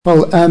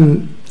Well,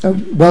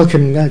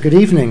 welcome, good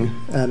evening,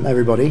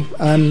 everybody.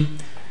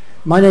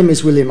 My name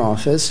is William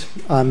Arthurs.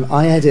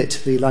 I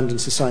edit the London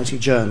Society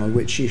Journal,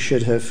 which you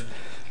should have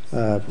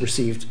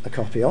received a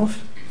copy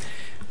of.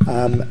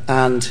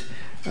 And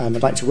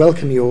I'd like to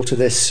welcome you all to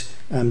this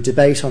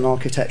debate on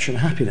architecture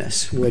and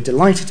happiness. We're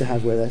delighted to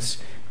have with us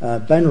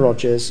Ben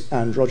Rogers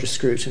and Roger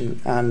Scruton,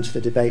 and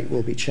the debate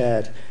will be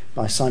chaired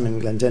by Simon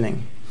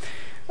Glendinning.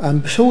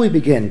 Before we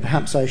begin,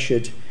 perhaps I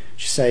should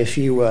say a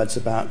few words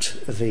about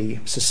the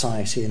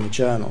Society and the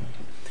Journal.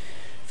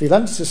 The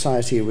London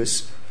Society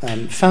was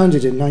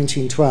founded in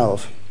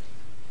 1912.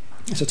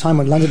 It's a time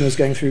when London was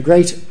going through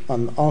great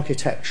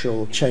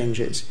architectural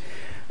changes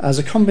as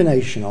a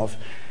combination of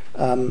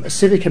a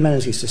civic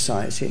amenity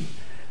society,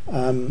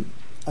 an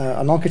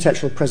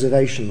architectural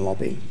preservation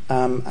lobby,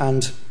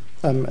 and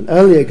an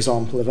early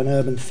example of an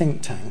urban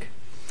think tank.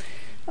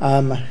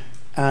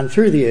 And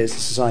through the years, the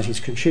Society has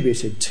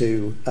contributed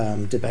to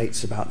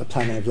debates about the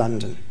planning of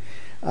London.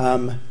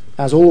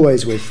 As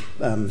always with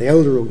the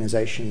older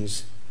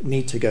organisations,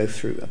 need to go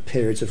through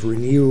periods of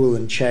renewal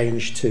and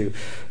change to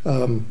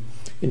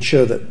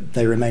ensure that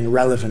they remain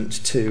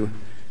relevant to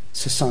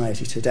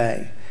society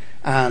today.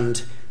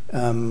 And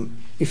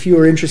if you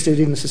are interested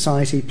in the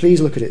Society, please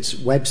look at its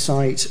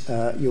website.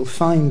 You'll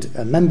find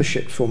a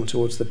membership form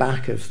towards the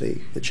back of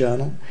the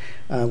journal.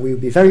 We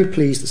would be very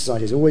pleased, the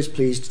Society is always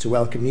pleased to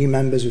welcome new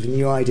members with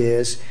new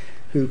ideas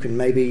who can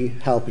maybe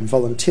help in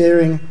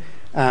volunteering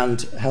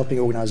and helping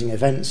organising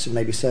events and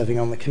maybe serving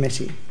on the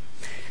committee.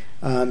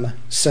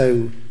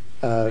 So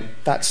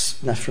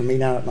that's enough from me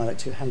now. I'd like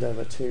to hand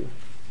over to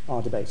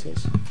our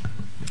debaters.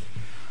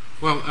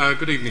 Well,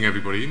 good evening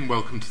everybody and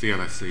welcome to the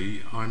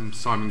LSE. I'm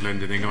Simon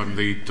Glendinning. I'm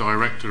the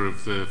director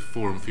of the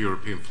Forum for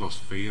European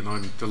Philosophy, and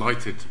I'm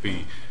delighted to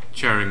be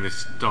chairing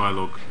this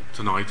dialogue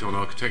tonight on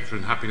architecture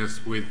and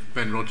happiness with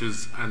Ben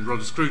Rogers and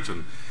Roger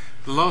Scruton.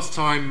 The last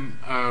time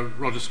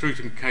Roger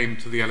Scruton came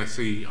to the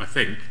LSE, I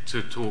think,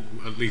 to talk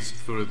at least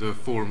for the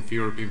Forum for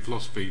European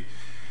Philosophy,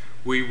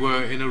 we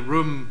were in a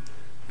room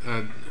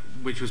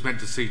which was meant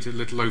to seat a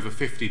little over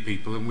 50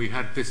 people, and we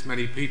had this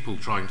many people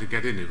trying to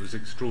get in. It was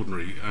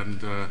extraordinary,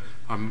 and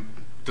I'm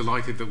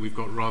delighted that we've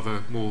got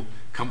rather more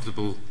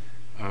comfortable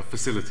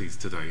facilities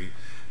today.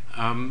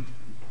 What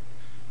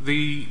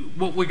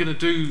we're going to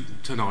do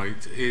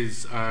tonight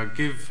is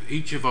give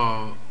each of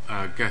our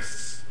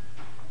guests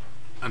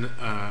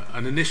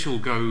an initial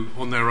go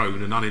on their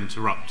own and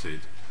uninterrupted,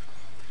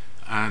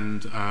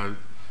 and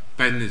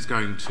Ben is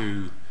going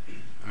to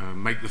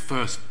make the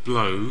first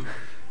blow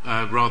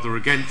rather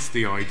against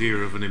the idea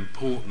of an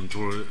important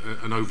or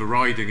an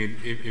overriding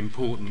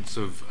importance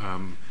of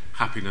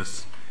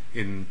happiness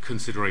in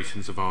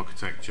considerations of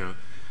architecture,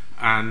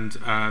 and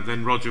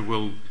then Roger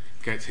will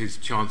get his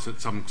chance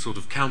at some sort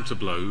of counter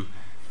blow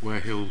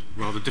where he'll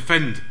rather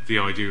defend the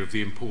idea of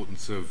the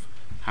importance of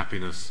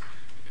happiness,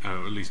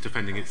 or at least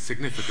defending its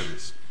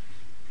significance.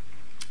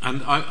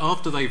 And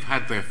after they've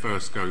had their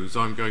first goes,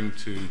 I'm going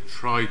to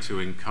try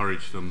to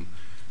encourage them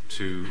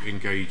to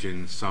engage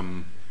in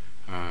some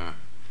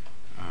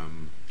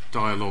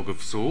dialogue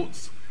of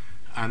sorts,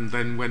 and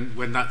then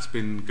when that's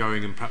been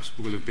going, and perhaps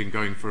will have been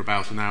going for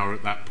about an hour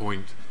at that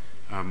point,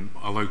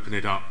 I'll open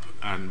it up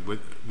and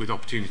with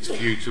opportunities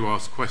for you to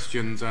ask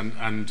questions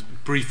and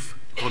brief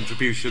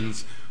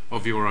contributions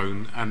of your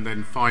own, and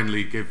then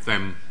finally give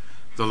them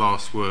the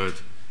last word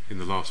in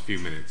the last few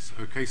minutes.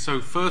 Okay,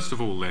 so first of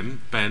all then,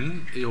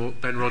 Ben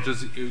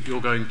Rogers,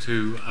 you're going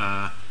to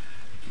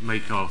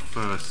make your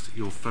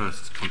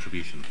first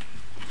contribution.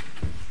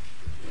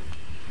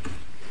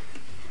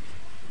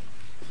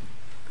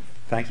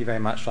 Thank you very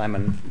much,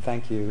 Simon.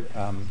 Thank you,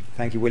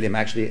 William.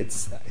 Actually,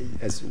 it's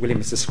as William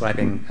is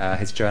describing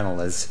his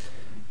journal as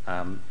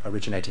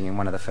originating in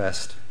one of the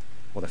first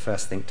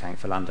think tank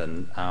for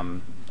London.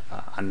 I'm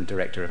the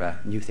director of a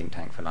new think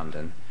tank for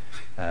London,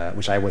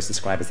 which I always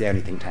describe as the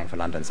only think tank for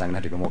London. So I'm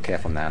going to have to be more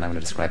careful now, and I'm going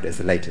to describe it as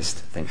the latest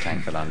think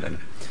tank for London.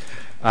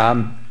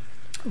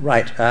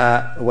 Right.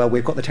 Well,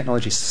 we've got the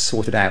technology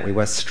sorted out. We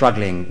were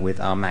struggling with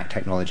our Mac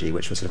technology,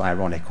 which was sort of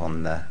ironic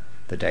on the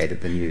day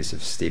that the news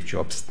of Steve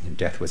Jobs'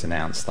 death was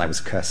announced. I was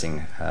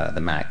cursing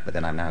the Mac, but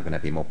then I'm now going to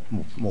be more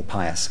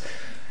pious.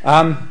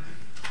 Right,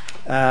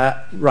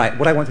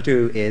 what I want to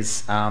do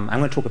is I'm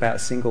going to talk about a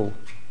single...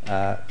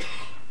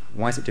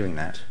 why is it doing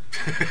that?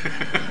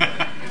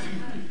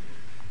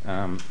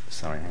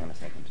 Sorry, hang on a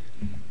second.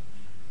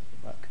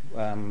 Look,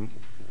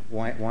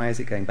 why is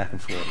it going back and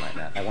forward like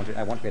that? I want to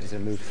be able to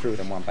move through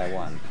them one by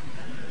one.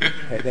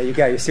 Okay, there you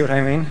go. You see what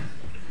I mean?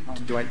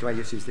 Do I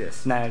just use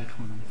this? No.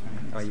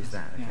 Oh, I use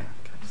that. Okay. Yeah.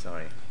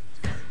 Sorry.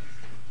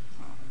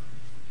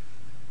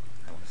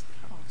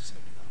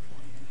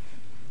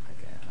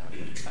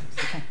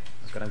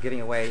 But I'm giving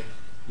away.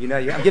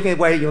 I'm giving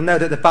away. You'll know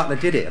that the butler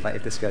did it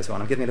if this goes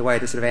on. I'm giving it away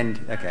at the sort of end.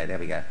 Okay, there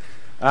we go.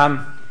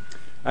 I'm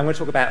going to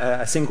talk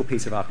about a single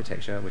piece of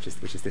architecture, which is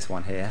this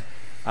one here,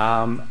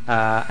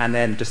 and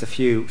then just a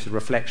few sort of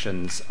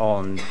reflections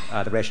on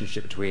the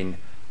relationship between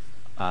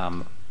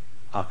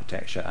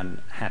architecture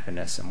and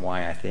happiness, and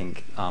why I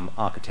think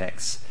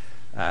architects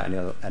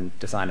and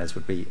designers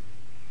would be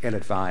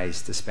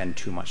ill-advised to spend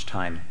too much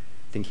time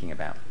thinking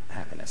about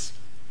happiness.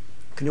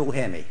 Can you all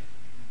hear me?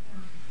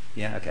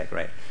 Yeah, okay,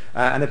 great.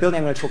 And the building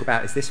I'm going to talk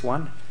about is this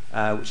one,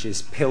 which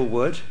is Pill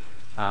Wood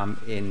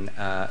in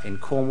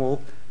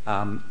Cornwall.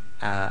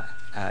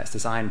 It's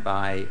designed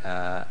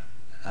by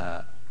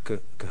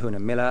Kahuna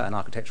Miller, an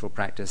architectural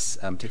practice,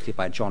 particularly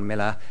by John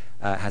Miller.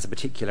 Has a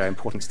particular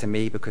importance to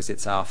me because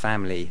it's our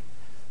family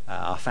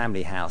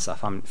house,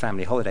 our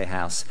family holiday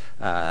house,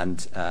 and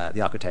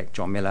the architect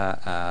John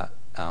Miller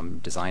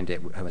designed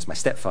it, who was my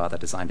stepfather,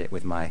 designed it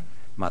with my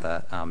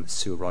mother,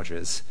 Sue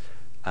Rogers,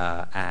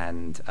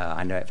 and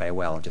I know it very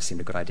well. It just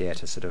seemed a good idea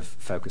to sort of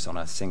focus on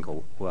a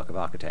single work of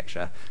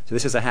architecture. So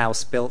this is a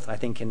house built, I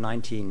think, in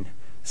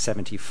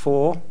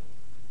 1974.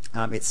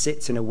 It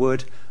sits in a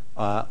wood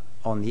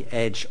on the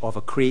edge of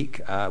a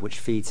creek, which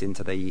feeds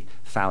into the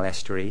Fowl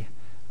Estuary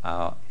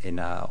on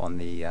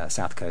the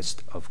south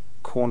coast of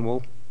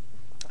Cornwall.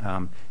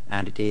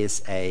 And it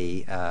is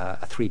a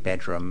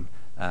 3-bedroom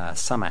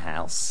summer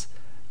house.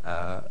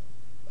 As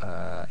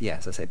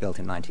I say, built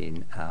in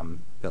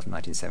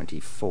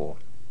 1974.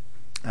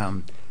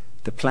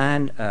 The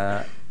plan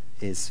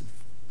is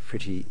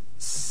pretty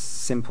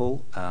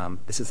simple.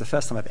 This is the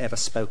first time I've ever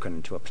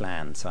spoken to a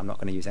plan, so I'm not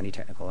going to use any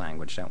technical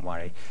language, don't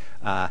worry.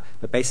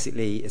 But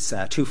basically, it's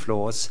 2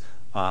 floors.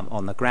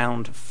 On the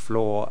ground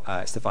floor,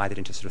 it's divided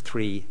into sort of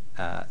 3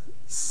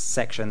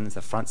 sections.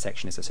 The front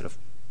section is a sort of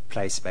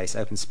play space,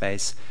 open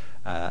space.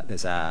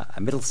 There's a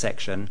middle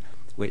section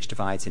which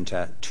divides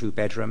into 2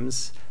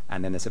 bedrooms,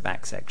 and then there's a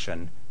back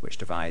section which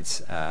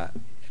divides,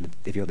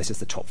 this is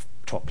the top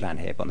plan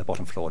here, but on the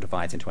bottom floor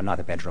divides into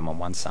another bedroom on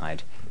one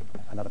side,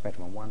 and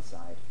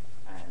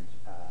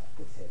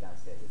this here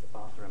downstairs is the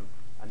bathroom,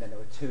 and then there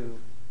were 2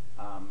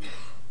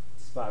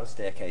 spiral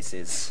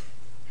staircases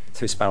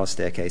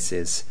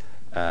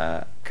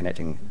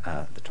connecting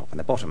the top and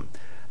the bottom.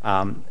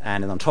 And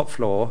then on top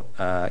floor,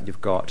 you've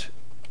got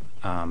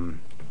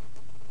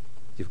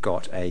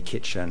a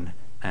kitchen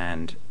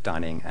and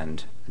dining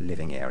and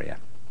living area.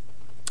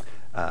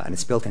 And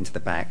it's built into the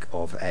back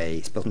of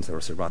it's built into a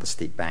rather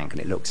steep bank,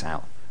 and it looks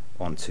out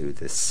onto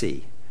the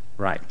sea.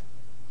 Right.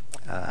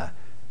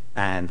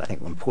 And I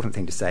think the important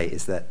thing to say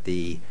is that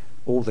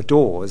all the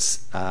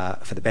doors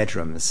for the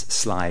bedrooms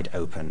slide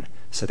open,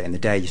 so that in the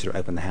day you sort of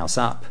open the house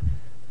up.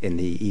 In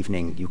the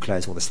evening, you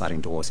close all the sliding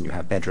doors, and you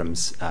have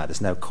bedrooms.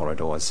 There's no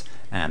corridors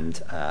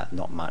and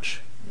not much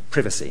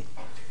privacy.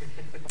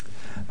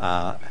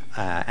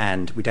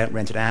 And we don't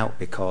rent it out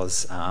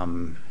because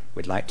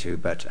we'd like to,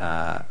 but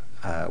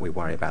we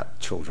worry about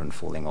children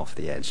falling off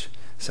the edge.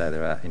 So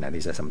there are,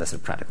 these are some of the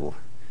practical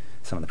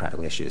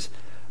issues.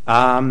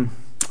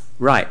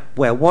 Right.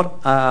 Well,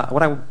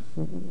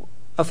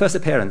 our first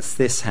appearance,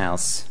 this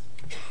house.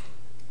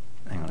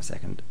 Hang on a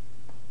second.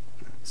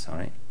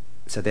 Sorry.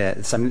 So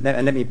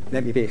let me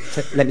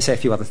say a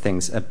few other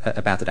things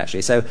about it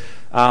actually. So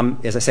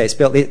as I say, it's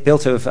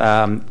built of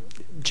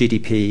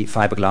GDP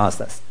fiberglass.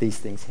 That's these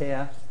things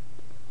here.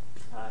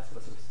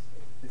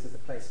 This is the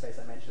play space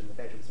I mentioned. The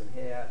bedrooms are in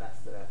here. That's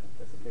the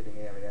living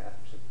area.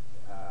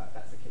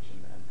 That's the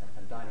kitchen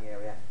and dining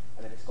area.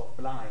 And then it's got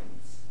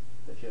blinds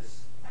that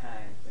just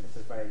hang in a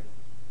sort of very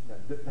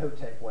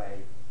low-tech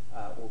way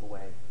all the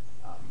way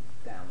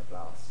down the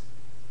glass.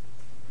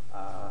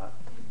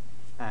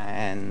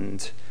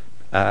 And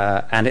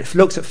it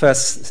looks at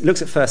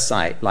first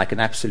sight like an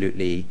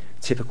absolutely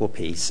typical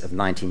piece of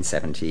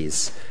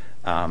 1970s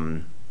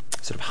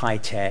sort of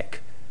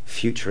high-tech,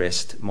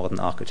 futurist, modern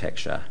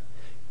architecture.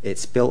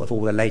 It's built of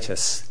all the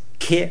latest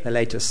kit, the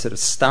latest sort of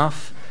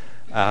stuff.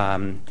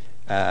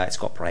 It's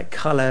got bright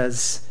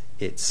colours.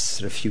 It's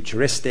sort of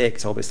futuristic.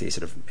 It's obviously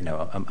sort of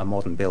a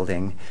modern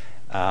building.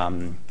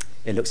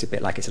 It looks a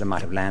bit like it sort of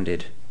might have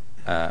landed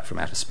from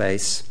outer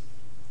space.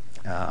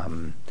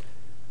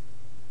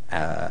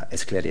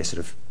 It's clearly a sort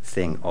of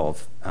thing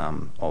of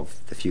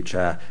the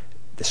future.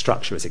 The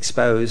structure is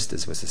exposed,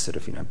 as was the sort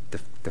of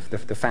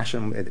the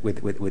fashion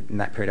with in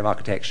that period of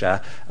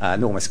architecture.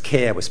 Enormous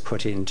care was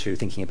put into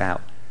thinking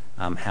about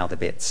how the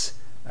bits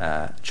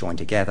join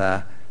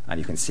together, and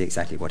you can see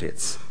exactly what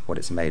it's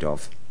made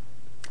of.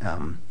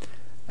 And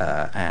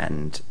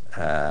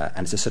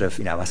it's a sort of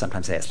I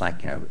sometimes say it's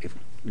like if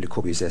Le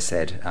Corbusier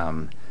said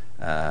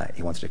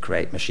he wanted to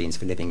create machines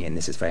for living in.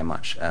 This is very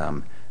much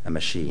a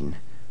machine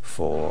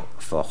for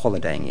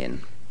holidaying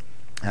in.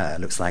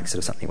 Looks like sort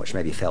of something which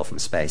maybe fell from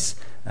space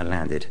and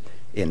landed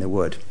in the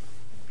wood.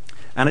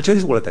 And it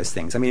is all of those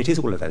things. I mean, it is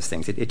all of those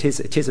things. It is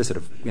a sort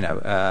of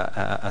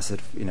a sort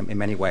of in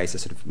many ways a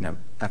sort of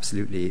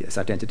absolutely its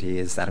identity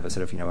is that of a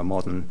sort of a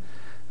modern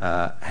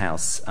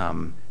house.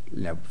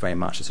 Very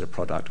much a sort of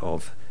product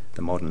of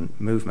the modern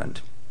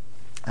movement.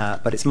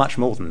 But it's much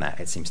more than that,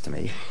 it seems to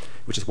me,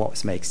 which is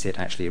what makes it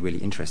actually a really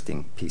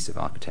interesting piece of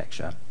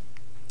architecture.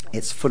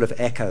 It's full of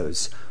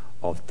echoes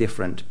of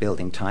different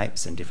building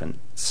types and different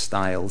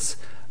styles.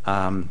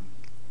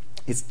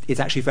 It's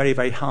actually very,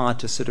 very hard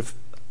to sort of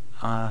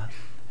it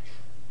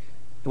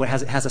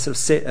has a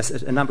sort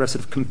of a number of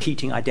sort of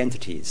competing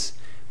identities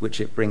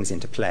which it brings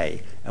into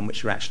play and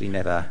which are actually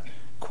never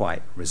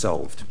quite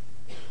resolved.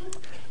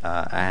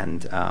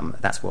 And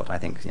that's what I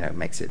think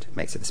makes it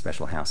the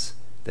special house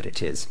that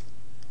it is.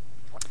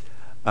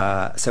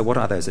 So what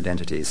are those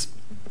identities?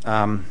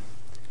 Well,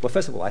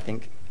 first of all, I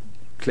think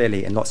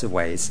clearly in lots of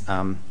ways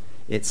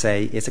it's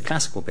a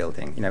classical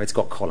building. It's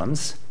got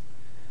columns.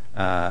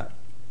 I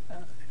don't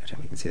know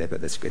if you can see there,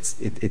 but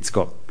it's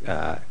got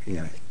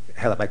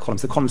held up by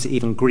columns. The columns are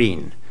even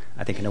green,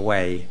 I think, in a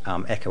way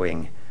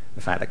echoing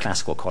the fact that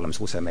classical columns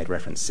also made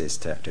references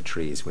to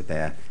trees with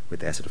their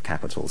sort of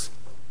capitals.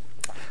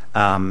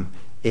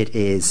 It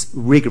is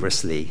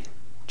rigorously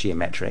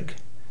geometric,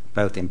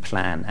 both in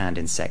plan and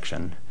in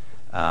section.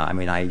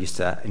 I used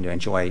to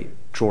enjoy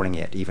drawing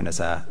it even as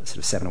a sort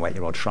of 7 or 8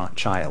 year old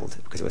child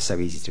because it was so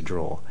easy to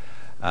draw.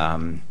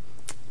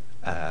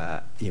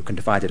 You can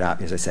divide it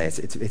up, as I say.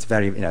 It's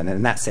very, and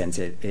in that sense,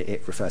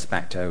 it refers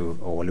back to,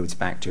 or alludes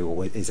back to,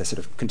 or is a sort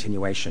of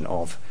continuation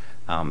of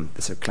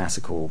the sort of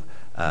classical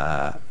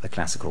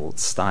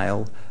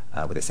style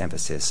with its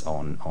emphasis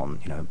on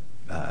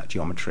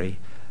geometry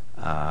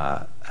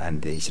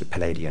and the sort of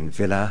Palladian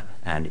villa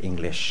and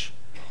English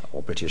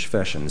or British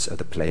versions of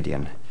the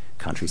Palladian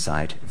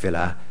countryside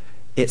villa.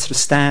 It sort of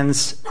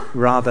stands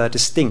rather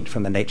distinct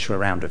from the nature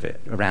around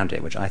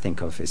it, which I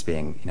think of as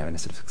being, in a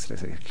sort of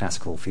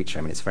classical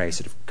feature. It's very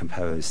sort of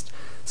composed,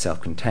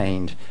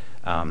 self-contained.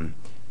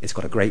 It's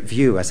got a great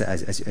view,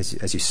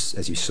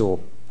 as you saw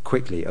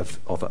quickly, of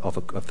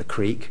the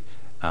creek.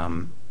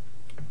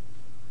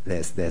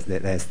 There's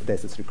the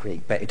sort of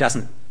creek, but it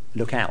doesn't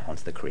look out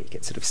onto the creek.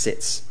 It sort of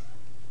sits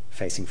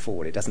facing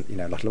forward. It doesn't,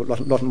 like a lot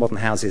of modern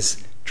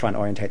houses try and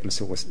orientate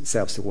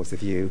themselves towards the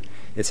view.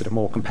 It's sort of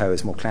more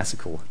composed, more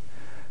classical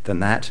than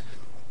that.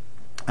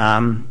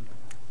 So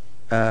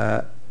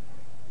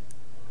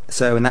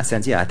in that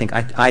sense,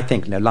 I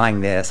think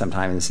lying there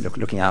sometimes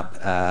looking up,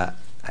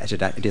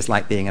 it is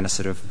like being in a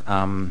sort of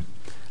a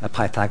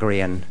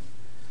Pythagorean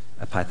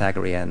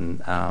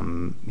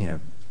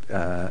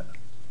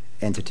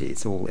entity.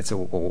 It's all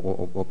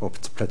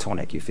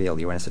Platonic. You feel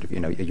you're in a sort of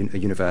a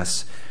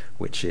universe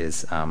which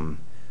is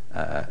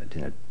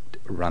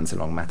runs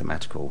along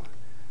mathematical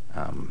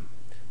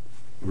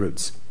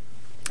routes.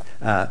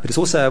 But it's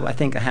also, I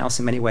think, a house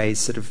in many ways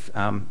sort of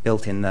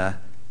built in the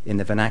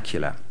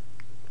vernacular.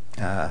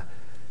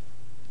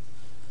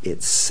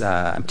 It's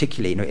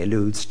particularly, it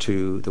alludes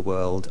to the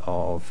world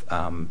of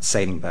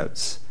sailing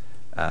boats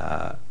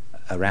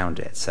around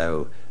it.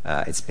 So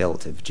it's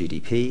built of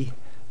GDP,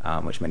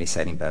 which many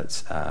sailing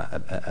boats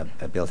are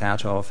built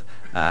out of,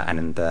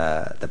 and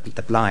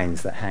the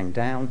blinds that hang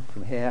down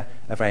from here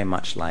are very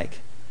much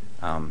like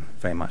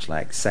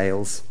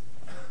sails.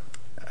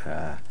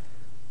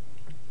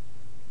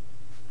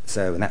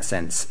 So in that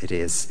sense, it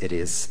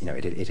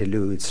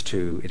alludes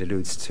to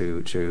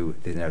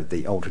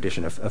the old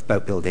tradition of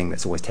boat building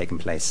that's always taken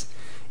place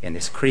in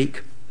this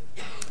creek.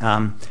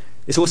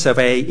 It's also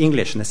very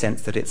English in the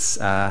sense that it's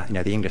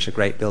the English are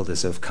great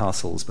builders of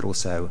castles, but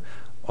also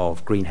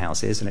of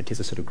greenhouses, and it is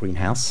a sort of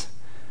greenhouse.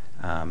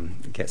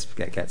 It gets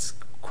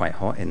quite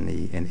hot in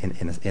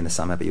the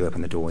summer, but you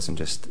open the doors and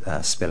just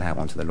spill out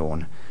onto the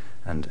lawn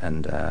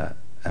and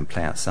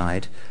play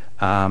outside.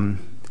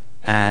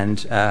 And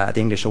the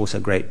English are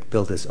also great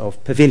builders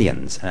of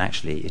pavilions, and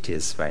actually it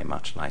is very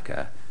much like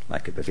a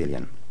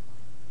pavilion.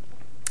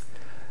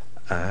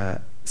 I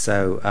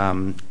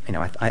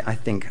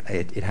think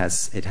it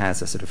has a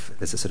sort of,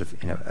 there's a sort of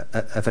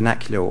a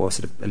vernacular, or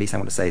sort of, at least I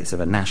want to say,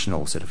 sort of a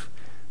national sort of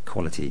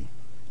quality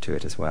to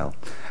it as well.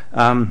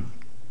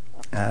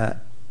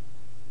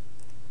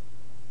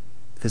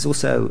 There's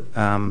also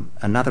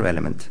another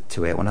element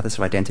to it, or another sort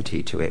of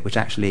identity to it, which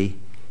actually,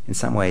 in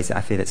some ways,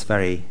 I feel it's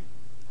very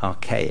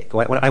archaic.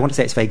 I want to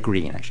say it's very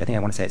green, actually. I think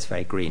I want to say it's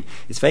very green.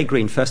 It's very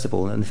green, first of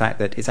all, in the fact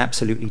that it's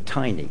absolutely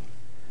tiny.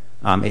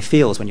 It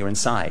feels, when you're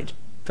inside,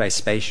 very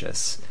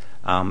spacious,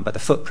 but the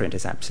footprint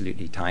is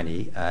absolutely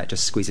tiny. It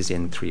just squeezes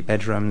in 3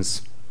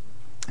 bedrooms,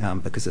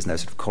 because there's no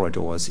sort of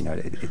corridors,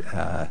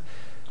 and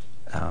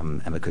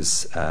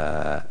because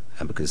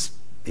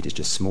it is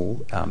just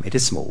small. It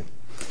is small.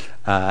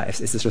 It's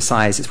the sort of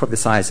size. It's probably the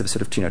size of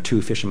sort of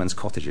 2 fishermen's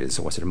cottages,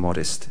 or sort of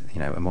modest,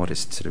 very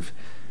modest sort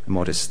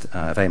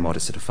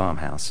of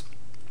farmhouse.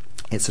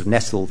 It's sort of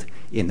nestled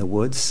in the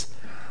woods,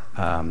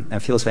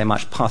 and feels very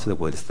much part of the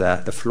woods.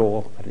 The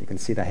floor, I don't know if you can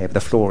see that here, but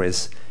the floor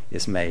is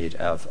made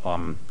of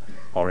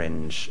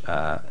orange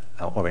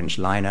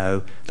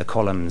lino. The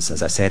columns,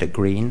 as I said, are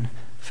green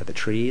for the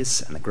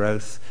trees and the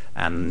growth,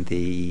 and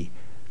the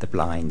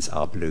blinds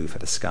are blue for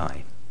the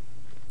sky.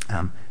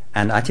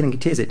 And I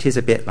think it is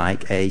a bit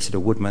like a sort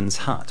of woodman's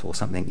hut, or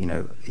something,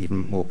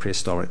 even more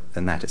prehistoric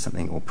than that. It's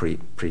something, or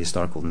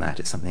prehistorical than that.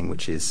 It's something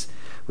which is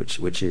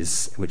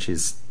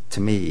to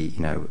me,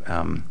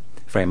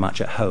 very much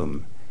at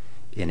home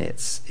in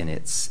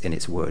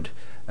its wood.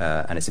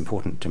 And it's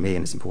important to me,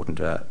 and it's important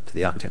to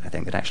the architect, I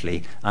think, that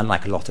actually,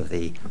 unlike a lot of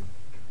the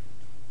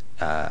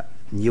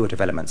newer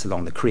developments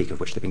along the creek,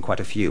 of which there have been quite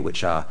a few,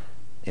 which are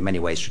in many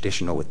ways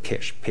traditional with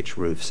pitch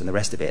roofs and the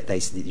rest of it,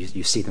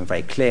 you see them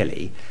very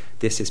clearly.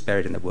 This is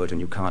buried in the wood, and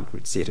you can't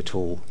see it at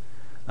all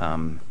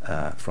from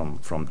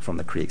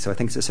the creek. So I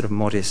think it's a sort of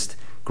modest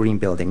green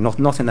building,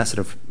 not in the sort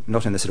of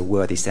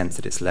worthy sense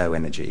that it's low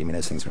energy. I mean,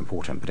 those things are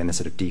important, but in a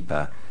sort of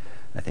deeper,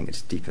 I think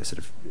it's deeper sort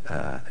of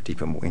a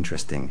deeper, more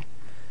interesting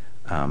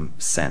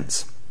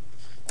sense.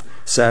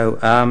 So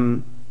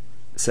there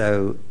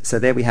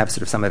we have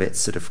sort of some of its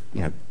sort of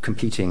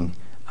competing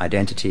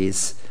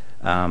identities.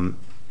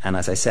 And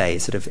as I say,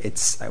 sort of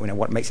it's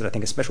what makes it, I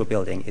think, a special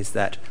building is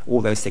that all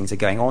those things are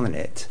going on in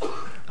it.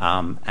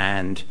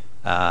 And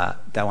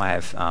though I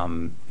have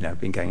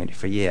been going in it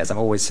for years, I'm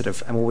always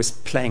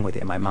playing with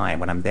it in my mind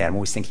when I'm there. I'm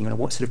always thinking,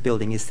 what sort of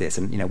building is this,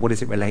 and what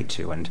does it relate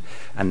to? And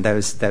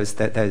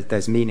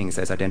those meanings,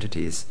 those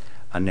identities,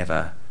 are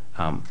never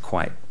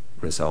quite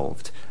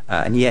resolved.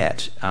 And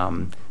yet,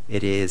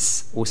 it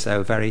is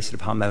also very sort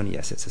of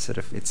harmonious. It's a sort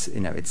of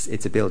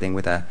it's a building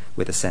with a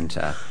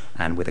centre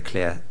and with a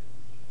clear.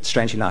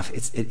 Strangely enough,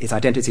 its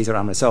identities are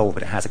unresolved,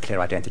 but it has a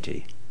clear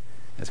identity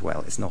as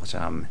well. It's not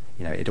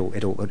it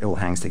all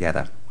hangs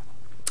together.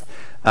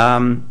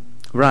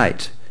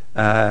 Right.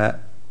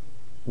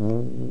 Well,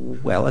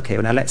 okay.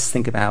 Well, now let's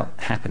think about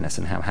happiness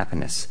and how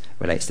happiness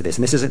relates to this.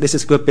 And this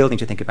is a good building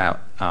to think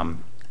about,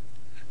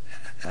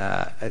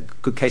 a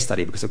good case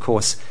study, because of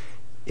course,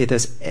 if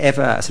there's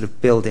ever a sort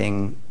of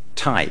building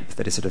type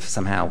that is sort of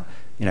somehow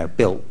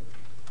built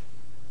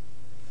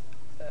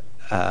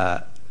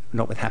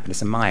not with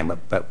happiness in mind,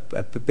 but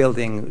a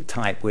building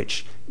type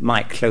which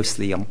might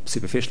closely and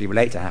superficially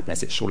relate to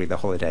happiness, it's surely the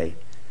holiday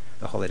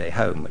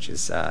home, which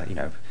is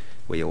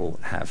we all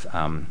have,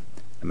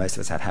 most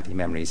of us have happy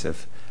memories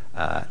of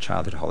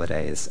childhood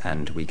holidays,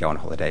 and we go on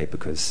holiday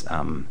because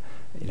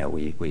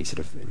we sort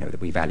of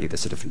that we value the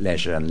sort of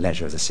leisure, and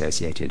leisure is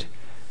associated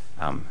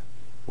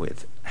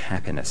with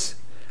happiness.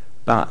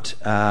 But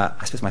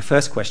I suppose my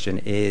first question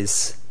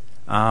is,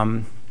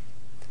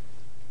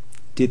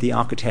 did the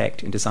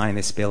architect in designing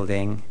this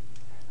building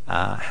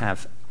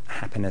have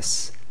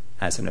happiness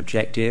as an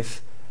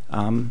objective?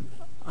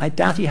 I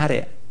doubt he had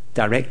it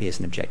directly as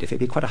an objective. It'd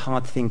be quite a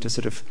hard thing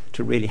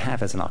to really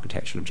have as an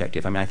architectural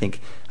objective. I mean, I think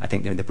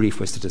the brief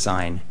was to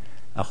design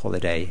a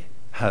holiday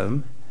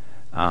home,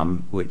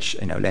 which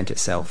lent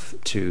itself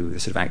to the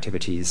sort of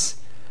activities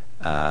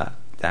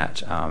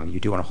that you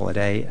do on a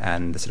holiday,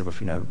 and the sort of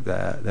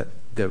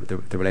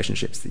the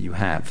relationships that you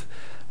have.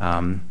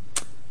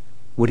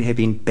 Would it have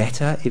been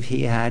better if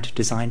he had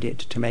designed it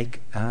to make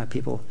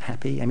people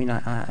happy? I mean,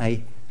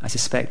 I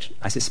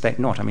suspect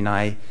not. I mean,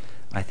 I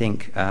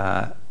think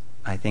that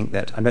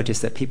I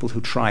noticed that people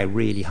who try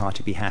really hard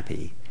to be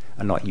happy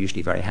are not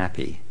usually very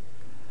happy.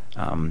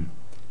 They're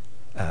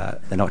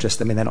not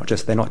just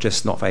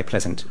not very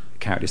pleasant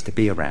characters to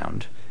be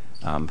around,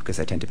 because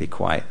they tend to be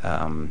quite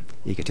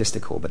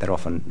egotistical, but they're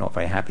often not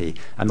very happy.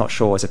 I'm not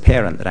sure as a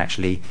parent that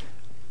actually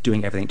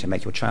doing everything to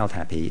make your child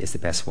happy is the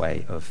best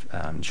way of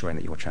ensuring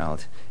that your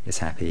child is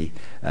happy.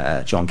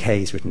 John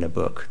Kay's written a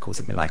book called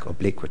something like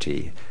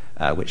Obliquity,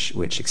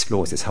 which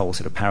explores this whole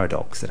sort of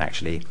paradox that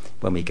actually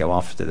when we go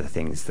after the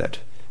things that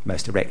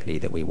most directly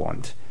that we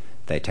want,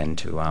 they tend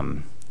to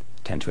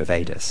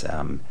evade us.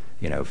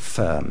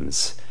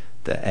 Firms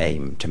that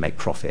aim to make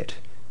profit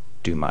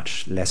do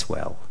much less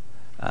well,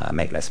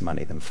 make less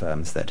money than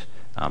firms that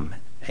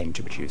aim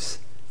to produce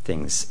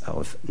things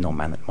of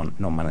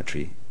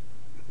non-monetary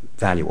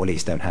value, or at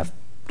least don't have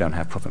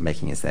profit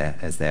making as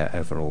their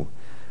overall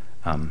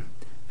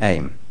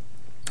aim.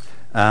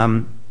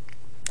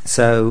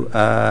 So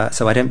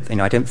I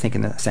don't think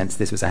in that sense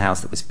this was a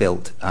house that was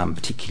built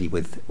particularly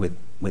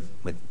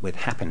with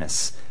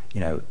happiness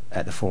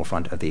at the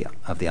forefront of the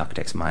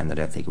architect's mind. I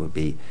don't think it would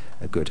be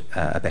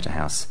a better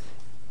house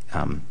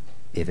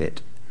if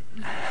it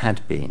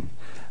had been.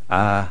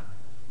 I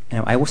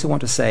also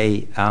want to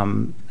say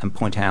and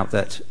point out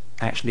that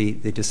actually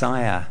the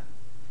desire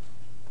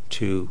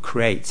to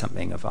create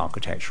something of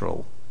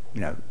architectural,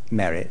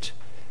 merit,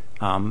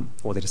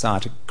 or the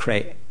desire to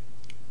create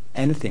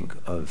anything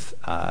of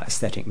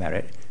aesthetic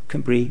merit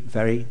can be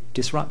very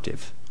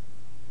disruptive.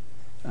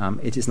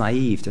 It is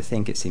naive to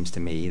think, it seems to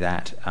me,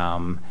 that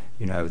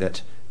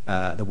that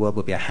the world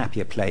would be a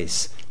happier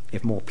place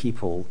if more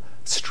people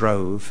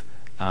strove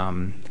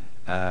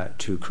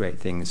to create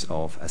things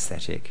of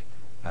aesthetic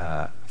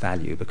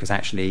value, because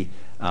actually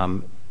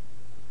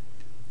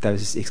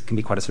it can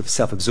be quite a sort of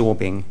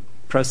self-absorbing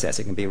process.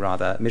 It can be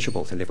rather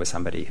miserable to live with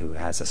somebody who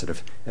has a sort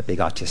of a big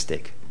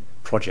artistic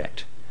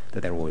project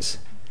that they're always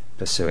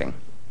pursuing.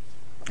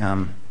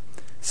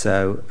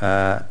 So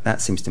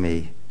that seems to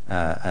me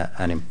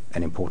an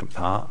important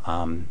part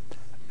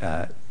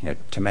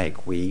to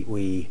make.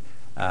 We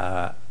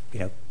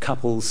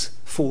couples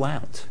fall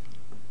out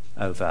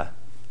over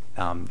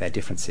their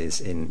differences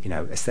in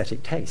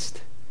aesthetic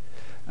taste.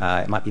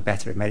 It might be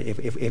better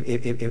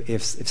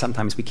if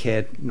sometimes we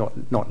cared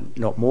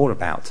not more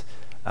about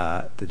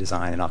the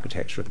design and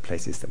architecture of the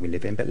places that we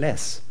live in, but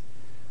less.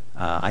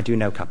 I do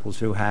know couples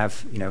who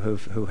have,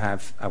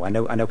 I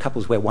know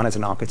couples where one is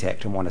an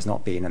architect and one has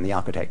not been, and the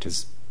architect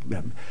has,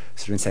 sort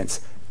of in a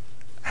sense,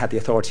 had the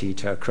authority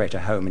to create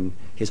a home in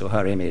his or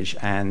her image,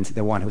 and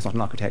the one who's not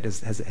an architect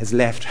has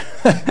left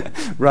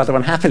rather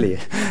unhappily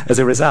as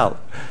a result.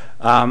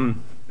 But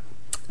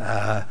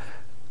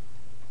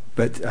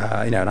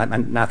you know, and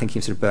I'm now thinking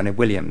of sort of Bernard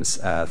Williams.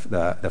 Let's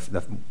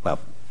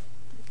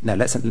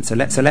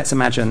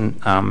imagine.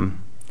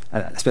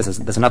 I suppose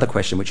there's another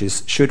question, which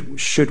is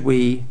should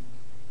we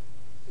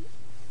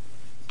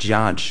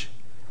judge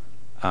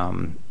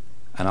an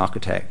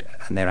architect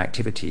and their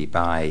activity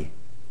by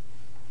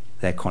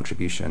their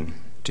contribution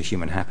to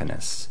human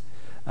happiness?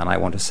 And I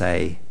want to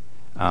say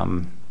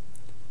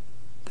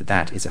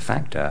that is a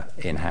factor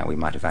in how we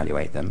might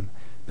evaluate them,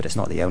 but it's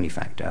not the only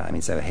factor. I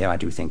mean, so here I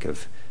do think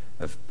of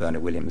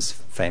Bernard Williams'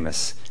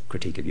 famous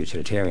critique of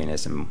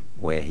utilitarianism,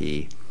 where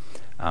he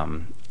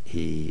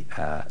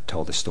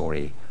told the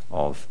story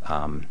of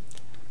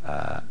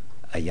a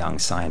young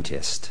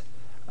scientist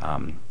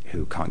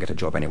who can't get a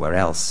job anywhere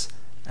else,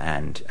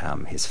 and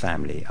his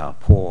family are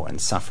poor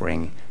and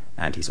suffering,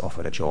 and he's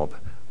offered a job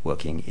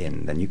working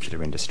in the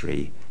nuclear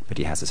industry, but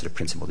he has a sort of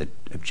principled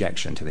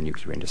objection to the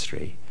nuclear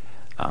industry,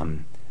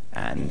 and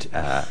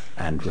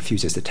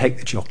refuses to take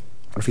the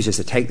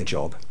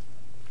job,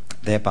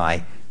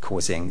 thereby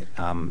causing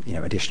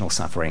additional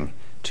suffering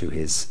to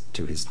his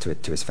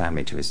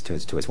family, to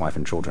his wife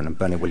and children. And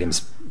Bernard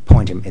Williams'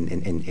 point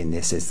in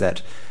this is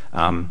that,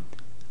 of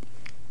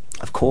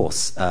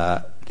course,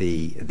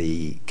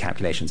 the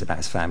calculations about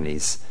his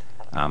family's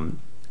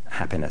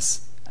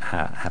happiness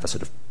have a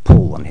sort of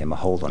pull on him, a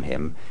hold on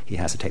him. He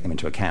has to take them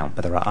into account.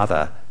 But there are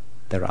other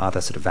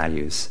sort of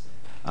values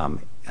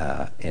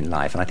in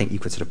life, and I think you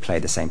could sort of play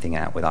the same thing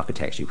out with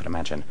architecture. You could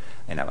imagine,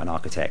 an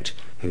architect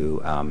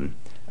who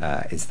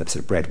is the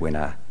sort of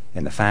breadwinner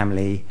in the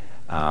family,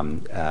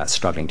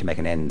 struggling to make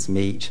an ends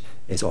meet,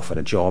 is offered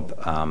a job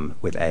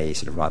with a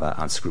sort of rather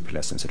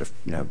unscrupulous and sort of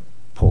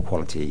poor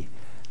quality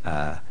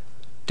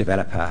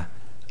developer,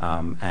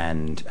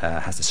 and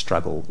has to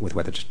struggle with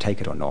whether to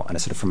take it or not.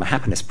 And sort of from a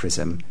happiness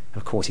prism,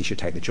 of course he should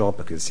take the job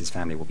because his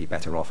family will be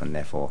better off and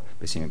therefore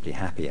presumably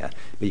happier.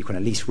 But you can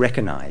at least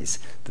recognise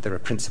that there are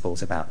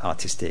principles about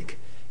artistic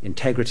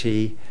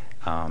integrity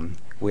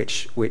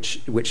which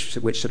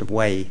sort of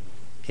weigh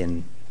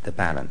in the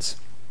balance.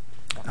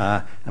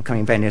 I'm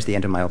coming very near to the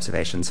end of my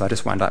observation, so I'll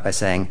just wind up by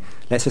saying,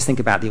 let's just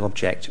think about the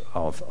object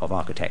of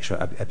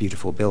architecture, a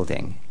beautiful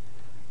building.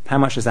 How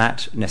much does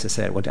that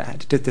necessarily,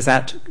 does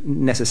that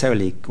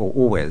necessarily or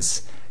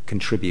always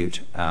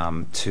contribute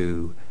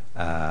to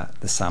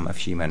the sum of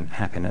human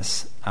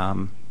happiness?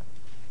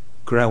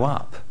 Grow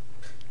up?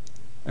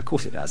 Of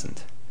course it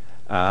doesn't.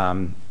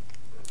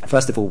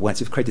 First of all, once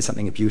you've created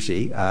something of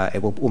beauty,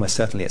 it will almost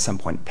certainly at some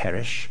point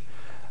perish,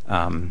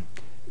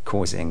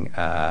 causing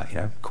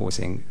a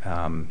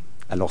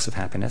loss of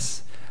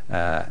happiness.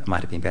 It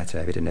might have been better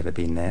if it had never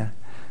been there.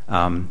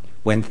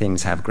 When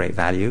things have great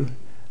value,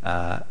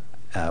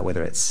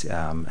 whether it's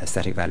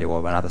aesthetic value or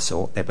of another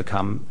sort, they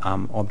become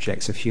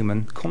objects of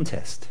human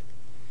contest.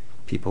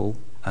 People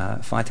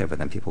fight over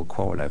them. People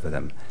quarrel over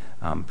them.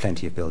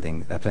 Plenty of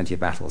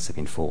battles have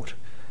been fought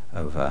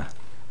over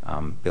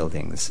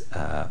buildings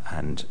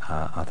and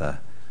other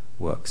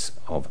works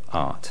of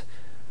art.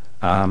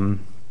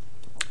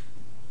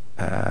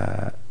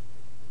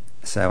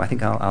 So I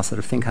think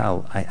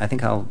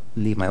I'll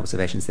leave my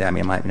observations there. I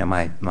mean,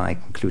 my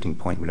concluding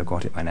point, we'll have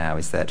got it by now,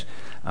 is that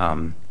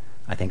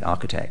I think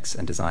architects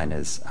and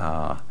designers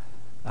are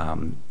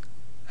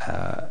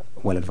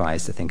well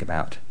advised to think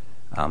about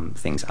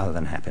things other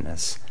than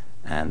happiness,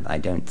 and I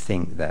don't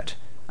think that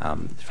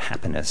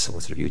happiness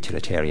or sort of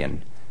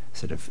utilitarianism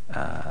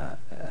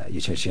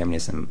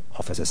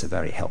offers us a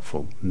very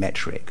helpful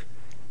metric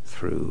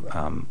through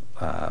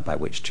by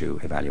which to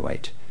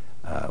evaluate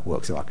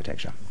works of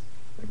architecture.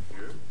 Thank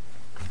you.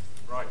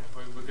 Right,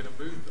 we're going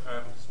to move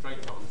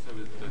straight on, so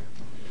the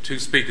two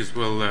speakers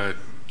will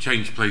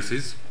change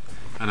places,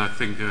 and I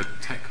think a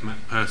tech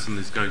person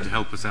is going to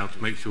help us out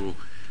to make sure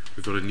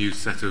we've got a new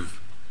set of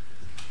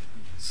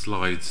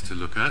slides to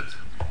look at.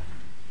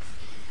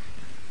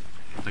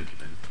 Thank you,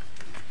 Ben.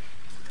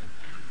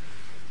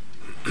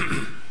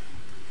 Can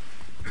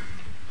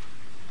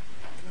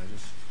I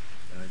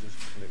just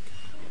click?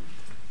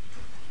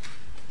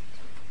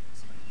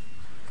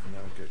 And now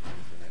go to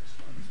the next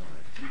slide.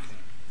 Sorry.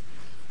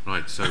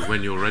 Right, so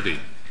when you're ready.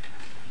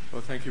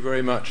 Well, thank you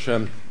very much,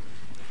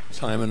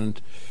 Simon,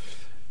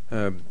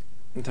 and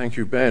thank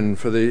you, Ben,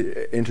 for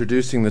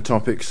introducing the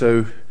topic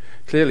so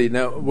clearly.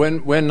 Now,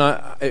 when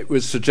it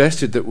was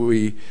suggested that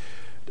we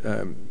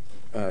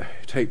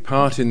take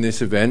part in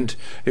this event,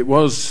 it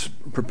was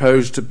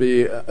proposed to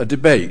be a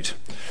debate.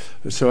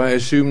 So I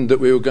assumed that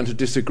we were going to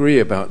disagree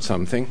about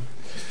something,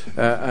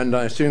 and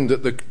I assumed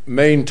that the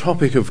main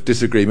topic of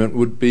disagreement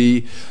would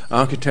be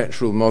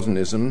architectural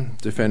modernism,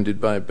 defended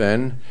by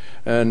Ben,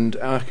 and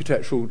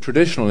architectural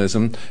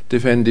traditionalism,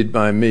 defended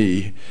by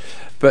me.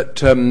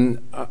 But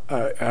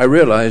I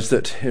realised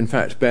that, in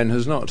fact, Ben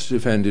has not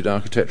defended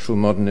architectural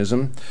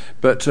modernism,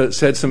 but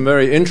said some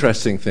very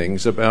interesting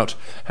things about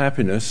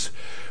happiness,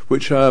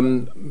 which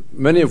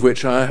many of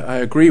which I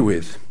agree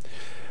with.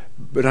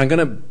 But I'm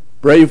going to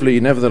bravely,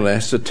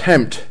 nevertheless,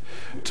 attempt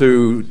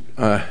to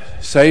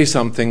say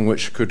something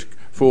which could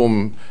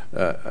form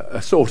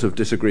a sort of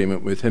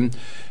disagreement with him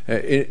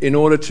in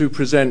order to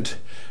present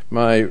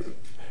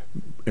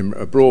in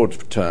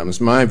broad terms,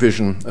 my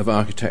vision of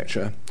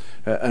architecture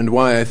and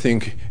why I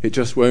think it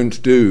just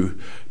won't do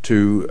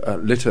to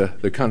litter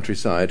the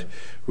countryside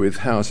with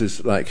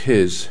houses like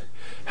his.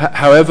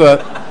 However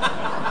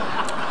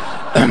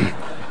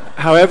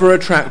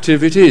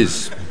attractive it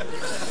is.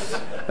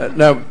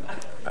 Now,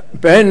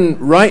 Ben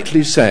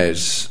rightly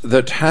says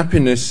that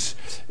happiness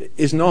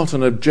is not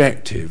an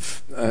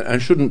objective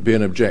and shouldn't be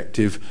an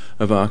objective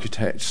of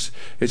architects.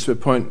 It's a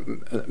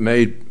point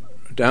made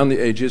down the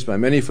ages by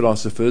many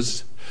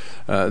philosophers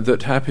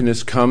that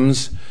happiness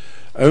comes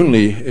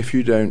only if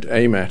you don't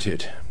aim at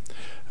it.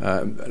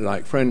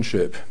 Like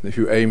friendship, if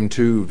you aim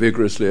too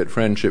vigorously at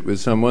friendship with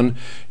someone,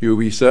 you'll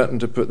be certain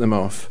to put them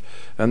off.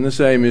 And the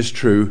same is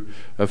true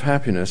of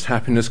happiness.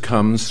 Happiness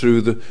comes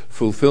through the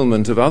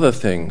fulfillment of other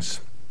things.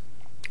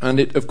 And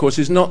it, of course,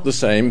 is not the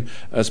same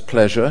as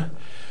pleasure,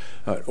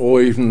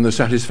 or even the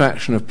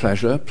satisfaction of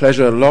pleasure.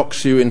 Pleasure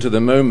locks you into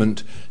the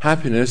moment.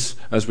 Happiness,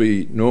 as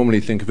we normally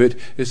think of it,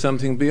 is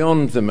something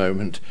beyond the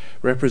moment,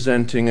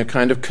 representing a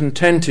kind of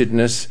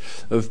contentedness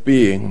of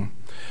being.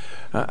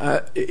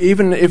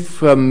 Even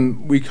if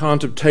we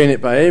can't obtain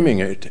it by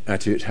aiming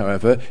at it,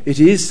 however,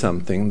 it is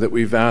something that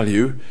we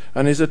value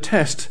and is a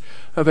test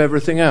of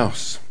everything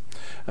else.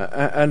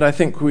 And I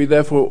think we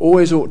therefore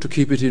always ought to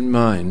keep it in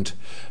mind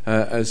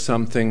as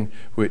something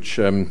which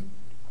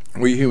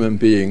we human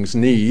beings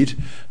need,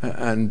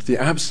 and the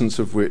absence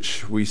of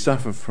which we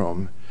suffer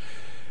from.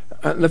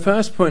 And the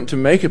first point to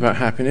make about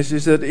happiness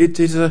is that it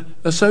is a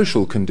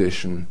social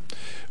condition.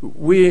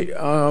 We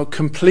are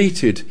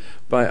completed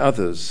by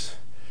others.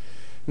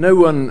 No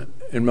one,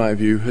 in my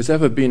view, has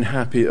ever been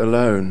happy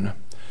alone.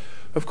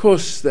 Of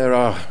course, there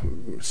are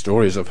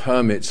stories of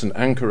hermits and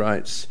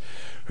anchorites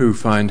who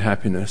find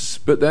happiness,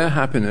 but their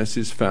happiness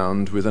is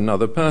found with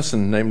another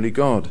person, namely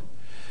God.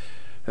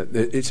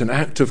 It's an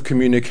act of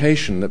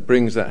communication that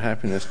brings that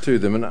happiness to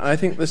them. And I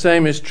think the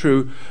same is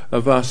true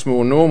of us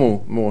more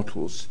normal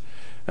mortals,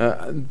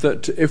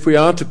 that if we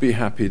are to be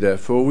happy,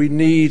 therefore, we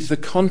need the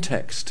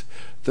context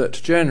that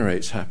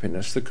generates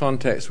happiness, the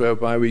context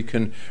whereby we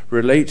can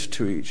relate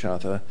to each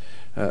other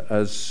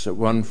as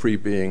one free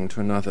being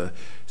to another.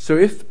 So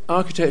if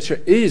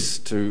architecture is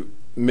to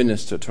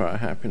minister to our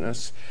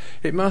happiness,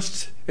 it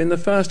must, in the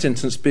first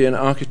instance, be an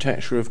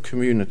architecture of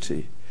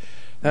community.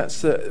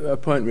 That's a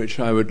point which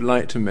I would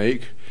like to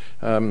make,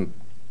 and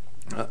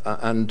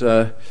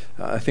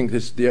I think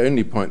this is the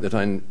only point that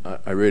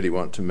I really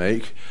want to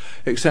make,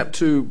 except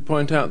to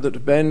point out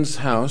that Ben's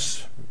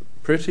house,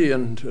 pretty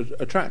and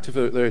attractive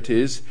though it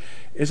is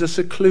a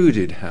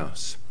secluded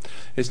house.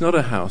 It's not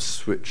a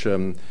house which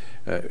in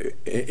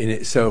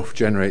itself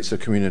generates a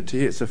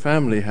community. It's a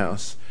family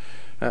house.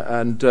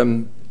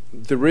 And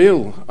the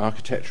real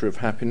architecture of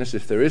happiness,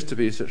 if there is to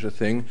be such a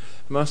thing,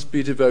 must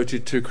be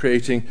devoted to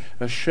creating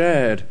a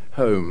shared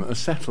home, a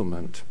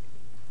settlement.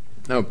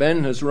 Now,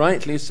 Ben has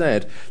rightly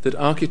said that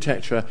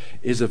architecture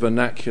is a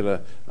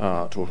vernacular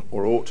art,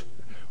 or ought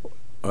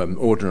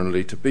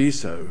ordinarily to be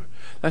so.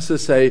 That's to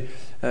say,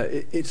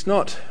 it's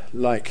not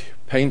like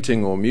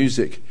painting or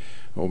music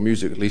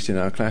at least in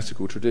our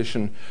classical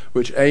tradition,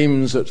 which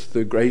aims at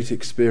the great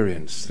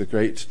experience, the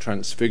great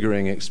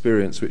transfiguring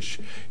experience which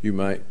you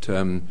might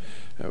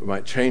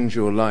change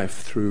your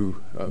life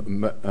through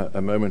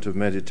a moment of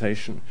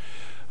meditation.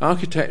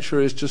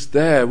 Architecture is just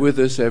there with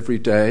us every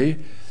day.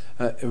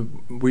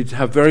 We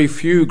have very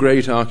few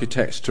great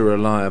architects to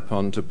rely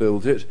upon to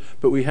build it,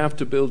 but we have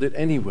to build it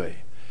anyway.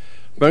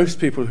 Most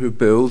people who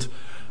build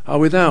are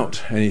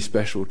without any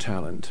special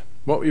talent.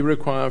 What we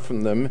require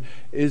from them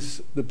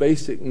is the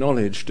basic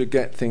knowledge to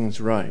get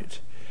things right.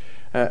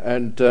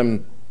 And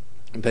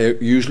they're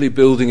usually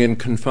building in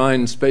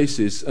confined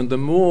spaces, and the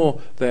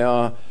more they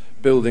are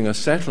building a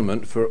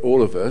settlement for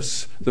all of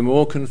us, the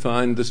more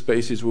confined the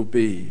spaces will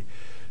be.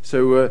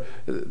 So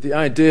the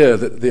idea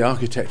that the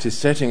architect is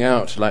setting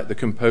out, like the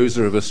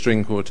composer of a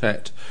string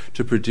quartet,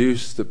 to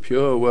produce the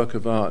pure work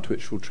of art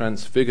which will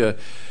transfigure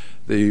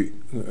the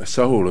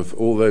soul of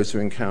all those who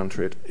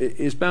encounter it,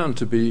 is bound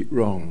to be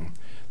wrong.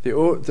 The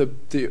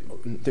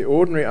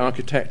ordinary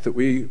architecture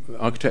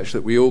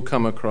that we all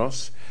come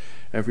across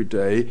every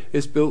day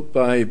is built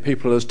by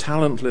people as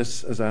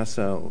talentless as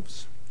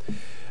ourselves.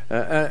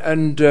 Our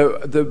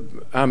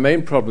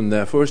main problem,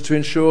 therefore, is to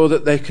ensure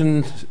that they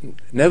can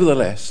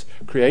nevertheless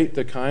create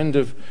the kind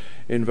of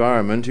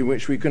environment in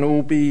which we can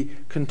all be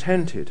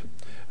contented.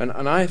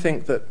 And I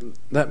think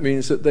that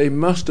means that they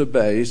must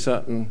obey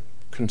certain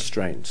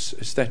constraints,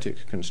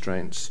 aesthetic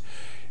constraints.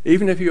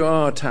 Even if you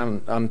are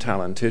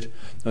untalented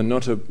and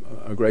not a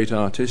great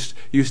artist,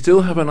 you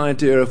still have an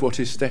idea of what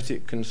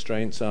aesthetic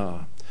constraints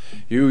are.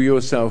 You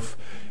yourself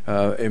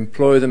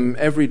employ them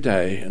every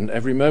day and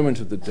every moment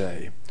of the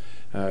day.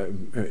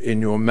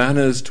 in your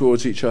manners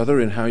towards each other,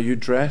 in how you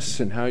dress,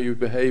 in how you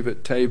behave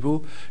at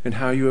table, in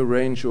how you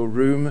arrange your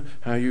room,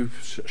 how you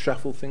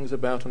shuffle things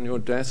about on your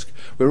desk.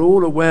 We're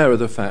all aware of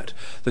the fact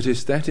that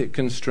aesthetic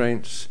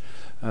constraints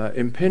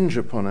impinge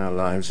upon our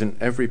lives in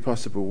every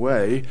possible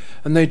way,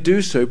 and they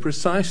do so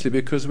precisely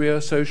because we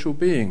are social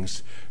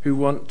beings who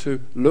want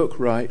to look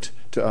right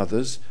to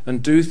others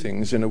and do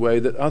things in a way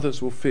that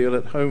others will feel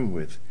at home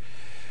with.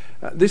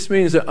 This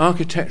means that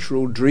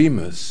architectural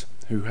dreamers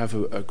who have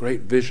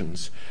great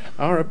visions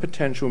are a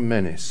potential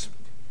menace.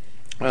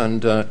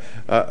 And the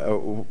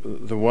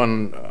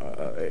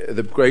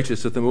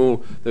greatest of them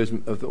all,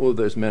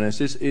 those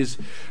menaces, is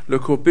Le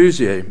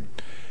Corbusier,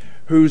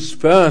 whose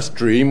first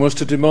dream was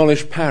to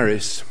demolish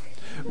Paris.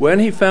 When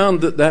he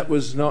found that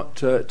was not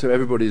to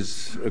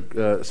everybody's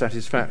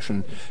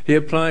satisfaction, he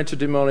applied to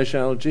demolish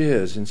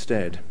Algiers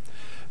instead.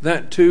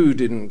 That too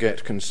didn't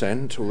get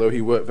consent, although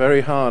he worked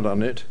very hard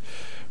on it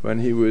when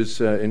he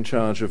was in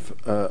charge of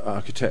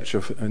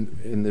architecture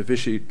in the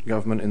Vichy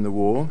government in the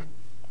war.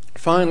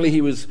 Finally,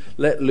 he was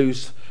let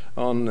loose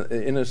on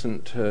the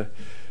innocent,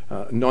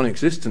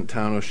 non-existent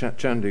town of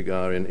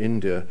Chandigarh in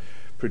India,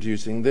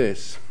 producing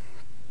this,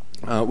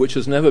 which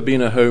has never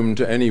been a home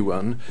to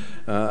anyone,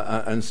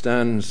 and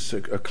stands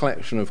a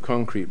collection of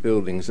concrete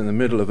buildings in the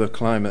middle of a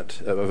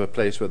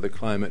place where the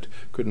climate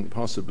couldn't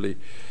possibly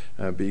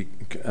be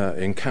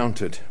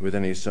encountered with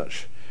any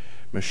such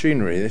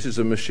machinery. This is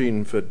a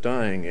machine for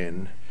dying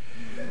in.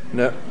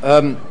 Now,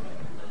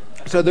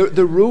 so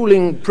the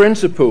ruling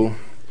principle,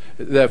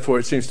 therefore,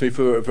 it seems to me,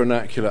 for a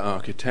vernacular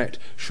architect,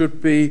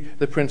 should be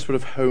the principle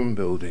of home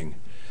building.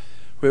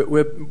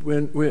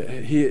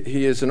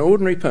 He is an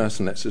ordinary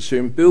person, let's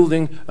assume,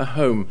 building a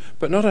home,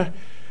 but not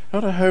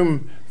a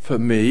home for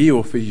me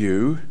or for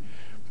you,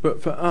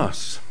 but for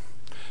us.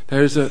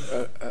 There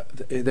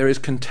is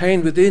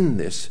contained within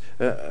this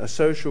a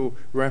social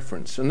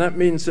reference, and that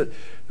means that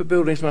the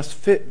buildings must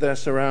fit their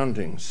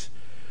surroundings,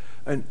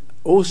 and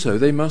also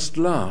they must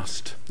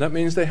last. That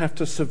means they have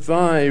to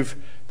survive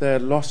their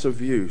loss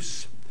of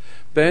use.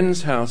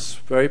 Ben's house,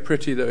 very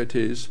pretty though it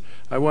is,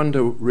 I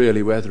wonder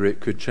really whether it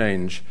could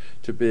change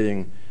to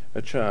being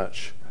a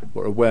church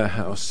or a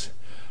warehouse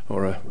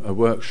or a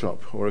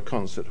workshop or a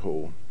concert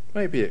hall.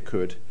 Maybe it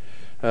could.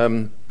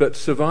 But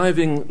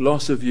surviving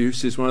loss of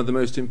use is one of the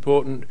most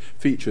important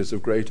features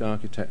of great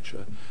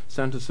architecture.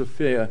 Santa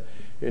Sofia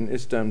in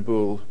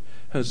Istanbul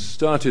has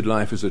started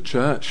life as a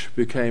church,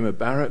 became a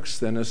barracks,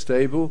 then a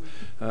stable,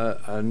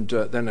 and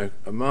then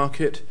a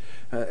market,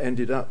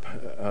 ended up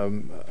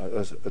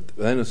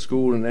then a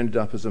school, and ended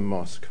up as a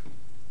mosque.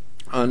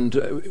 And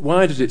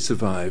why did it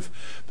survive?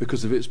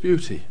 Because of its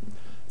beauty,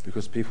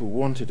 because people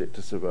wanted it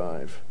to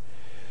survive.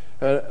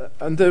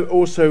 And there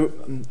also,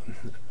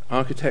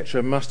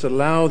 architecture must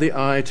allow the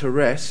eye to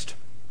rest,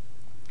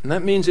 and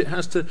that means it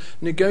has to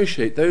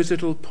negotiate those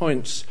little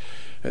points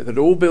that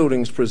all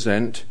buildings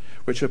present,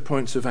 which are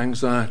points of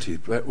anxiety,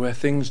 where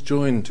things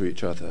join to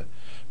each other.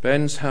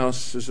 Ben's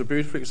house is a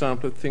beautiful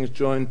example of things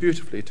joined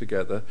beautifully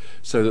together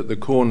so that the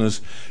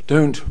corners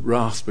don't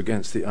rasp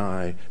against the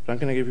eye. But I'm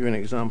going to give you an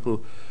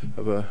example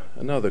of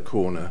another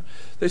corner.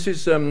 This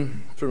is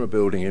from a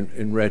building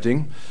in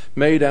Reading,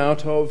 made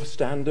out of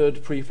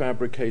standard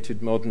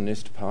prefabricated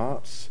modernist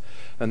parts,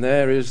 and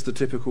there is the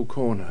typical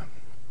corner,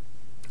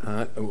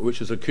 which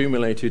has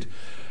accumulated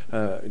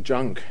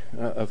junk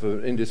of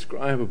an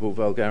indescribable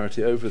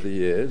vulgarity over the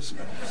years,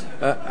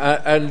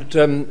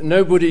 and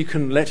nobody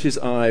can let his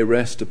eye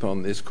rest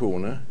upon this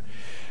corner.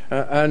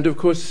 And of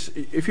course,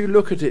 if you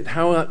look at it,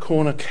 how that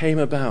corner came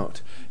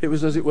about, it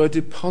was, as it were,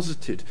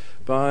 deposited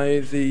by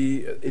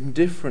the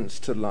indifference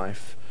to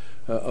life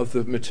of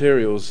the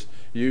materials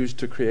used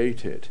to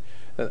create it.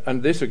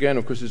 And this, again,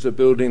 of course, is a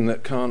building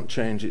that can't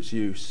change its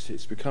use.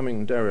 It's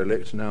becoming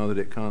derelict now that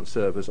it can't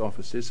serve as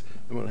offices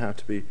and will have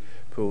to be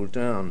pulled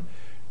down.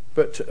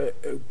 But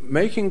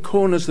making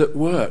corners that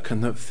work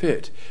and that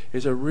fit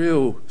is a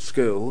real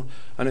skill,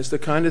 and it's the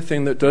kind of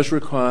thing that does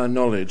require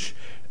knowledge.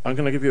 I'm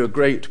going to give you a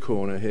great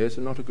corner here. It's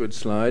not a good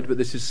slide, but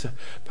this is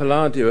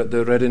Palladio at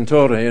the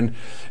Redentore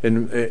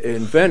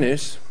in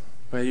Venice,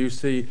 where you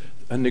see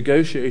a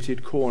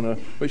negotiated corner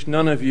which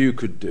none of you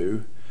could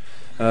do,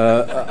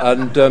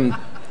 and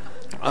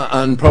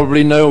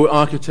probably no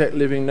architect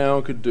living now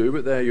could do,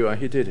 but there you are,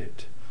 he did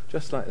it,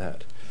 just like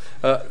that.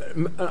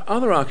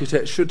 Other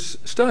architects should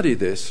study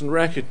this and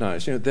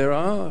recognize, there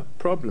are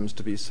problems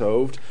to be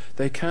solved.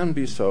 They can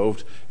be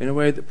solved in a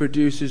way that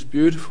produces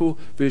beautiful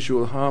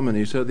visual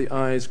harmony so the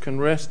eyes can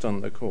rest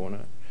on the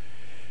corner.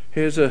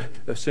 Here's a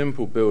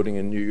simple building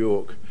in New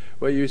York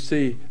where you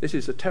see this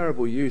is a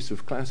terrible use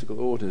of classical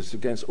orders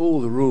against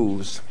all the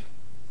rules,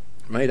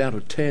 made out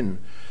of tin.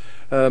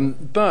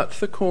 But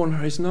the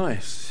corner is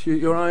nice.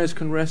 Your eyes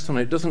can rest on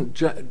it. It doesn't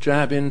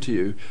jab into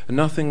you.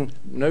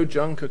 No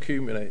junk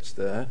accumulates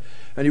there.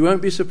 And you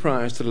won't be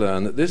surprised to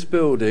learn that this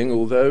building,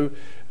 although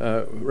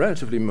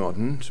relatively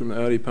modern, from the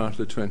early part of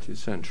the 20th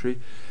century,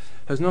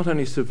 has not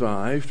only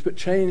survived, but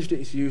changed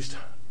its use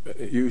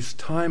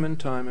time and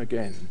time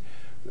again.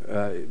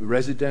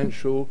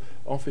 Residential,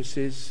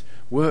 offices,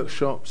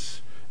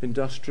 workshops,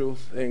 industrial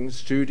things,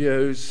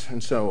 studios,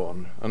 and so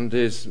on, and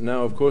is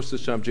now, of course, the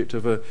subject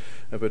of a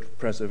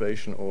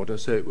preservation order.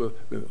 So it will,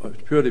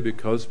 purely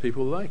because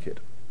people like it.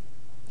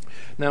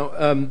 Now,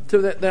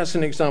 so that's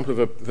an example of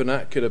a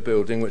vernacular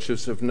building which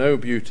is of no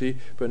beauty,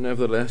 but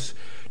nevertheless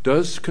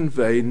does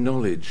convey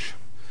knowledge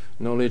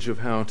of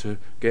how to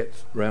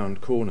get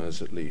round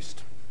corners, at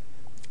least.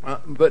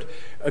 But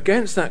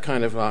against that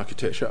kind of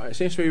architecture, it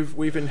seems to me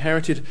we've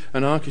inherited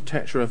an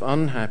architecture of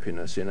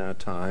unhappiness in our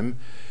time,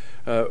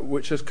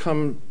 which has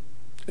come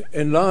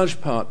in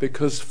large part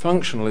because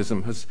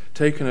functionalism has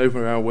taken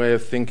over our way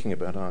of thinking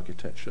about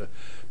architecture.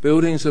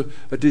 Buildings are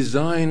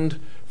designed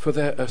for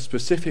a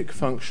specific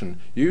function,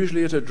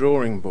 usually at a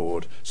drawing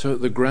board, so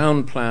that the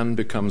ground plan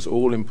becomes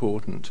all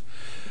important,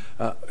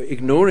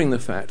 ignoring the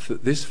fact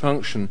that this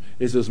function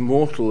is as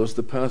mortal as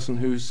the person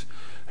who's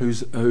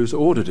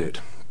ordered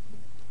it.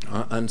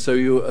 And so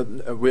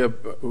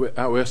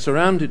we're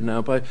surrounded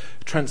now by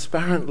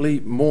transparently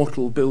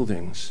mortal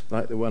buildings,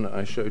 like the one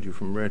I showed you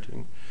from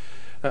Reading.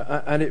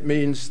 And it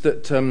means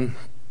that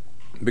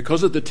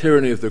because of the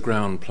tyranny of the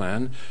ground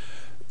plan,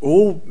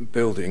 all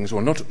buildings,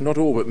 or not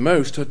all but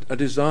most, are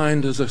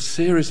designed as a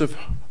series of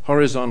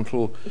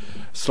horizontal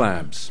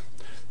slabs.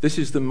 This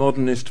is the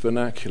modernist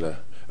vernacular.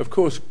 Of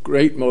course,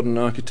 great modern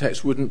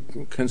architects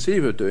wouldn't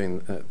conceive of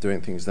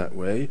doing things that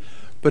way,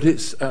 but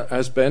it's,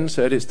 as Ben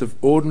said, it's the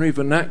ordinary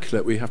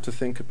vernacular we have to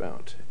think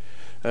about.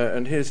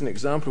 And here's an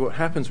example of what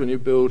happens when you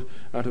build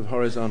out of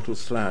horizontal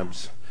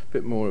slabs. A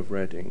bit more of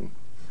Reading.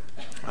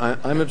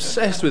 I'm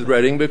obsessed with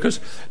Reading because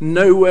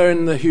nowhere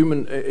in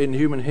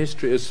human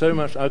history is so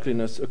much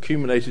ugliness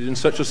accumulated in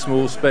such a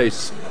small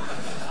space.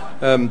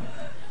 As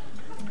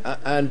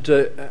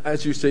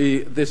you see,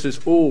 this is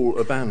all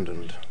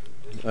abandoned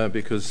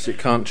because it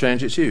can't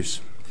change its use.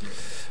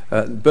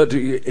 But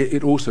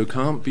it also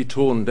can't be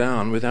torn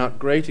down without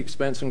great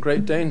expense and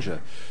great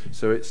danger.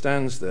 So it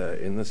stands there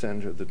in the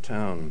centre of the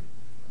town.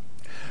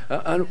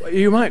 And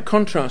you might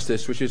contrast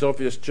this, which is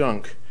obvious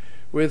junk,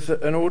 with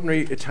an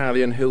ordinary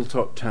Italian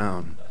hilltop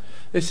town.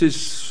 This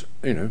is,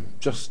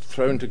 just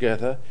thrown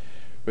together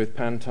with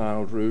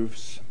pan-tiled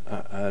roofs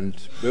and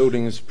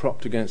buildings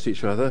propped against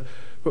each other.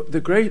 But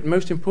the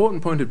most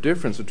important point of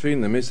difference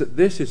between them is that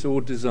this is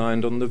all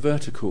designed on the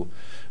vertical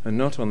and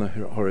not on the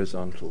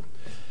horizontal.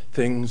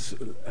 Things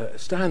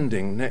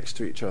standing next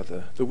to each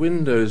other, the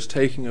windows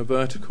taking a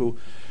vertical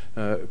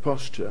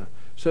posture,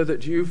 so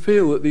that you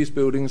feel that these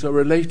buildings are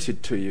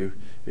related to you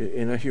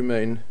in a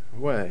humane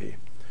way.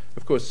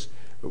 Of course,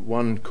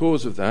 one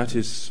cause of that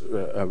is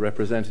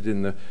represented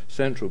in the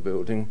central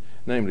building,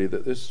 namely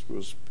that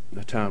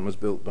the town was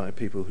built by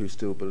people who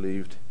still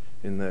believed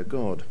in their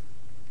God.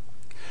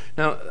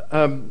 Now,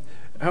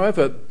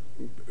 however,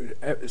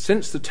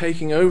 since the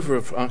taking over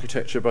of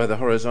architecture by the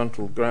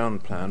horizontal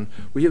ground plan,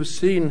 we have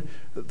seen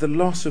the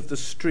loss of the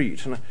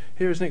street. And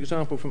here is an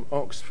example from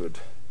Oxford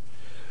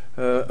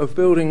of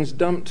buildings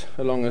dumped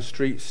along a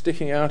street,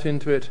 sticking out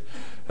into it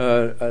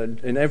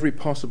in every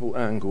possible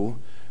angle,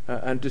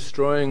 and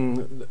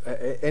destroying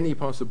any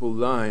possible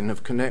line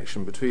of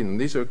connection between them.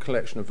 These are a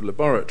collection of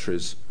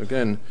laboratories,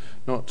 again,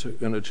 not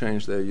going to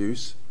change their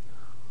use.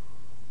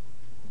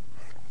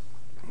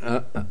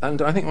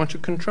 And I think one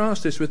should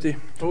contrast this with the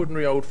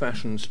ordinary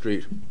old-fashioned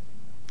street.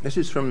 This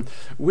is from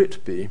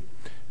Whitby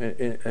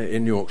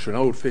in Yorkshire, an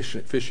old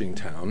fishing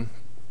town,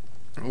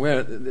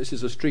 where this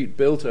is a street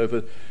built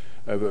over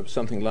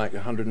something like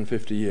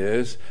 150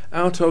 years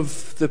out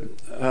of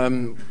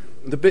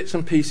the bits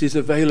and pieces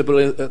available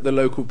at the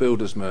local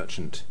builder's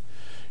merchant.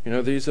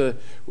 These are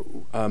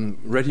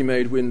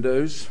ready-made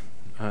windows,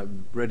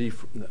 ready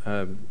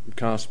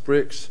cast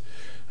bricks,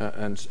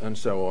 and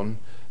so on,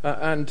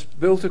 and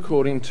built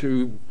according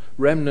to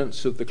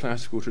remnants of the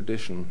classical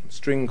tradition,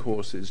 string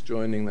courses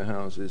joining the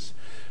houses,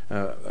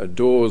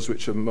 doors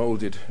which are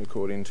moulded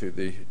according to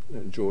the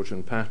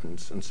Georgian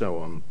patterns, and so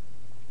on.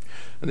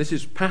 And this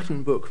is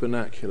pattern book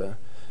vernacular,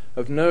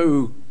 of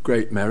no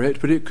great merit,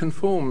 but it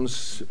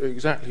conforms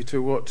exactly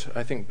to what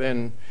I think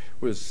Ben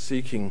was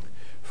seeking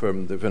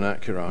from the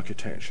vernacular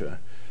architecture,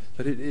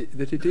 that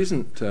it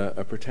isn't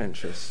a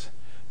pretentious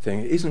thing,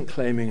 it isn't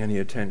claiming any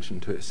attention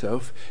to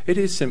itself, it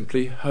is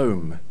simply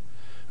home.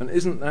 And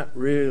isn't that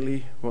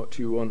really what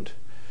you want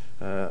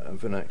a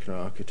vernacular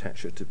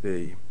architecture to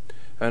be?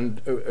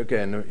 And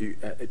again, you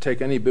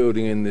take any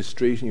building in this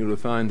street and you'll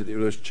find that it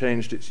will have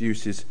changed its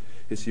use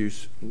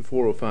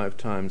 4 or 5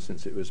 times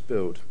since it was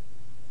built.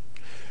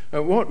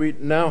 What we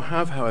now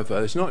have, however,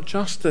 is not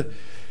just the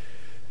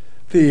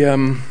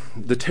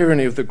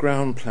tyranny of the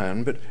ground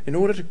plan, but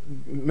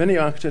many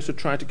architects have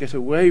tried to get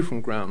away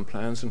from ground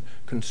plans and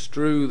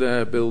construe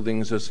their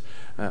buildings as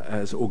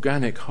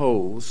organic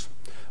wholes,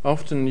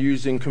 often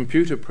using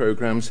computer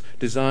programs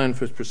designed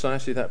for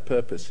precisely that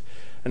purpose.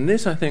 And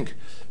this, I think,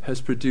 has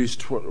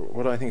produced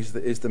what I think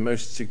is the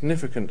most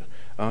significant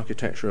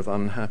architecture of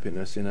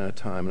unhappiness in our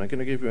time. And I'm going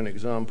to give you an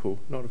example,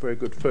 not a very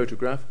good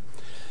photograph.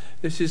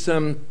 This is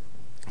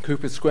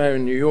Cooper Square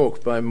in New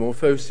York by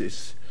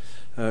Morphosis.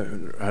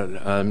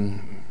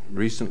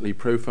 recently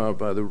profiled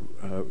by the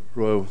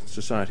Royal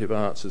Society of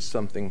Arts as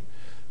something,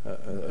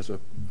 as a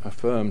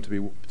firm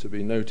to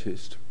be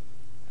noticed.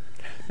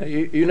 Now,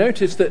 you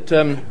notice that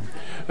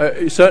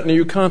certainly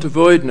you can't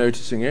avoid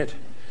noticing it.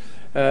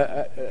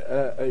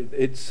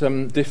 Its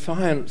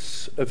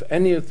defiance of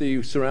any of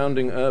the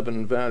surrounding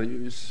urban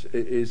values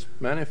is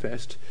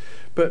manifest,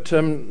 but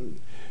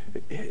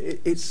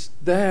it's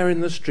there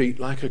in the street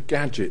like a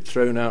gadget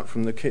thrown out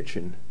from the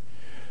kitchen,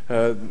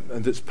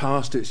 and that's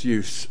past its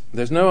use.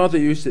 There's no other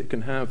use it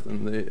can have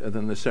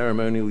than the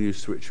ceremonial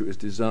use for which it was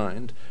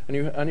designed. And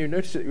you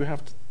notice that you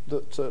have to,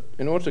 that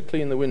in order to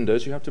clean the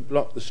windows, you have to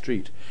block the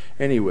street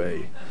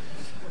anyway.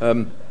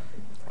 And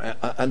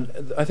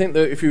I think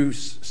that if you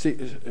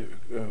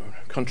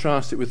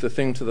contrast it with the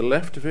thing to the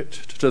left of it,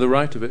 to the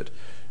right of it,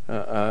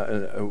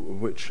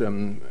 which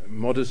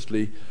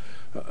modestly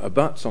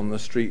abuts on the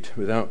street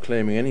without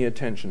claiming any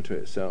attention to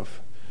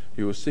itself,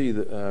 you will see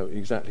that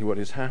exactly what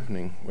is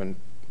happening when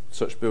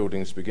such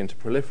buildings begin to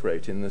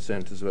proliferate in the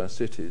centres of our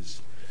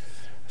cities.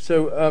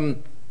 So,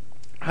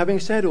 having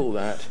said all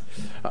that,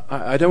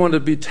 I don't want to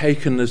be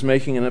taken as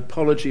making an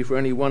apology for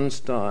any one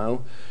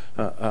style,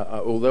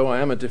 although I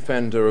am a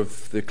defender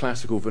of the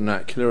classical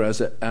vernacular as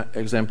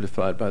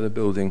exemplified by the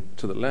building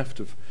to the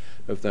left of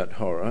that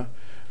horror.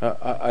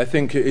 I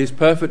think it is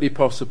perfectly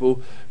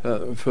possible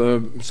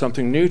for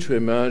something new to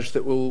emerge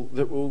that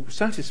will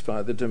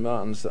satisfy the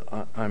demands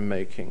that I'm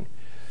making.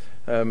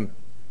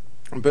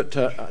 But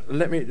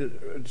let me,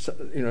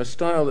 a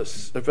style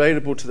that's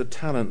available to the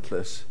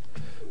talentless.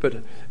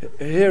 But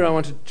here I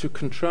wanted to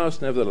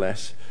contrast,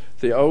 nevertheless,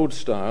 the old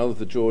style,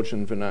 the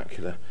Georgian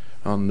vernacular,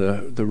 on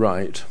the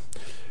right,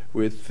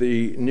 with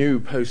the new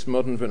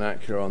postmodern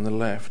vernacular on the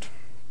left.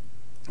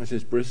 This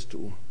is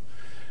Bristol.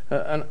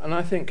 And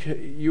I think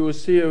you will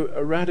see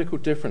a radical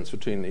difference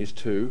between these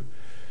two.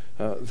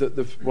 That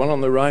the one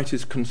on the right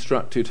is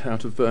constructed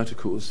out of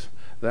verticals,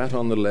 that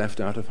on the left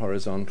out of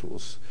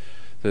horizontals.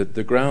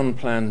 The ground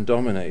plan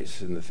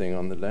dominates in the thing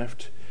on the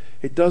left.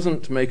 It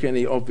doesn't make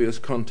any obvious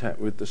contact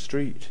with the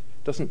street.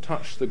 It doesn't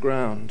touch the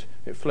ground.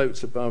 It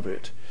floats above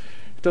it.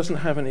 It doesn't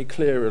have any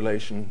clear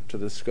relation to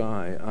the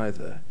sky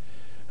either.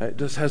 It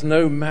just has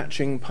no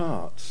matching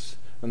parts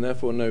and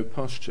therefore no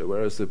posture,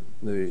 whereas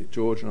the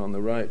Georgian on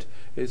the right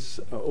is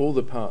all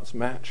the parts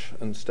match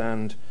and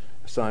stand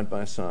side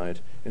by side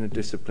in a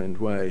disciplined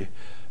way.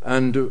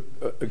 And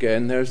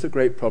again, there's the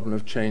great problem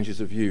of changes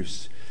of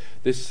use.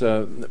 This,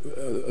 the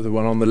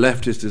one on the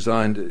left is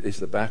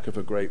the back of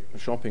a great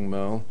shopping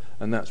mall,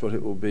 and that's what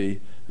it will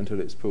be until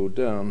it's pulled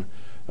down.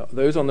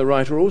 Those on the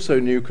right are also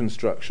new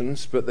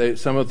constructions, but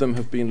some of them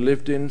have been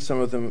lived in,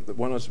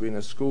 one has been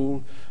a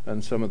school,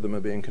 and some of them are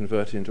being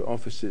converted into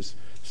offices,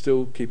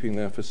 still keeping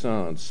their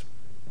facades.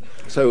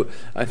 So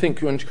I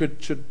think one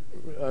should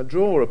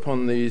draw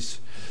upon these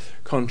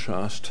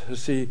contrasts to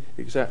see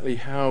exactly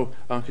how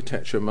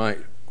architecture might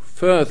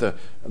further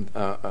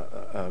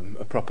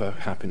a proper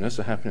happiness,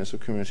 a happiness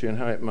of community, and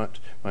how it might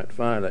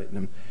violate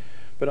them.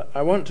 But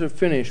I want to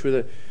finish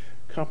with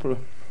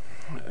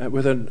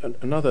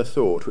another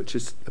thought, which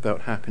is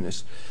about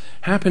happiness.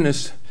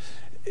 Happiness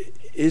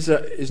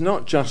is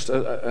not just,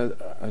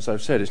 as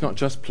I've said, it's not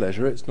just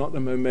pleasure. It's not a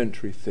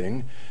momentary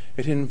thing.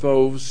 It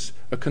involves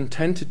a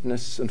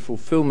contentedness and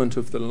fulfillment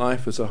of the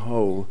life as a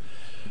whole.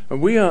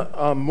 And we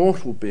are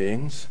mortal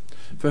beings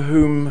for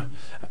whom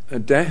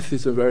death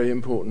is a very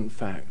important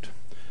fact.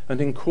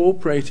 And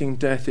incorporating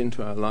death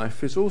into our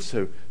life is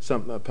also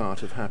a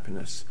part of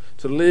happiness.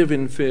 To live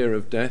in fear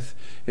of death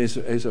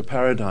is a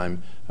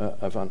paradigm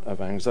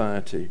of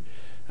anxiety.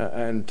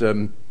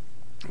 And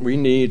we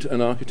need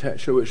an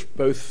architecture which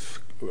both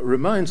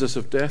reminds us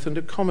of death and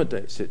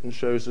accommodates it and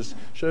shows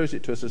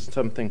it to us as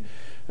something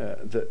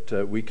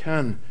that we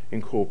can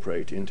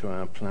incorporate into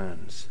our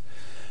plans.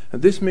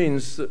 And this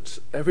means that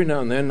every now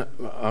and then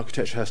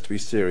architecture has to be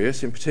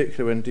serious, in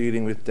particular when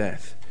dealing with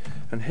death.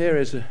 And here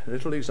is a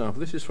little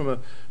example. This is from a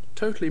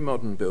totally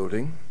modern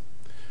building,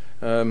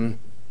 a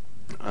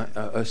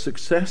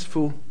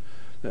successful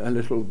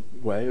little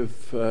way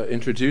of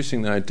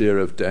introducing the idea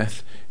of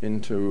death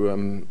into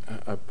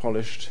a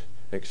polished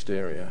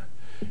exterior.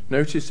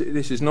 Notice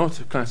this is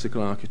not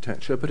classical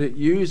architecture, but it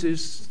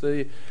uses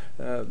the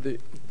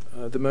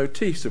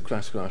motifs of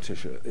classical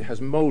architecture. It has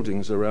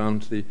mouldings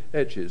around the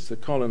edges. The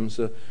columns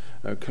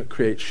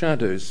create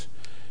shadows.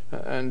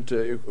 And,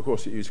 of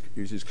course, it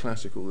uses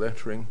classical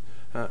lettering,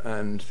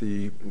 and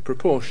the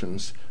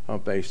proportions are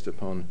based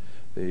upon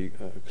the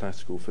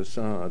classical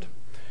facade.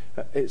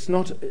 It's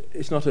not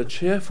a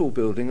cheerful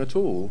building at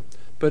all,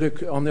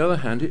 but on the other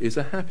hand, it is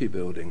a happy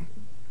building.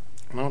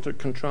 I want to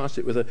contrast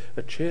it with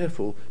a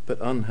cheerful but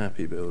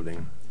unhappy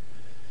building.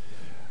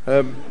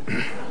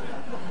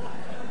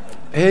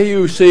 Here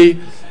you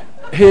see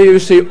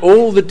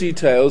all the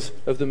details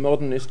of the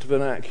modernist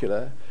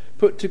vernacular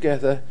put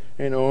together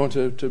in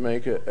order to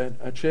make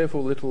a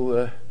cheerful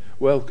little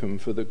welcome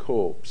for the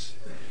corpse.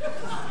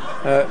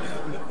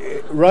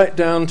 Right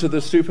down to the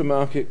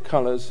supermarket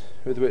colours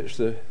with which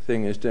the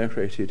thing is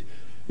decorated.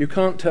 You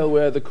can't tell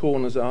where the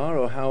corners are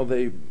or how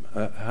they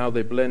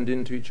blend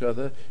into each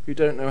other. You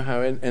don't know how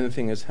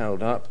anything is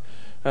held up,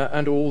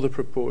 and all the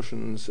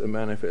proportions are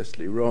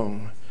manifestly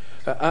wrong.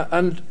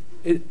 And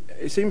it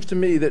seems to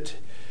me that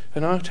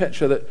an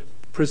architecture that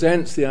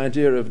presents the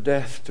idea of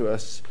death to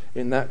us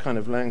in that kind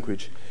of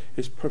language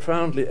is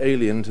profoundly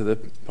alien to the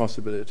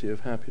possibility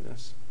of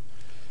happiness.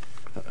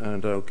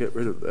 And I'll get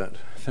rid of that.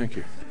 Thank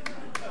you.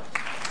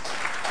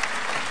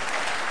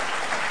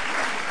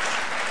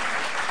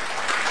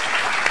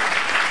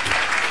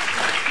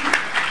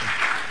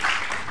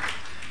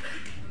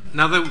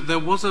 Now, there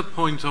was a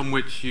point on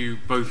which you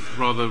both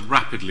rather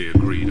rapidly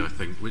agreed, I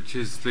think, which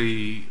is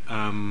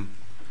an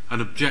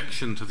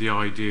objection to the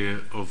idea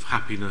of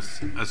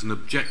happiness as an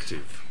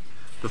objective.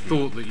 The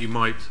thought that you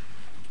might,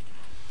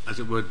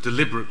 as it were,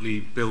 deliberately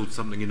build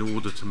something in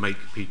order to make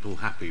people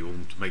happy or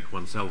to make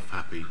oneself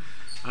happy.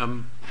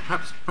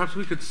 Perhaps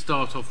we could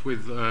start off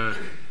with,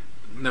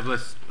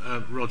 nevertheless,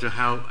 Roger,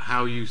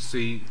 how you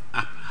see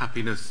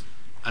happiness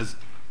as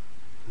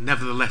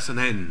nevertheless an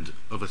end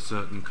of a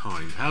certain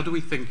kind. How do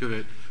we think of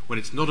it when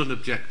it's not an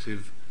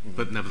objective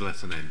but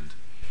nevertheless an end?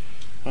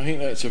 I think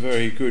that's a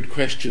very good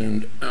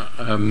question,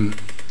 and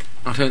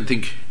I don't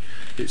think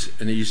it's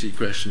an easy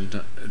question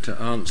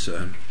to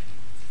answer.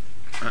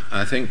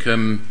 I think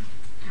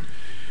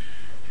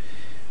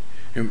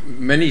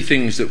many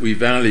things that we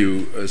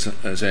value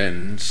as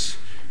ends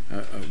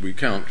we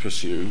can't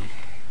pursue,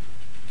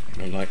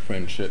 like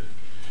friendship,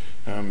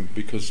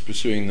 because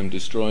pursuing them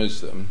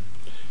destroys them.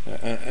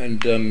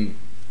 And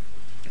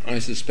I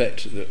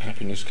suspect that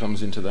happiness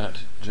comes into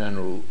that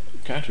general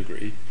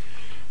category.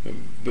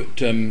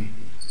 But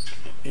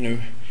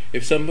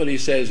if somebody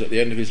says at the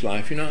end of his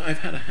life, I've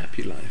had a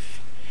happy life,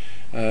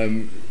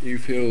 you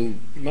feel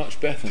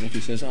much better than if he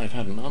says, I've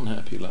had an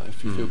unhappy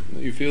life.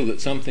 You feel that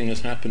something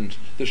has happened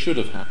that should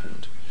have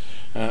happened.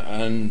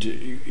 And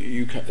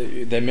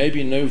there may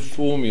be no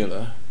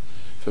formula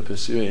for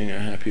pursuing a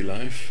happy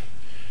life.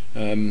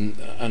 And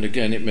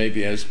again, it may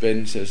be, as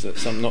Ben says,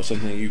 that not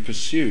something you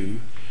pursue,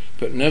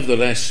 but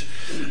nevertheless,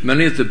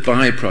 many of the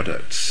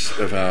byproducts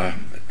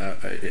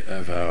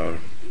of our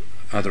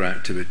other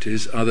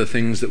activities are the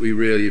things that we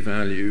really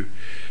value.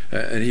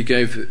 And he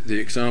gave the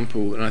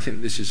example, and I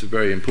think this is a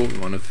very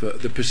important one, of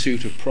the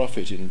pursuit of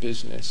profit in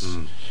business.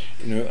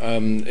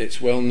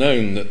 It's well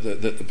known that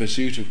the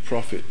pursuit of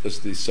profit as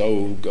the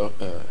sole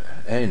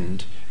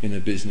end in a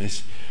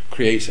business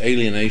creates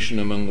alienation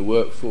among the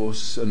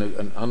workforce and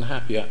an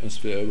unhappy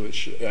atmosphere,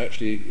 which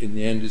actually, in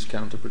the end, is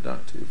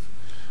counterproductive.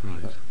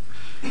 Right.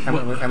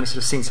 And we've sort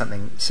of seen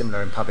something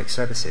similar in public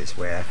services,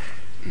 where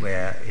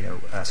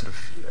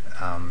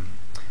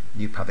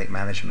new public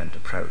management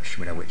approach,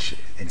 which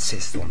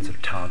insists on sort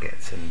of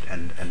targets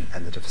and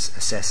that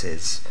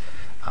assesses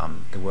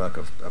the work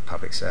of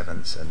public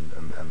servants and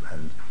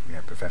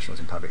professionals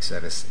in public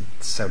service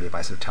solely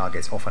by sort of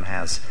targets, often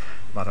has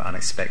rather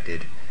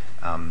unexpected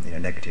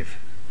negative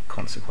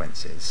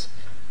consequences.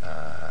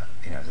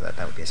 So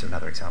that would be sort of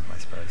another example, I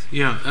suppose.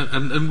 Yeah,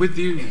 and with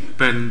you,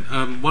 Ben,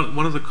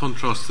 one of the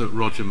contrasts that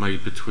Roger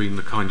made between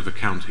the kind of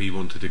account he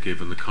wanted to give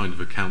and the kind of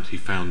account he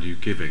found you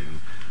giving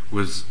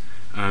was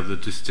the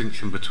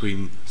distinction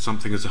between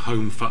something as a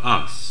home for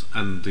us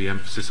and the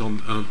emphasis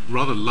on a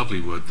rather lovely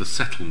word, the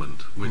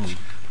settlement, which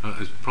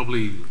is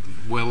probably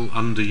well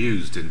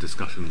underused in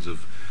discussions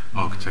of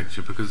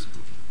architecture because,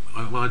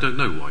 I don't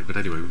know why, but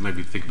anyway,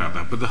 maybe think about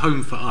that. But the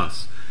home for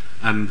us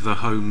and the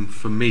home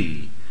for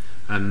me,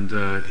 and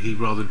he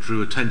rather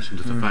drew attention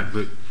to the fact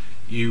that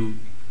you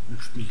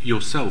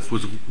yourself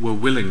were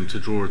willing to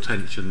draw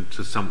attention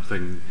to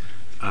something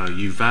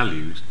you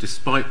valued,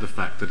 despite the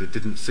fact that it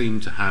didn't seem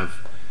to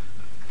have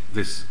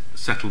this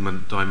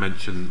settlement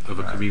dimension of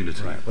a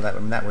community. Right. Well,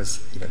 that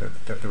was,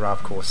 there are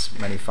of course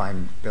many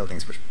fine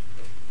buildings which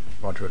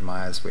Roger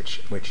admires,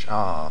 which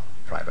are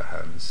private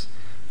homes,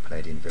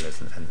 Palladian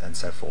villas, and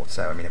so forth.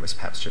 So it was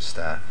perhaps just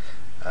a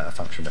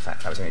function of the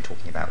fact that I was only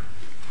talking about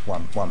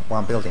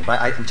one building.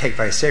 But I take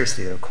very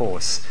seriously that, of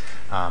course,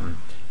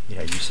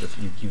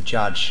 you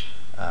judge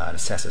and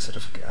assess a sort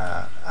of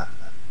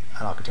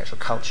an architectural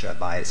culture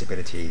by its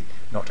ability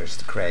not just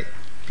to create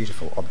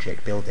beautiful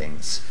object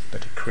buildings,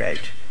 but to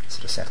create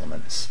sort of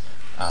settlements.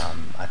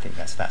 I think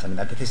that's that.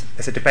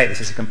 There's a debate.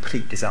 This is a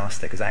complete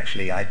disaster because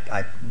actually,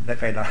 I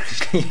very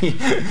largely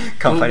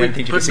can't find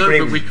anything to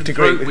disagree with. We can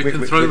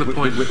throw the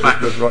point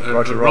back at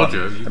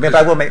Roger. But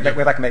I will make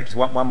just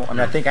one more.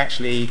 I think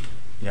actually,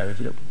 if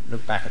you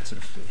look back at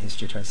sort of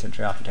history of 20th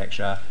century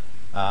architecture,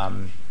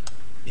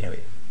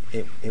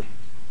 it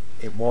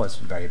was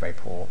very, very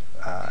poor.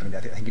 I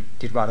think it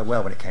did rather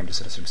well when it came to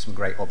sort of some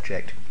great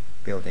object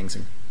buildings,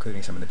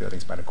 including some of the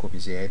buildings by Le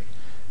Corbusier.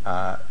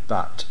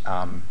 But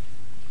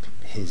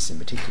his, in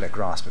particular,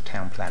 grasp of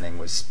town planning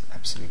was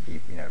absolutely,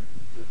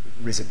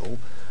 risible,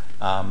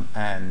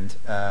 and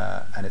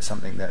it's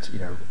something that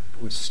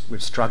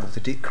we've struggled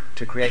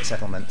to create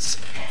settlements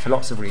for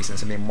lots of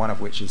reasons. One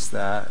of which is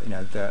the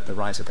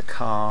rise of the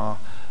car,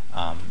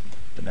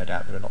 but no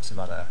doubt there are lots of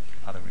other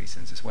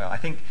reasons as well. I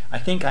think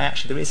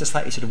actually there is a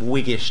slightly sort of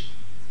Whiggish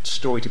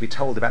story to be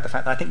told about the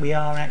fact that I think we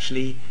are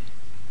actually,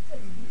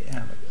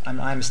 I'm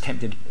as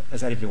tempted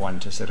as everyone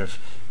to sort of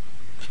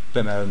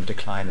bemoan the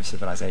decline of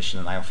civilization,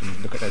 and I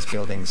often look at those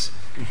buildings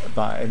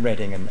in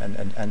Reading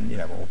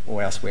and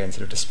or elsewhere and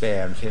sort of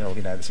despair and feel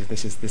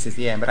this is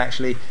the end. But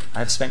actually,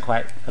 I've spent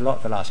quite a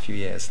lot the last few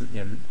years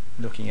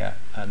looking at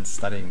and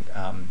studying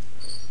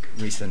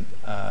recent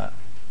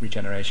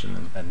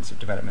regeneration and sort of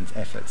development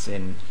efforts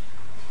in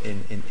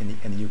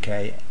the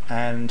UK,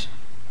 and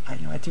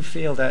I do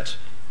feel that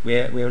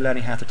we're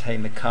learning how to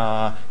tame the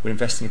car. We're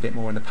investing a bit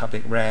more in the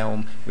public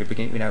realm. We're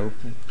beginning,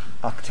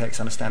 architects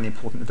understand the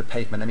importance of the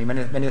pavement. I mean,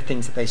 many of the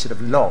things that they sort of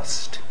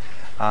lost,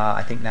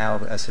 I think now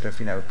are sort of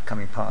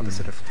becoming part of the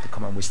sort of the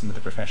common wisdom of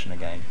the profession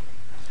again.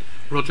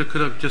 Roger,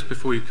 could I, just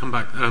before you come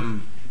back,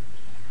 can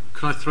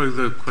I throw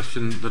the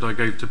question that I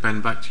gave to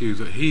Ben back to you,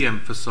 that he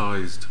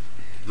emphasised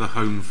the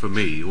home for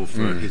me or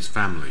for his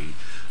family,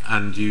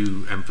 and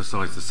you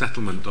emphasised the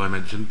settlement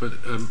dimension, but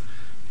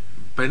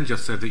Ben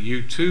just said that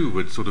you too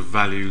would sort of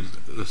value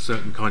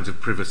certain kinds of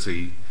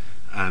privacy,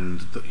 and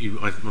that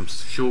I'm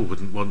sure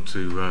wouldn't want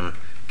to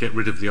get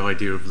rid of the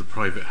idea of the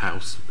private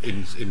house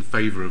in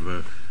favour of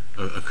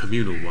a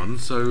communal one.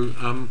 So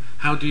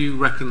how do you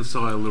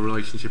reconcile the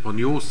relationship on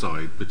your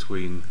side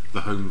between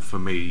the home for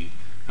me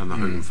and the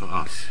home for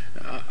us?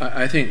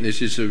 I think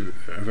this is a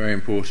very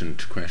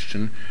important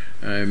question.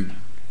 It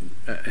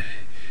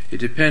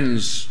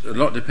depends. A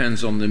lot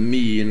depends on the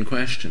me in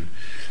question.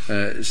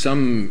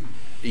 Some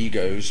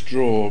egos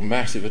draw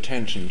massive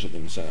attention to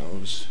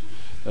themselves,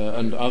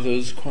 and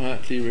others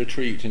quietly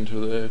retreat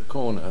into their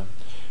corner.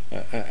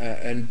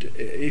 And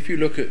if you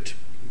look at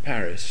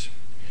Paris,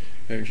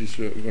 which is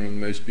one of the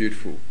most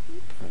beautiful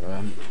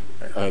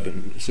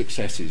urban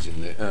successes in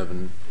the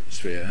urban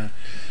sphere,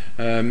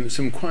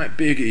 some quite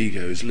big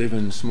egos live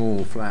in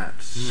small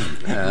flats,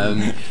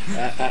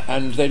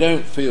 and they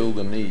don't feel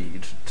the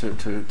need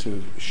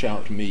to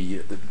shout me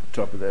at the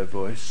top of their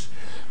voice,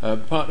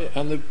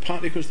 partly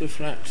because the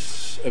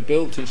flats are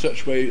built in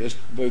such a way as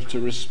both to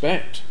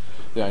respect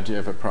the idea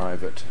of a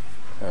private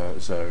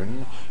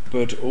zone,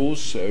 but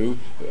also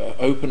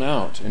open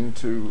out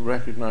into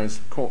recognised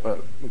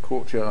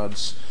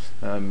courtyards,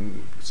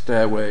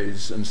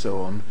 stairways and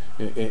so on,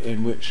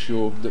 in which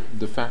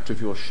the fact of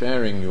your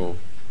sharing your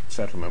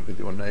settlement with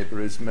your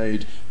neighbour is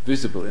made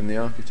visible in the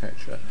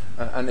architecture.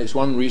 And it's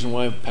one reason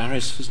why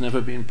Paris has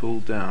never been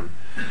pulled down,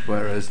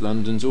 whereas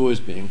London's always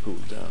being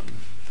pulled down.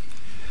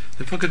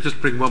 If I could just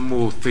bring one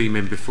more theme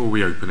in before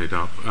we open it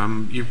up.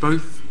 You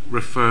both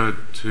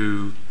referred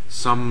to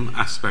some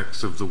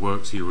aspects of the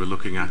works you were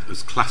looking at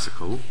as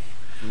classical,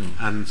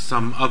 and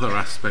some other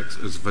aspects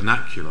as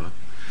vernacular.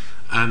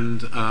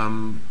 And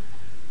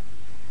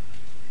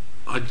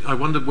I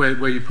wondered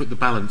where you put the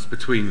balance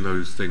between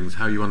those things,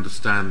 how you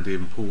understand the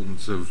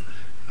importance of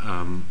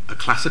a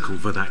classical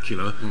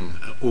vernacular,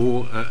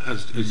 or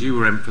as you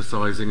were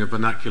emphasising, a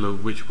vernacular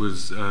which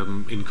was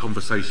in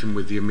conversation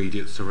with the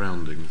immediate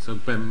surroundings. So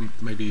Ben,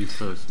 maybe you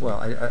first. Well,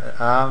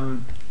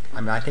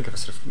 I think of a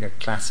sort of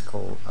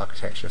classical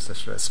architecture as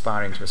sort of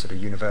aspiring to a sort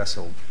of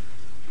universal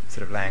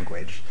sort of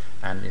language,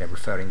 and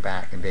referring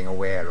back and being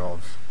aware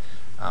of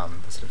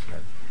the sort of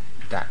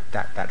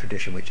that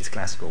tradition which is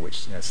classical,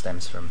 which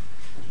stems from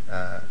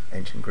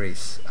ancient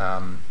Greece,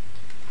 and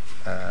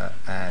the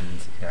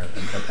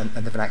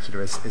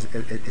vernacular is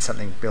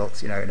something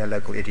built in a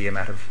local idiom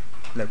out of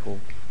local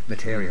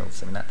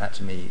materials. I mean that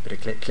to me, but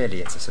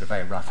clearly it's a sort of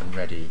very rough and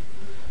ready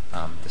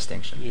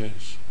distinction.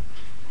 Yes.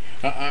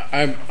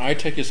 I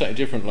take a slightly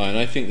different line.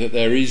 I think that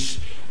there is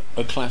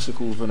a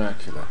classical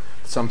vernacular,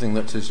 something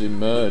that has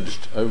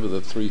emerged over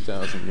the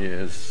 3,000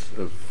 years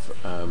of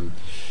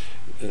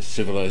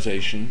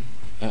civilization,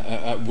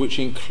 which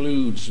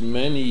includes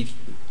many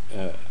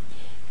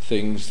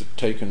things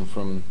taken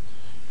from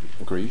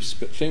Greece,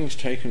 but things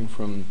taken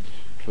from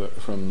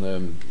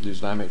the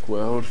Islamic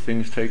world,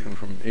 things taken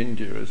from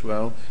India as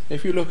well.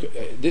 If you look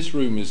at this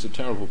room, is a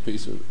terrible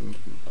piece of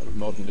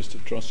modernist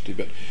atrocity,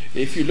 but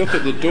if you look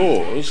at the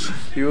doors,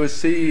 you will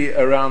see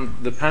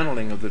around the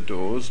panelling of the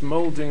doors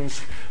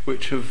mouldings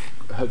which have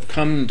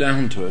come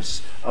down to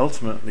us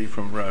ultimately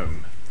from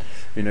Rome.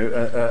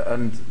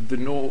 And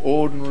the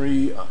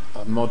ordinary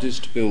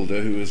modest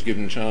builder who was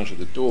given charge of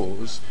the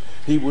doors,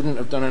 he wouldn't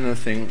have done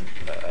anything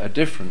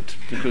different,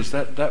 because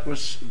that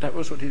was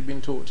what he'd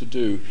been taught to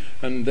do,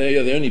 and they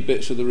are the only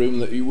bits of the room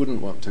that you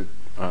wouldn't want to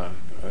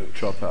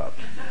chop up.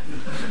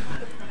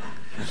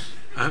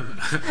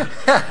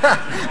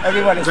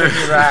 Everyone is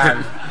looking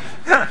around.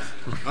 I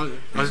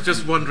was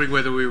just wondering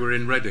whether we were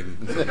in Reading.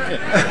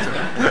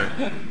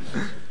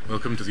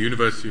 Welcome to the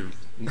University of...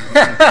 And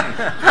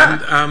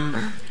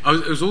I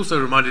was also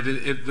reminded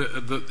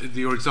of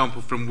your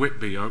example from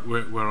Whitby,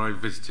 where I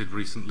visited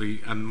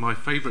recently, and my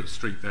favourite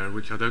street there,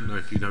 which I don't know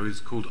if you know,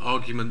 is called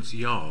Arguments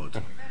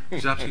Yard, which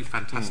is absolutely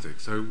fantastic.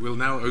 So we'll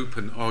now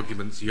open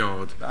Arguments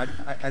Yard. I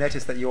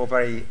noticed that you're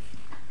very...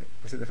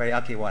 Was it the very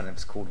ugly one? It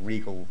was called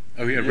Regal.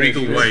 Oh yeah,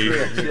 Regal Way.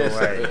 Regal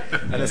Way.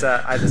 And there's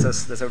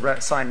a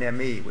sign near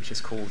me which is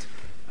called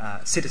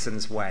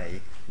Citizens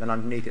Way. Then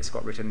underneath it's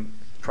got written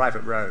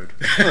private road.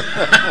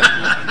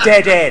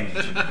 Dead end.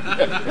 Which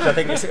I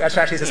think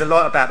actually says a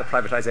lot about the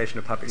privatisation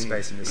of public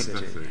space in this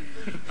city.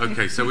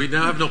 Okay, so we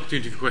now have an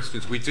opportunity for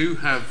questions. We do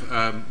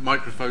have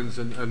microphones,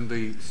 and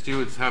the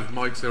stewards have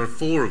mics. There are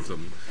 4 of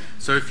them.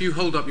 So if you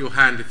hold up your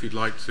hand if you'd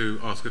like to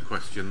ask a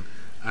question,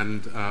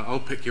 and I'll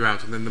pick you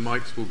out, and then the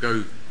mics will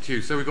go to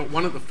you. So we've got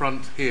one at the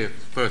front here,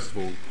 first of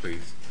all,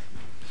 please.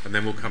 And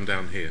then we'll come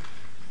down here.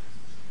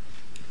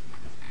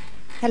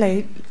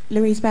 Hello,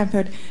 Louise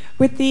Bamford.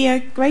 With the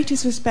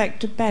greatest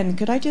respect to Ben,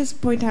 could I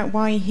just point out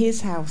why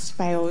his house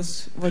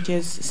fails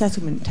Roger's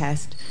settlement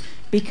test?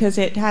 Because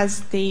it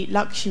has the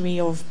luxury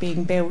of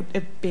being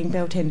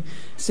built in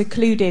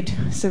secluded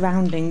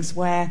surroundings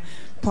where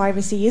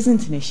privacy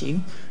isn't an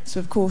issue. So,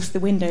 of course, the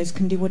windows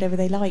can do whatever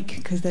they like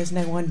because there's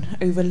no one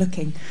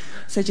overlooking.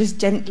 So just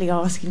gently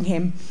asking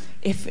him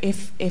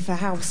if a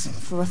house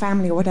for a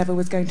family or whatever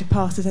was going to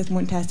pass the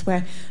settlement test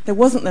where there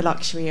wasn't the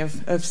luxury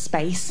of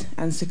space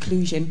and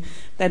seclusion,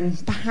 then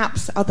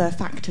perhaps other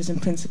factors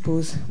and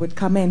principles would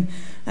come in.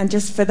 And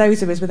just for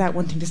those of us, without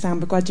wanting to sound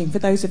begrudging, for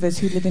those of us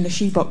who live in a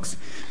shoebox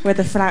where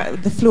the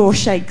floor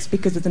shakes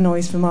because of the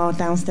noise from our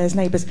downstairs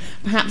neighbours,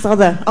 perhaps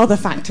other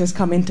factors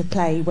come into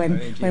play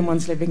when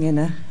one's living in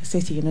a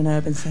city, in an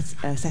urban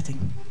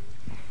setting.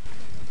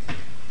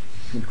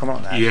 Can you comment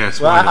on that? Yes.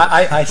 Well,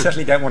 I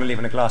certainly don't want to live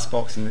in a glass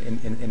box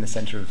in the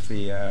centre of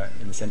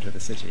the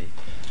city.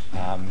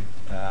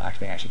 I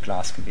think actually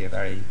glass can be a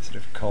very sort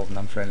of cold and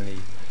unfriendly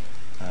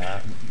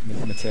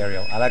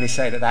material. I'll only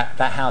say that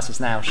house is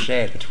now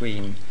shared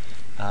between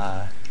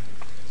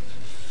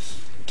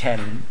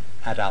 10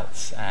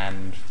 adults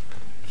and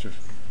sort of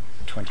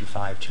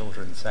 25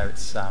 children. So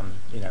it's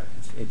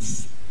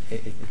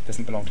it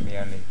doesn't belong to me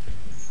only.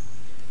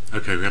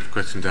 Okay, we have a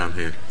question down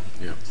here.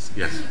 Yeah.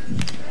 Yes.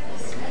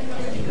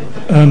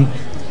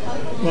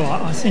 Well,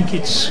 I think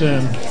it's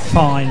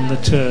fine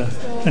that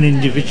an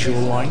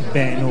individual like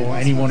Ben or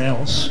anyone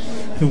else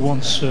who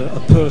wants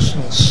a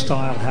personal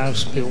style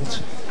house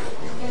built,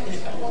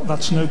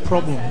 that's no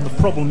problem. The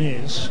problem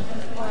is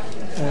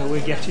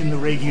we're getting the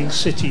radiant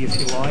city, if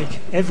you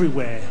like,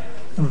 everywhere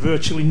and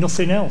virtually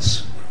nothing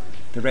else.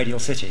 The radial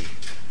city?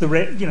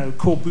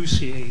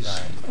 Corbusier's.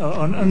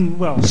 Right. And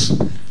well,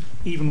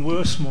 even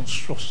worse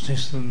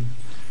monstrosities than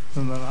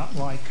that,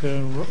 like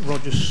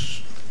Roger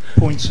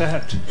points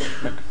out.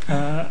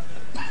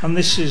 And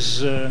this is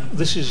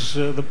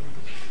the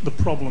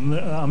problem.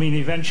 I mean,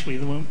 eventually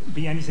there won't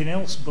be anything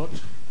else but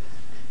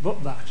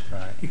that,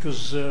 right.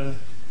 Because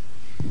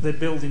they're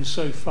building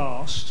so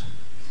fast,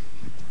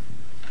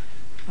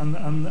 and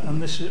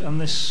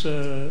this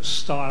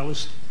style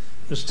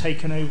has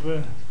taken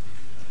over.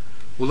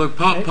 Although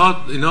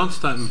part in answer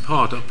to that, in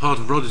part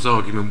of Roger's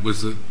argument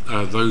was that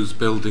those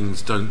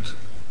buildings don't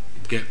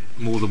get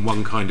more than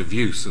one kind of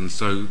use, and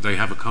so they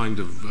have a kind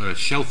of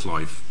shelf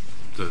life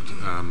that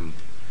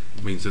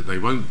means that they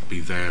won't be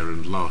there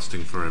and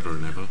lasting forever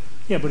and ever.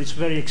 Yeah, but it's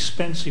very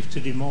expensive to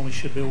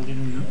demolish a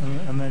building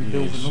and then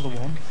build another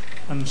one.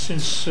 And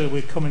since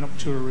we're coming up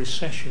to a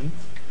recession,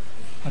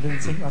 I don't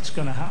think that's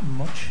going to happen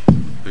much.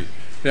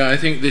 Yeah, I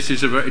think it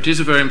is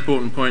a very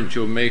important point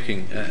you're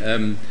making.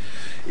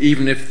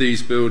 Even if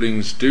these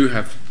buildings do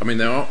have,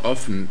 they are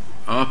often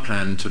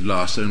planned to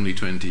last only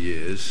 20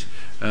 years.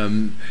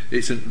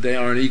 They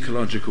are an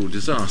ecological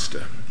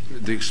disaster.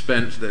 The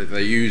expense that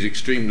they use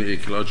extremely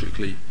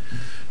ecologically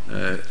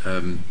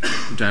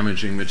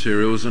damaging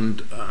materials, and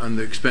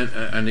the expense,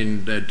 and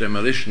in their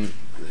demolition,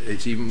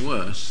 it's even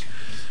worse.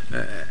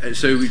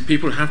 So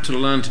people have to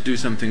learn to do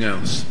something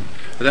else.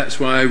 That's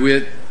why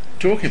we're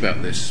talking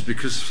about this,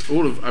 because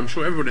I'm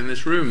sure everyone in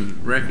this room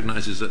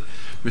recognises that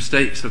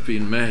mistakes have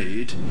been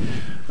made.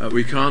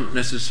 We can't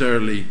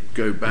necessarily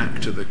go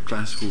back to the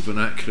classical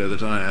vernacular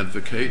that I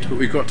advocate, but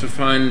we've got to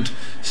find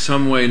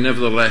some way,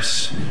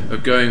 nevertheless,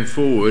 of going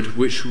forward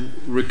which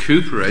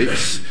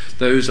recuperates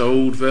those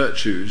old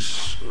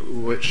virtues,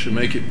 which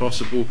make it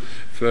possible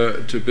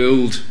to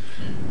build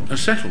a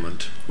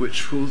settlement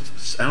which will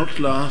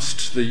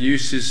outlast the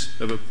uses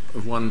of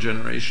one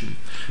generation.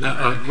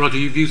 Now, Roger,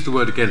 you've used the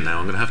word again now.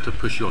 I'm going to have to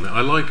push you on it.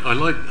 I like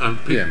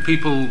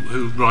people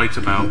who write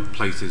about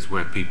places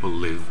where people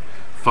live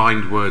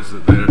find words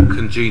that they're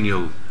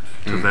congenial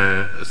to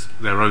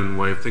their own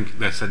way of thinking,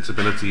 their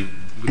sensibility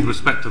with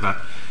respect to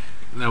that.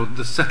 Now,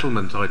 the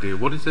settlement idea,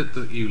 what is it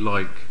that you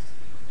like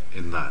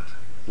in that?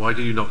 Why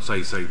do you not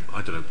say,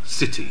 I don't know,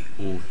 city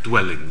or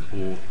dwelling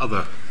or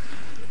other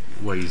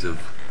ways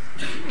of...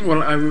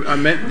 Well, I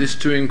meant this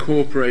to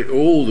incorporate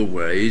all the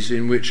ways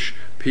in which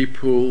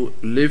people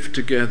live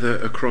together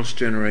across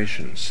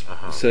generations,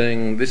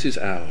 saying this is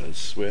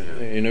ours.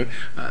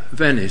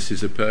 Venice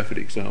is a perfect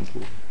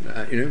example.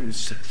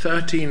 It's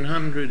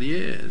 1,300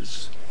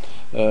 years.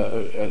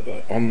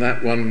 On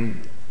that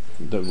one,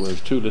 there were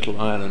 2 little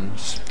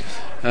islands,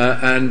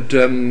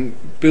 and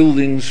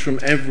buildings from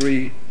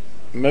every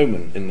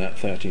moment in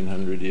that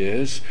 1,300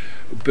 years,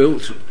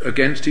 built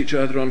against each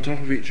other, on top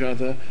of each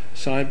other,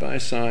 side by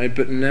side,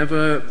 but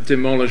never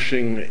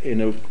demolishing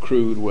in a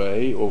crude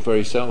way, or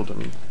very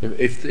seldom.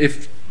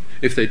 If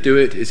if they do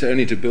it, it's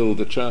only to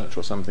build a church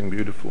or something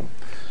beautiful.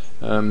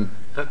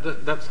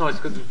 That's nice,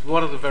 because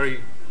one of the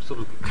very sort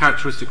of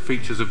characteristic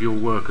features of your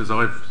work, as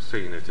I've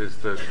seen it, is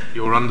that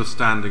your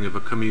understanding of a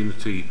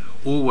community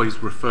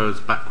always refers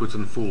backwards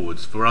and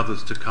forwards for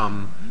others to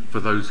come, for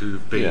those who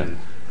have been,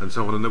 and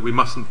so on, and that we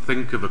mustn't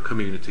think of a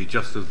community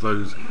just as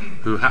those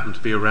who happen to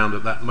be around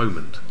at that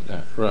moment.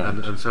 Yeah, right.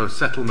 And so a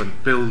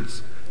settlement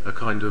builds a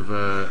kind of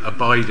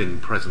abiding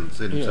presence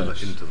into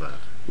that.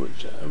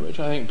 Which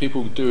I think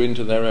people do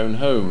into their own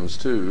homes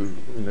too,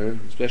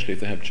 especially if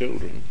they have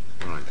children.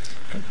 Right.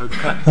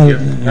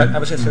 I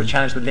was just sort of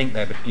challenge the link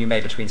there you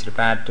made between sort of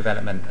bad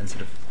development and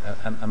sort of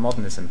a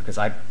modernism, because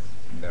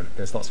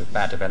there's lots of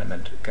bad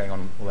development going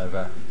on all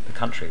over the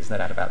country. There's no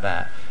doubt about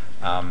that,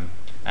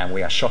 and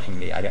we are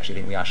shockingly. I actually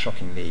think we are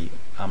shockingly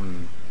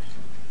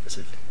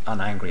sort of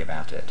unangry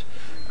about it.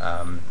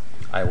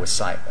 I always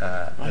cite.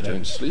 I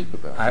don't sleep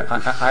about it.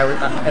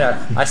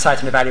 I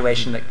cite an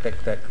evaluation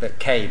that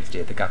CAVE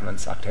did, the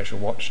government's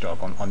architectural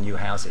watchdog, on new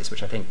houses,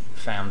 which I think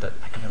found that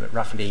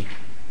roughly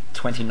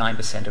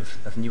 29%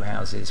 of new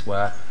houses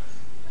were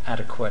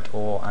adequate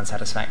or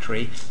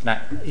unsatisfactory.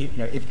 Now,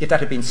 if that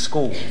had been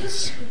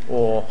schools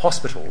or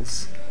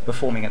hospitals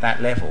performing at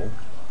that level,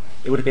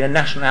 it would have been a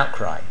national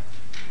outcry.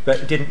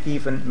 But it didn't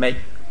even make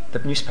the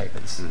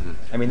newspapers. Mm-hmm.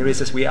 I mean, there is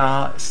this. We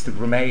are still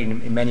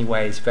remain in many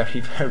ways very,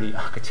 very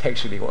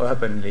architecturally or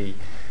urbanly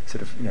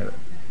sort of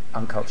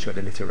uncultured,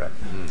 illiterate.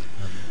 Mm.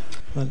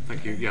 Well,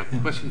 thank you. Yeah,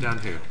 question down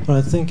here. Well,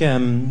 I think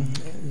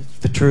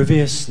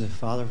Vitruvius, the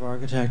father of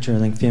architecture, I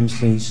think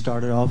famously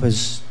started off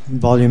his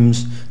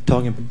volumes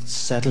talking about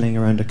settling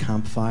around a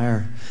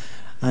campfire,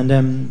 and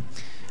then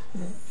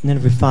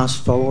if we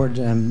fast forward,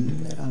 I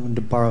want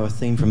to borrow a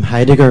theme from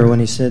Heidegger when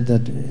he said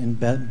that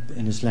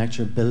in his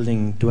lecture,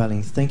 Building,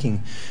 Dwelling,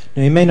 Thinking.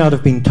 Now, he may not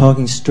have been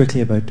talking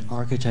strictly about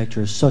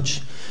architecture as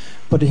such,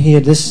 but he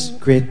had this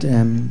great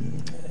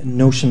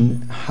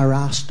notion,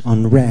 harassed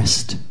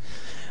unrest.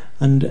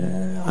 And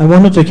I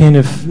wanted to kind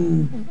of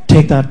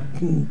take that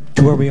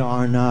to where we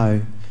are now,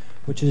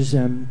 which is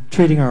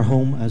treating our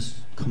home as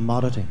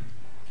commodity.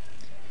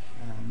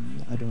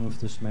 I don't know if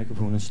this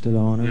microphone is still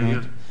on or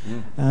not.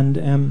 Yeah. And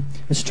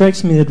it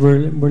strikes me that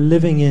we're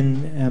living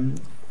in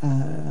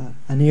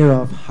an era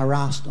of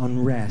harassed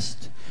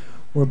unrest,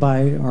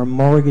 whereby our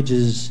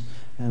mortgages,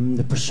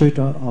 the pursuit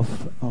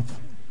of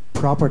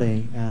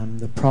property,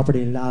 the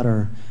property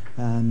ladder,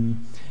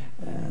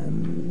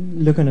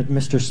 looking at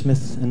Mr.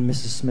 Smith and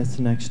Mrs. Smith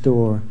next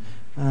door,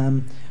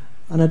 and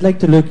I'd like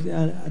to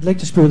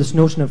explore this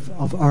notion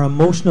of our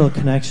emotional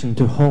connection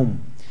to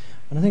home.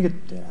 And I think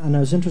and I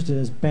was interested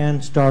as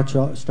Ben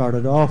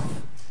started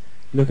off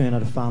looking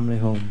at a family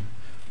home.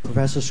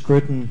 Professor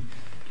Scruton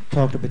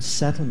talked about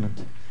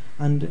settlement,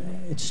 and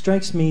it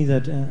strikes me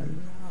that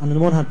on the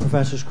one hand,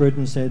 Professor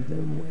Scruton said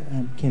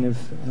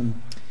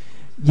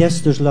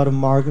yes, there's a lot of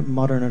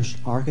modern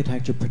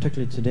architecture,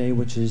 particularly today,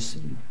 which is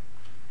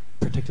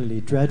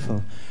particularly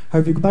dreadful.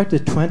 However, if you go back to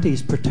the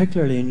 20s,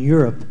 particularly in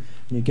Europe,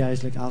 you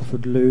guys like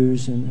Alfred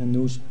Loos and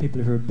those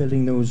people who are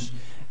building those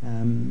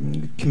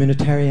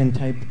communitarian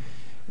type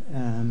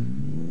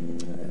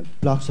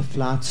blocks of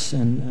flats,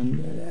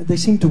 and they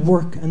seem to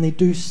work, and they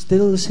do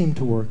still seem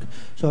to work.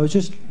 So I was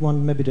just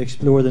wanting maybe to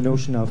explore the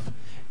notion of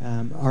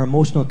our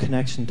emotional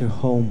connection to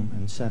home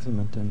and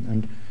settlement,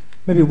 and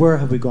maybe where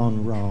have we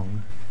gone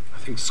wrong. I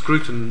think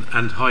Scruton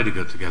and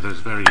Heidegger together is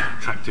a very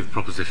attractive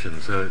proposition.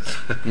 So it's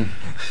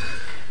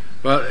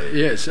well,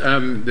 yes.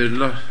 There's a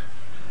lot.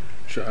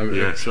 Shall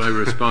I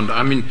respond?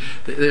 I mean,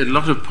 there are a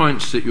lot of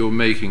points that you're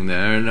making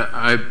there, and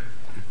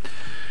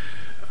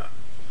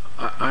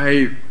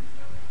I'm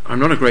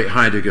not a great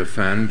Heidegger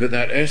fan, but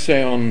that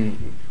essay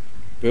on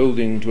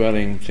building,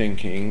 dwelling,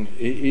 thinking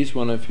is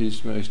one of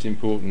his most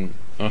important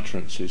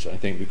utterances, I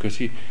think, because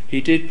he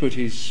did put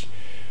his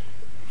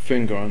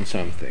finger on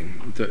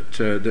something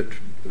that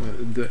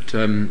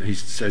he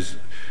says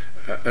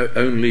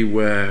only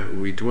where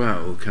we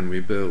dwell can we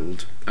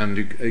build, and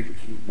it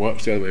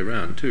works the other way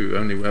around too.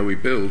 Only where we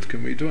build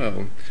can we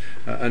dwell,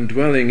 and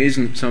dwelling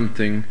isn't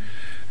something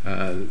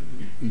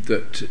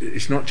that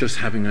it's not just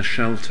having a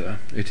shelter.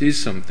 It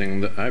is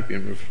something that I've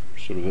been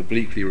sort of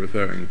obliquely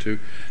referring to,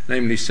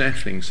 namely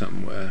settling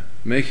somewhere,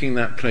 making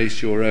that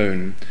place your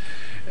own.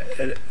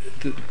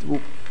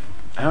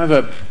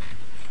 However,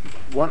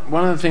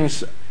 one of the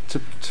things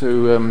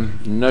to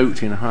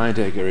note in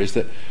Heidegger is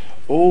that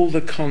all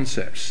the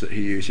concepts that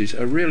he uses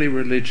are really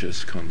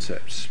religious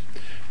concepts,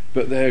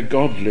 but they're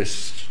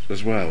godless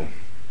as well.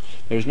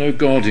 There was no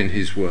God in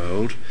his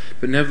world,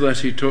 but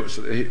nevertheless he talks.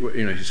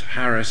 He's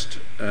harassed,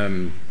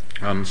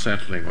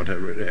 unsettling,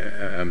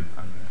 whatever,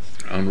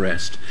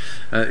 unrest.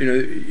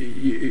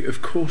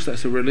 Of course,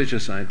 that's a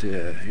religious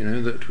idea.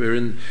 That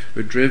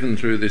we're driven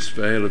through this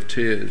vale of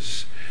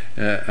tears.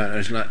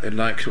 It's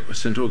like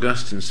St.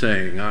 Augustine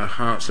saying, our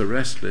hearts are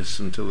restless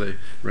until they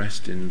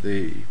rest in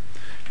thee.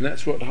 And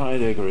that's what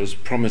Heidegger is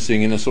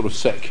promising in a sort of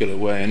secular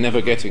way, and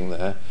never getting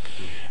there.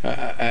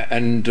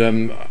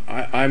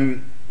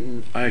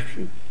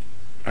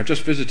 I I've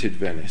just visited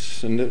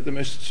Venice, and the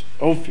most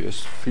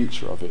obvious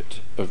feature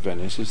of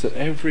Venice, is that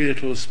every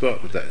little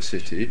spot of that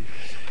city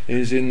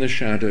is in the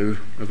shadow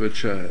of a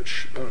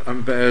church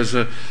and bears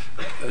a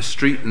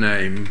street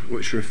name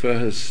which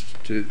refers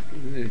to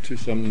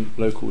some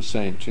local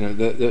saint.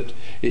 That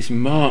it's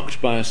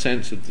marked by a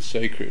sense of the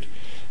sacred,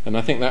 and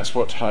I think that's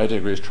what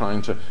Heidegger is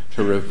trying to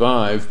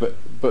revive,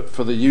 but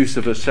for the use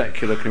of a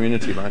secular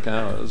community like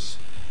ours.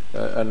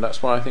 And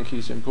that's why I think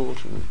he's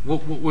important.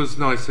 What was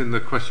nice in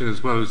the question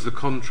as well is the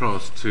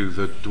contrast to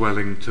the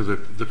dwelling, to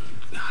the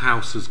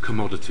house as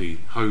commodity,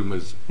 home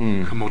as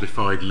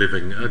commodified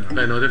living.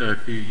 Ben, I don't know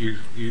if you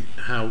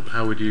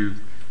how would you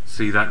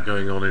see that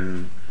going on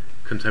in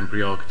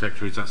contemporary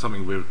architecture? Is that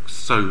something we're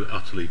so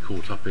utterly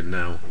caught up in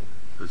now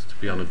as to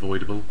be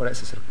unavoidable? Well,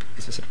 it's a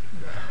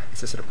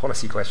sort of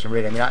policy question,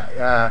 really.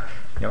 I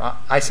mean,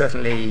 I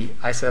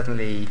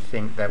certainly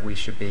think that we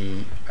should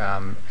be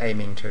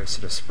aiming to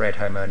sort of spread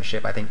home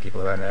ownership. I think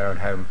people who own their own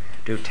home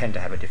do tend to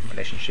have a different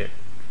relationship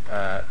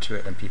to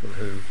it than people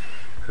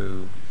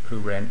who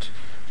rent.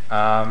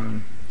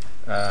 I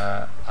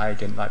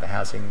didn't like the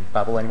housing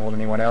bubble any more than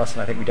anyone else,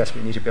 and I think we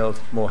desperately need to build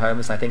more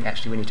homes. And I think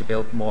actually we need to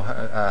build more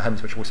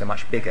homes which are also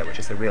much bigger, which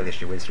is the real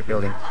issue with sort of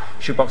building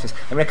shoeboxes.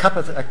 I mean, a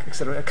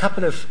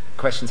couple of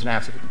questions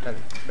now.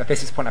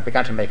 This is the point I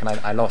began to make, and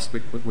I lost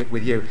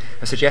with you.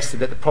 I suggested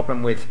that the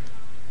problem with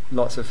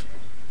lots of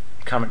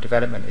current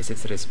development is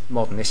that it's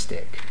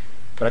modernistic.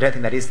 But I don't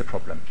think that is the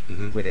problem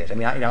with it. I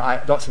mean,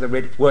 lots of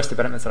the worst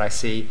developments that I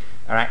see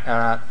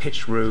are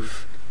pitched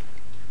roof,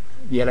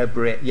 yellow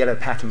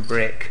pattern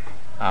brick,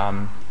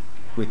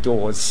 with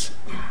doors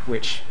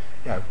which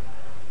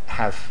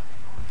have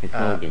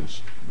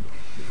mouldings.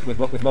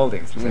 With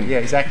mouldings. So, yeah,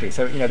 exactly.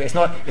 So it's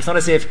not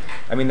as if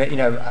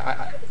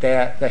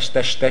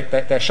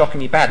they're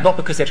shockingly bad. Not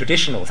because they're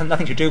traditional. It's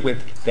nothing to do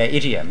with their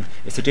idiom.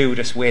 It's to do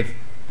just with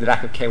the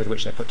lack of care with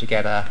which they're put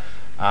together.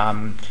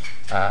 And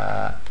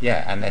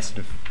their sort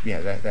of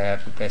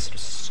their sort of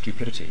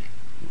stupidity.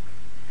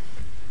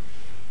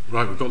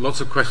 Right, we've got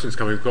lots of questions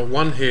coming. We've got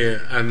one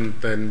here and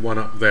then one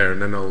up there,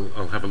 and then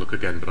I'll have a look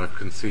again, but I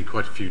can see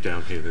quite a few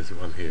down here. There's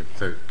one here.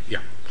 So, yeah,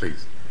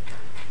 please.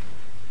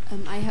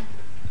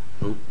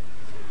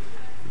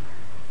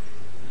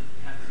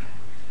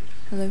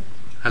 Hello?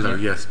 Hello,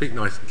 yeah, speak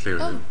nice and clear,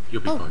 and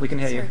you'll be fine. We can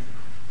hear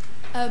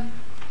you.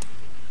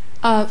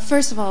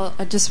 First of all,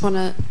 I just want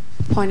to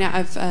point out,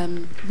 I've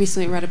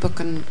recently read a book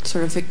on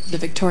sort of the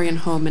Victorian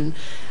home,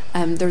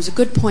 and there was a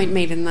good point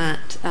made in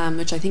that,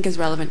 which I think is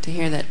relevant to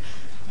here, that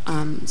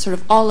sort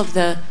of all of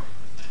the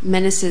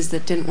menaces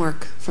that didn't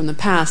work from the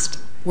past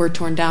were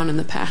torn down in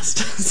the past.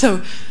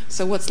 So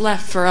what's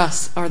left for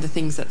us are the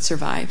things that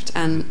survived,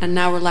 and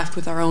now we're left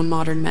with our own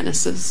modern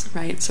menaces,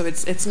 right? So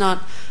it's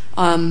not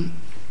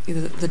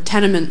the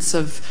tenements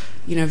of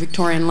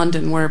Victorian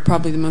London were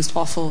probably the most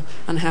awful,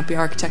 unhappy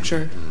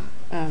architecture,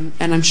 and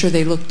I'm sure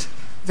they looked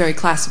very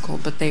classical,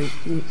 but they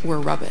were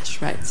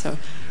rubbish, right? So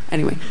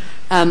anyway,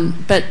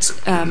 but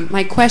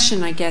my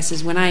question, I guess,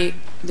 is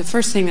the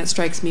first thing that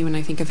strikes me when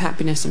I think of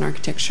happiness in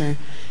architecture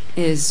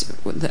is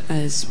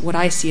what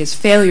I see as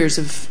failures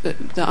of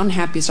the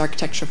unhappiest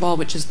architecture of all,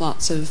 which is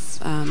lots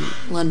of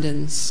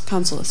London's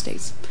council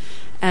estates.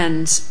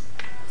 And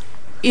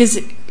this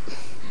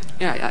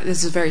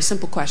is a very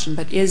simple question,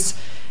 but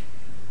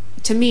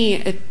to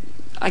me,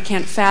 I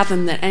can't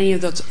fathom that any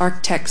of those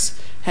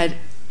architects had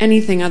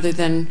anything other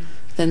than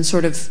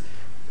sort of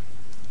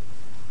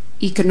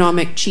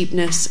economic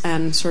cheapness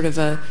and sort of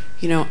a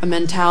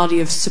mentality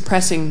of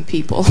suppressing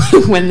people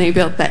when they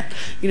built that.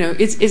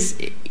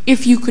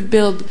 If you could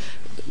build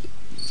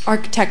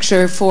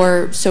architecture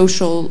for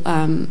social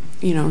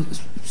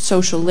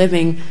social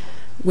living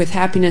with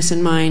happiness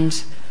in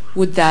mind,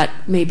 would that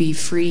maybe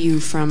free you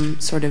from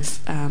sort of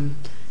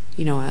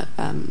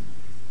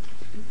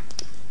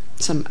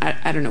some,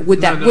 I don't know, would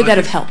that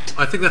have helped?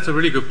 I think that's a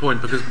really good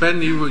point, because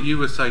Ben, you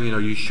were saying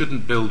you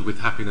shouldn't build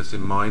with happiness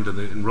in mind,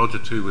 and Roger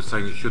too was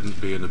saying it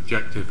shouldn't be an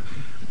objective.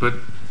 But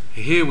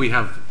here we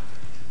have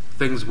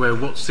things where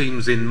what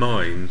seems in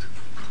mind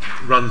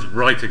runs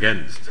right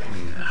against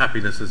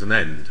happiness as an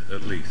end,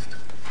 at least.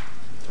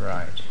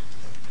 Right.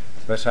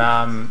 But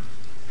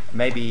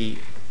maybe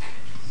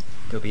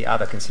there'll be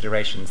other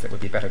considerations that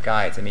would be better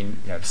guides. I mean,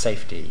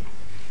 safety,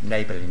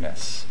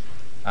 neighbourliness,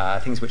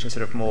 things which are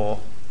sort of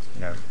more,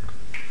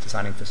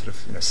 designing for sort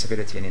of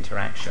civility and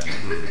interaction,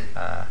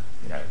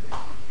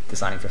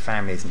 designing for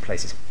families and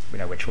places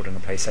where children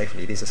can play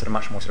safely. These are sort of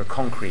much more sort of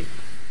concrete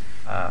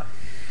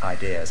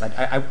ideas.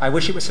 I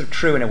wish it was sort of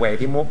true in a way.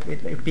 It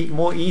would be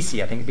more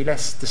easy. I think it'd be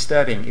less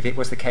disturbing if it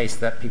was the case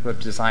that people who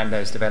designed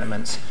those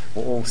developments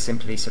were all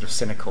simply sort of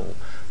cynical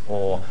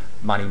or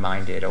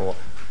money-minded, or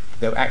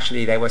though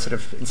actually they were sort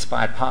of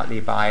inspired partly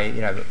by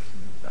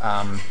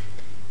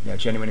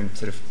genuine and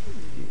sort of,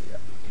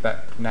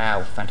 but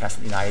now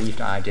fantastically naive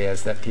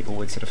ideas that people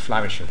would sort of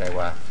flourish if they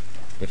were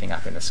living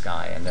up in the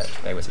sky, and that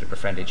they would sort of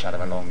befriend each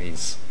other along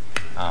these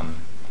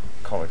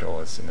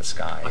corridors in the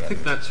sky. I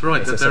think that's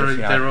right, that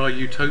there are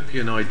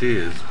utopian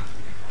ideas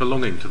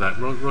belonging to that.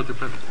 Roger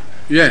Pepper.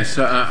 Yes,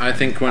 I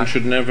think one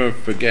should never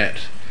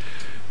forget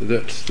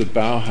that the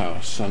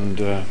Bauhaus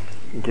under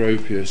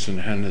Gropius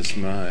and Hannes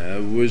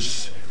Meyer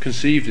was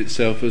conceived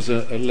itself as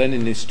a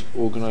Leninist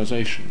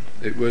organisation.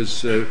 It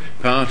was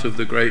part of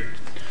the great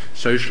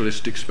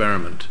socialist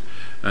experiment,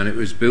 and it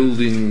was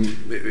building,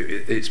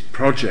 its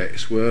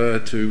projects were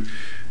to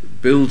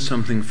build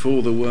something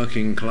for the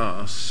working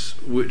class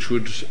which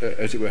would,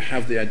 as it were,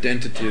 have the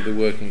identity of the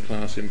working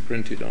class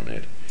imprinted on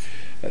it.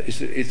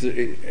 It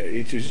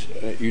is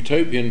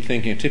utopian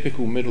thinking, a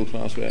typical middle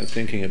class way of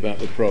thinking about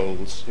the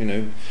proles.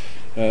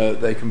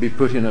 They can be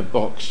put in a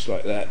box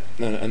like that,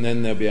 and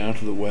then they'll be out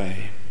of the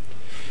way.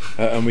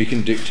 And we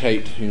can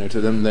dictate,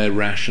 to them their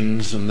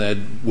rations and their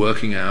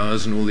working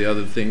hours and all the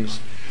other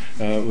things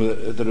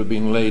that have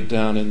been laid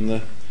down in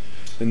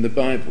the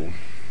Bible.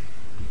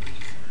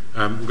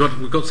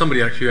 We've got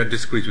somebody actually who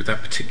disagrees with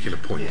that particular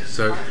point.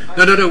 So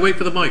no, wait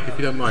for the mic if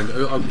you don't mind.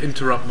 I'll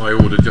interrupt my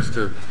order just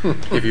to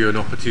give you an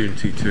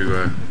opportunity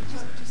to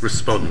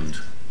respond.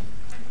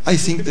 I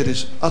think that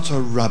is utter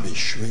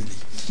rubbish, really,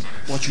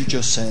 what you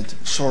just said.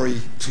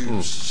 Sorry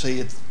to say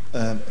it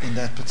in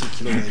that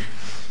particular way.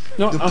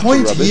 Not the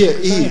point rubbish. here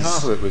is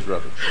half of it was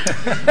rubbish.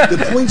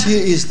 The point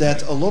here is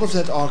that a lot of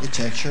that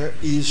architecture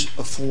is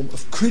a form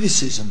of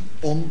criticism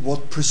on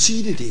what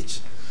preceded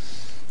it.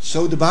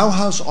 So the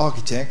Bauhaus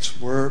architects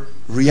were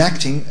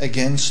reacting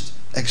against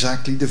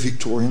exactly the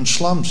Victorian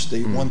slums.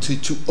 They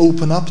wanted to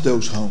open up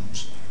those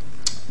homes.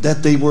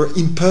 That they were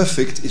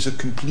imperfect is a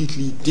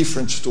completely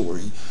different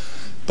story.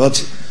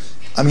 But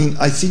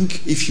I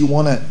think if you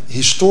want to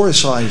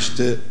historicize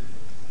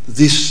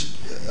this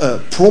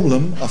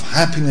problem of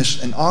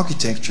happiness and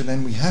architecture,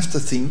 then we have to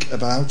think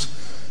about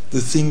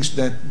the things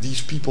that these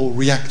people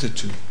reacted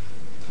to.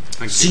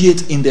 See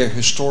it in their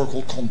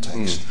historical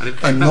context,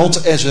 and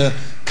not as a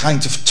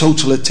kind of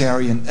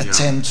totalitarian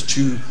attempt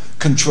to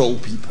control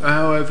people.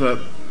 However,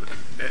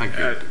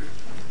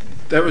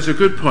 that was a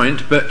good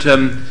point, but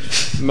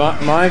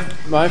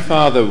my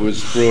father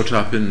was brought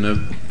up in a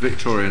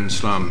Victorian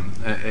slum,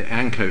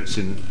 Ancoats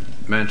in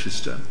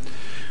Manchester,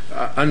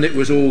 and it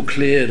was all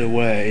cleared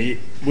away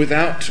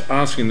without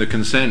asking the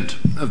consent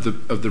of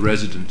the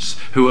residents,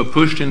 who were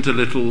pushed into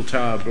little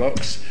tower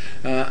blocks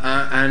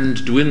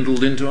and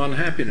dwindled into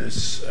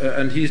unhappiness.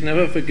 And he's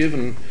never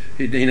forgiven.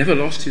 He never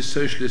lost his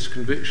socialist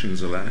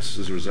convictions, alas,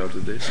 as a result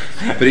of this.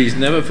 But he's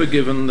never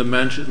forgiven the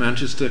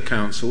Manchester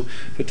Council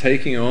for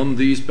taking on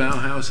these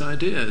Bauhaus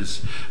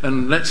ideas.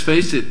 And let's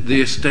face it,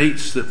 the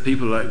estates that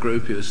people like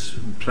Gropius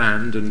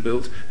planned and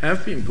built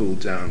have been pulled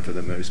down for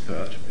the most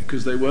part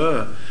because they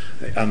were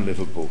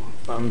unlivable.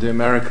 And the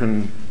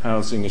American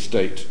housing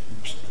estate,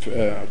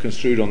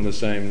 construed on the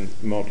same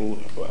model,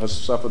 has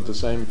suffered the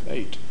same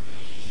fate.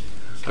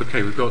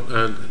 Okay, we've got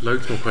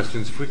loads more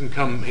questions. If we can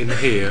come in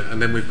here,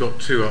 and then we've got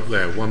two up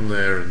there, one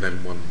there and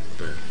then one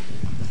there.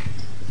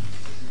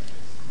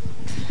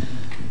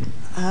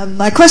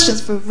 My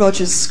question's for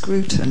Roger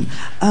Scruton.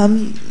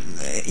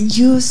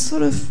 You're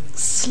sort of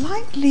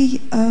slightly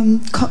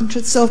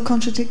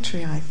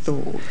self-contradictory, I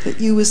thought,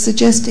 that you were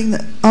suggesting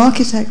that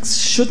architects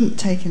shouldn't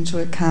take into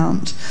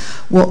account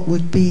what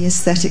would be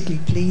aesthetically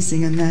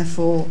pleasing and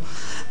therefore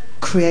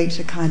create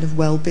a kind of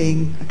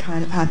well-being, a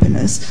kind of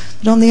happiness.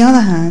 But on the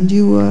other hand,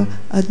 you were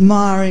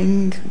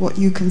admiring what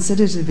you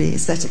consider to be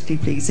aesthetically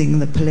pleasing,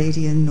 the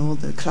Palladian or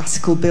the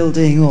classical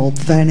building or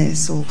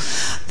Venice or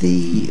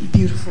the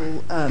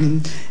beautiful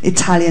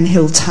Italian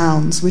hill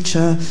towns, which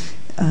are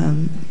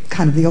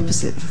kind of the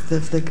opposite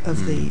of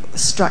the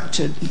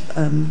structured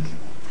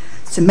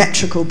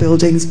symmetrical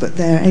buildings, but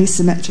they're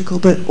asymmetrical,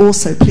 but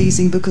also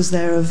pleasing because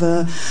they're of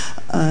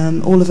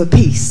all of a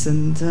piece.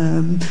 And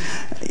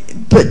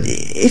but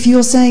if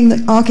you're saying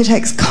that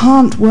architects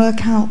can't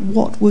work out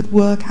what would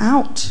work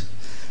out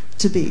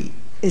to be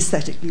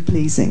aesthetically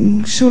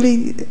pleasing,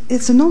 surely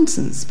it's a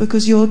nonsense,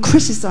 because you're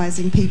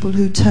criticizing people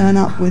who turn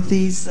up with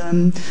these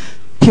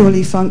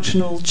purely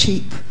functional,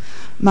 cheap,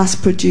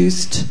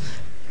 mass-produced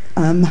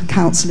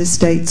council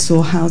estates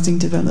or housing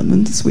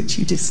developments which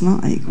you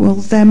dislike. Well,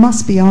 there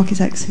must be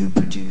architects who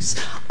produce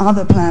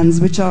other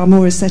plans which are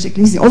more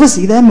aesthetically pleasing.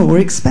 Obviously, they're more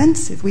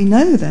expensive. We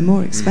know they're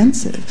more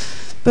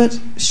expensive. But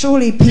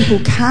surely people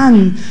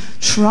can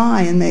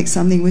try and make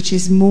something which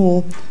is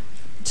more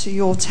to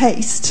your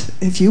taste,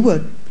 if you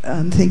were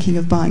thinking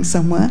of buying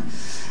somewhere.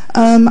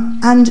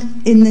 And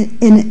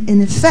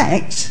in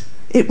effect,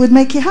 it would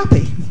make you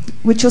happy,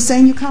 which you're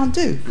saying you can't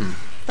do.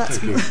 That's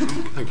Thank you.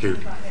 Thank you.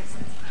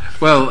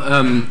 Well,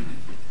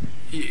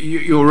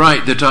 you're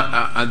right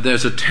that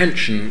there's a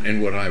tension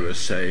in what I was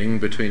saying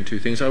between two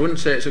things. I wouldn't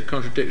say it's a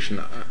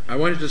contradiction. I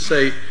wanted to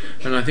say,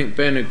 and I think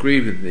Ben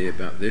agreed with me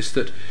about this,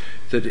 that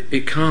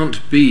it can't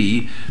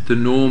be the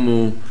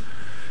normal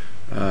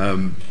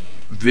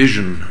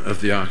vision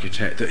of the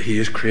architect that he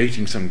is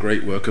creating some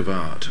great work of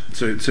art.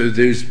 So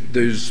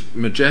those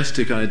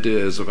majestic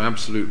ideas of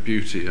absolute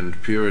beauty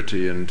and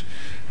purity and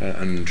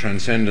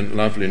transcendent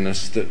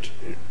loveliness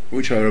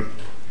which are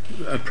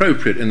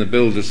appropriate in the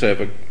build, say,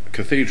 of a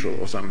cathedral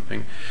or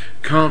something,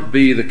 can't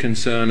be the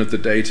concern of the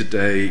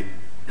day-to-day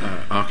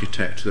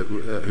architect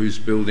who's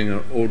building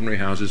ordinary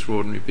houses for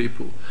ordinary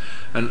people,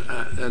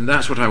 and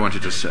that's what I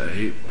wanted to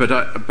say. But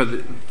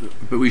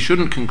we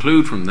shouldn't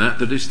conclude from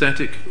that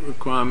aesthetic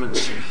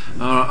requirements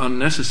are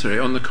unnecessary.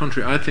 On the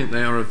contrary, I think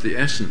they are of the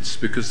essence,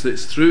 because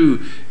it's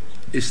through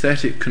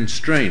aesthetic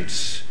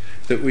constraints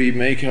that we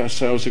make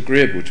ourselves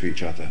agreeable to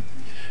each other.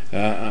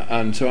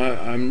 And so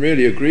I'm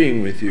really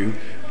agreeing with you.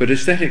 But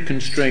aesthetic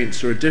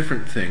constraints are a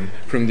different thing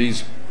from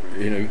these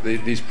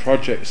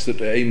projects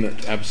that aim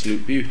at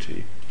absolute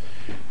beauty.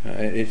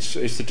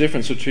 It's the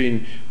difference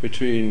between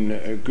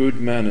good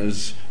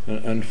manners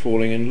and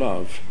falling in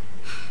love.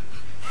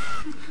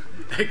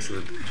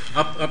 Excellent.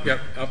 Up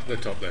the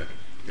top there.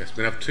 Yes,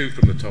 we have two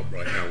from the top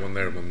right now, one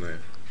there and one there.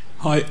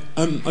 Hi,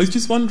 I was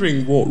just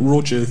wondering what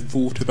Roger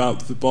thought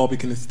about the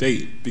Barbican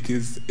estate,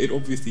 because it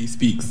obviously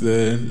speaks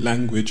the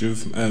language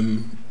of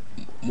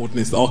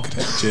modernist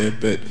architecture,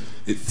 but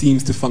it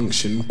seems to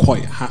function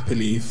quite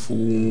happily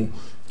for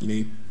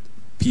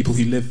people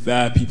who live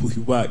there, people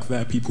who work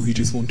there, people who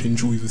just want to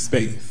enjoy the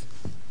space.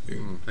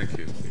 Thank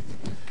you.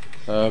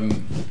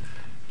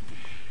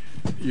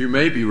 You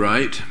may be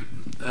right.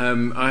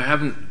 I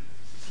haven't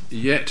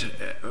yet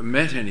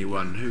met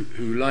anyone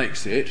who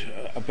likes it,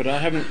 but I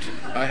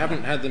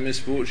haven't had the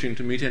misfortune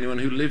to meet anyone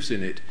who lives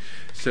in it.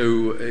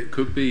 So it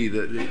could be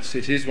that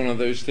it is one of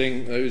those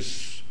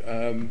things,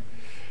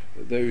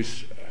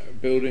 those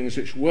buildings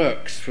which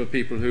works for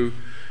people who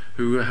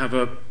have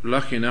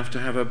lucky enough to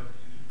have a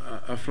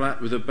flat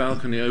with a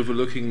balcony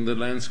overlooking the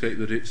landscape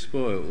that it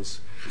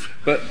spoils.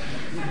 But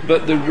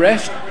the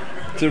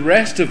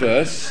rest of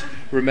us,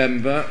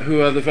 remember,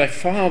 who are by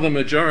far the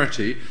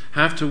majority,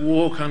 have to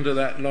walk under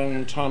that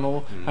long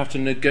tunnel, have to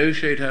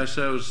negotiate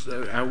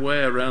our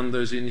way around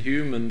those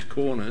inhuman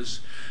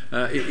corners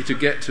to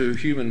get to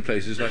human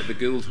places like the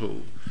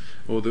Guildhall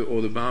or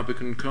the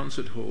Barbican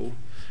Concert Hall.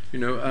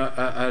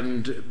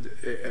 And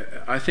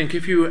I think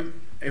if you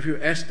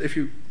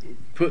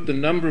put the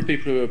number of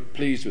people who are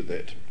pleased with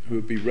it, who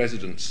would be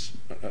residents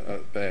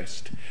at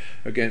best,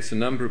 against the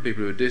number of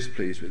people who are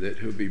displeased with it,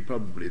 who would be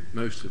probably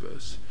most of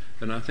us,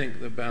 then I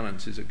think the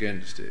balance is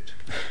against it.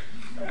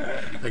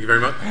 Thank you very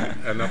much.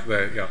 And up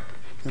there, yeah,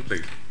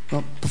 please.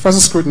 Well, Professor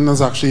Scruton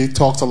has actually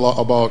talked a lot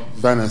about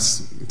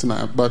Venice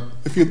tonight, but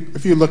if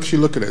you look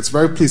at it, it's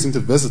very pleasing to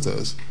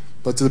visitors,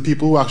 but to the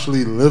people who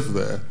actually live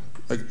there,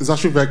 it's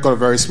actually got a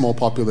very small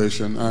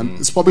population, and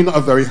it's probably not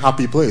a very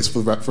happy place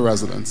for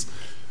residents.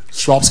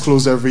 Shops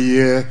close every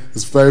year.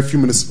 There's very few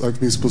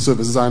municipal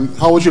services. And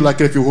how would you like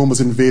it if your home was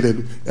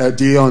invaded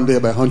day on day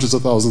by hundreds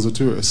of thousands of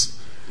tourists?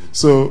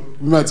 So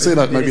we might say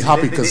that might be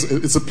happy because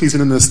it's a pleasing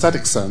in an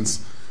aesthetic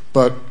sense,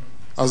 but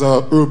as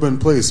an urban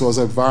place or as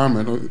an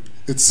environment,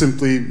 it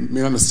simply may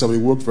not necessarily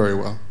work very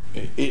well.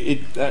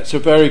 That's a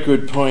very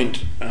good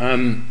point.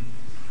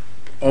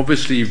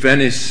 Obviously,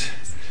 Venice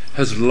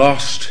has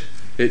lost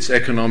its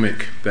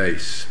economic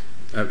base.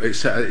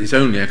 Its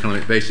only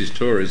economic base is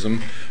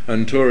tourism,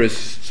 and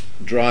tourists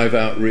drive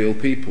out real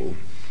people,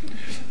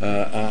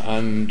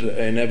 and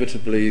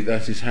inevitably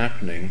that is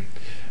happening.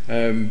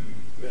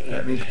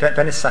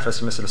 Venice suffers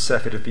from a sort of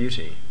circuit of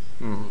beauty.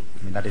 I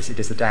mean, it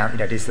is the down.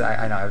 It is.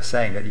 I was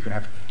saying that you can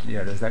have.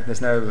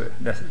 There's no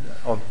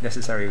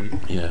necessary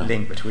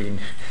link between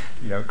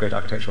great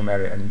architectural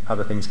merit and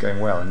other things going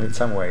well. And in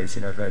some ways,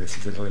 Venice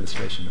is a little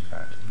illustration of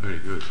that. Very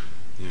good.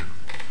 Yeah.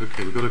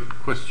 Okay, we've got a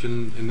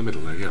question in the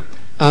middle there. Yeah.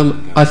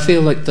 I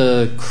feel like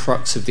the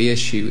crux of the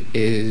issue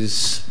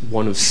is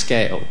one of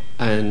scale,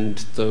 and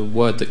the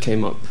word that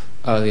came up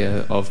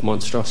earlier of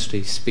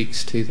monstrosity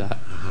speaks to that.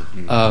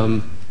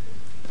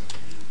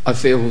 I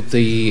feel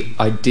the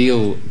idea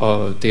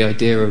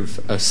of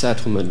a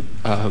settlement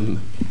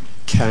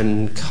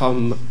can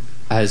come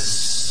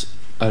as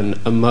an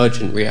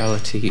emergent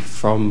reality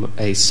from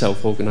a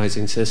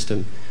self-organizing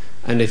system,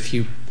 and if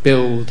you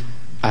build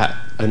at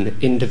an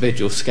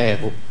individual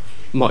scale,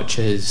 much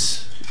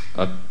as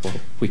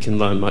we can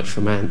learn much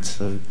from ants.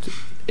 So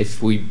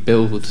if we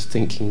build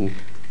thinking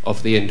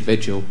of the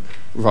individual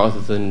rather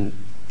than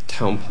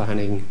town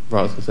planning,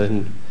 rather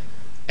than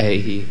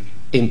a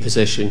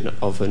imposition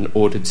of an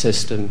ordered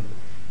system,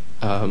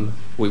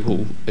 we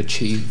will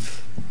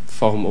achieve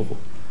far more.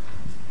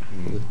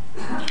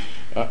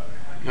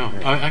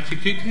 Actually,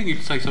 do you think you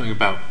could say something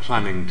about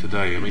planning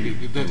today? I mean,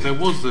 there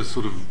was this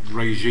sort of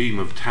regime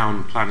of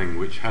town planning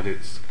which had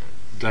its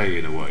day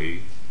in a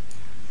way.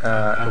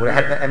 It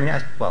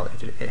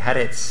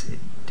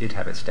did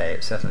have its day.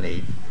 It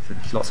certainly,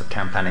 lots of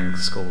town planning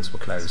schools were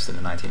closed in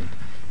the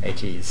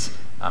 1980s.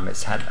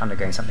 It's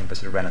undergoing something of a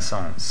sort of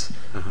renaissance,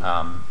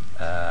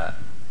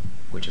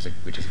 which is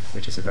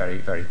a very,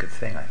 very good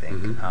thing, I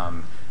think.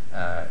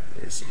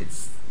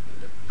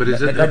 But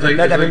is it?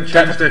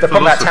 The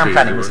problem about town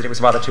planning was that it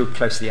was rather too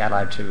closely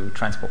allied to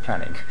transport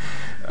planning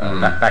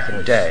back in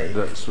the day.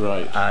 That's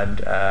right. And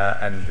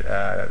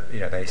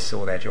they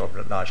saw their job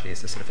largely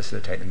as to sort of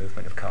facilitate the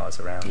movement of cars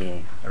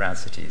around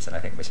cities. And I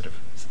think we're sort of,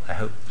 I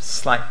hope,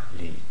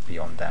 slightly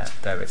beyond that.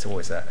 Though it's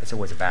always a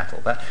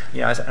battle. But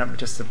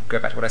just to go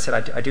back to what I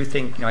said, I do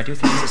think there's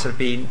sort of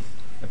been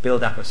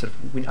build up of sort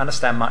of, we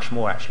understand much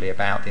more actually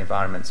about the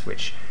environments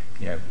which,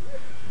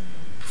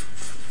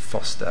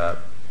 foster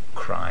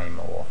crime,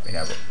 or we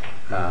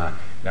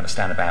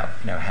understand about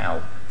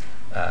how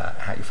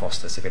you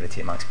foster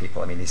civility amongst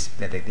people. I mean,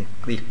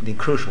 the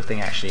crucial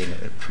thing actually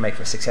to make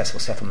for a successful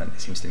settlement,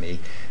 it seems to me,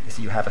 is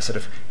that you have a sort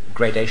of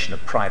gradation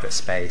of private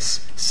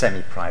space,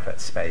 semi-private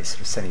space,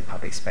 sort of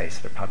semi-public space,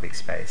 sort of public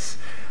space.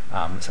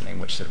 Something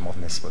which sort of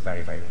modernists were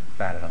very, very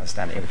bad at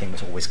understanding. Everything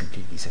was always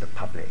completely sort of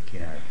public,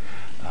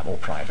 or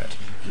private.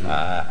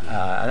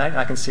 And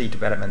I can see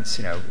developments,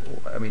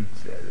 I mean,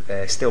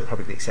 they're still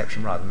probably the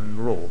exception rather than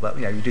the rule, but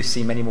you do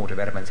see many more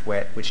developments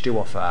which do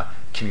offer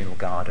communal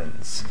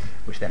gardens,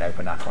 which then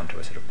open up onto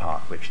a sort of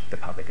park which the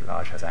public at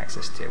large has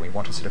access to. We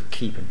want to sort of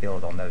keep and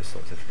build on those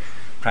sorts of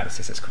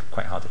practices. It's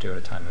quite hard to do at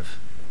a time of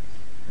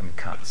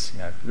cuts.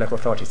 Local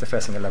authorities, the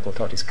first thing that local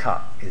authorities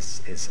cut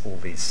is all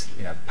these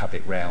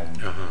public realm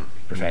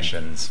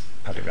professions,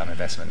 public realm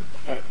investment.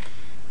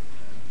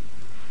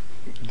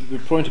 The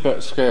point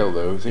about scale,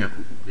 though, I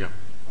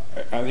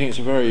think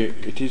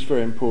it is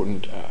very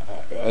important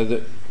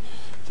that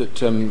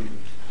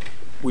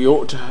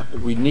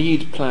we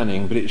need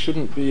planning, but it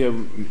shouldn't be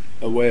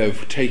a way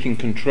of taking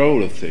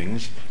control of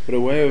things, but a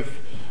way of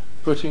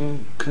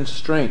putting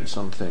constraints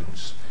on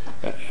things.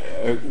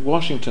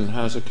 Washington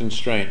has a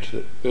constraint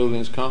that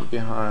buildings can't be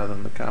higher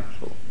than the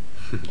Capitol.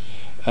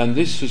 And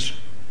this has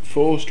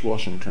forced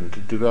Washington to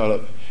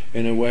develop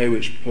in a way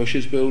which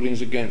pushes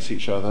buildings against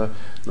each other,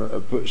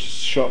 puts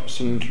shops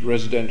and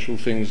residential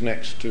things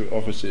next to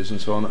offices and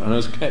so on, and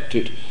has kept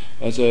it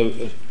as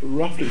a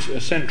roughly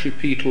a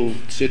centripetal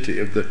city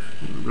of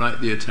like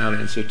the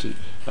Italian city,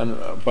 and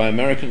by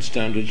American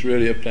standards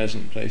really a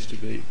pleasant place to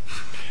be.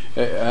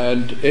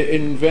 And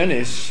in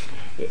Venice,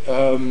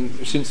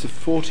 since the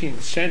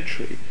 14th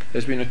century,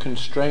 there's been a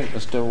constraint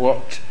as to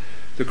what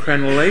the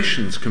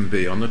crenellations can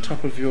be on the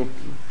top of your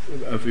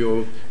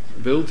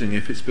building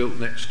if it's built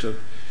next to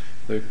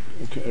the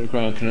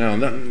Grand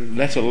Canal, and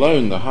let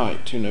alone the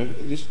height. And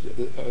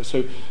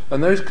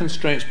those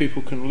constraints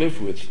people can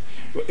live with.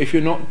 If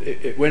you're not,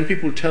 when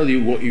people tell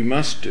you what you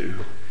must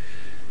do,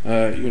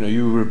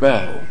 you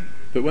rebel.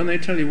 But when they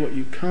tell you what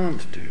you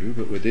can't do,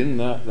 but within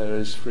that there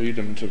is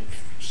freedom to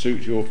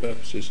suit your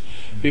purposes,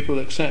 people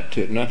accept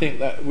it. And I think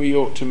that we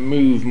ought to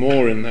move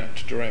more in that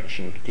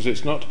direction, because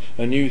it's not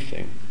a new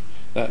thing.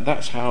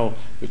 That's how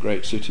the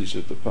great cities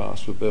of the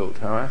past were built,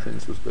 how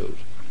Athens was built.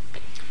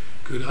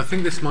 Good. I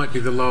think this might be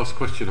the last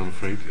question, I'm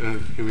afraid.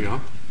 Here we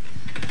are.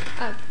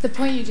 The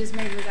point you just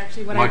made was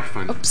actually what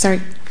Microphone.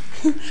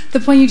 The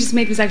point you just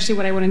made was actually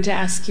what I wanted to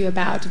ask you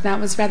about. And that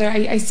was rather,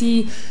 I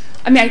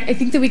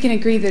think that we can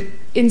agree that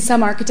in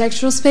some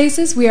architectural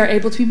spaces we are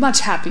able to be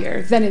much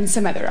happier than in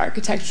some other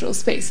architectural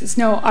spaces.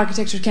 No,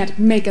 architecture can't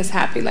make us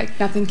happy, like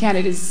nothing can.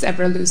 It is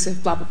ever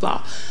elusive, blah, blah,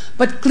 blah.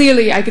 But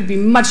clearly I could be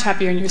much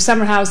happier in your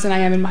summer house than I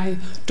am in my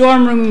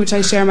dorm room in which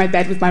I share my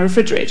bed with my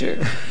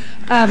refrigerator.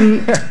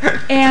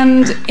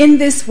 And in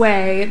this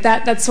way,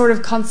 that sort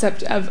of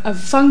concept of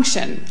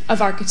function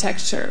of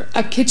architecture,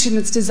 a kitchen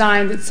that's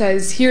designed that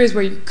says, here is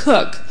where you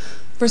cook,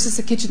 versus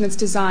a kitchen that's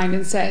designed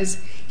and says,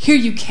 here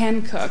you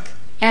can cook,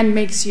 and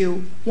makes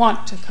you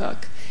want to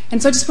cook. And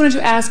so I just wanted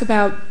to ask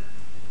about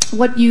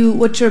what's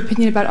your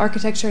opinion about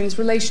architecture and its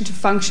relation to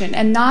function,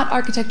 and not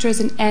architecture as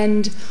an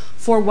end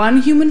for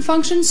one human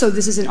function, so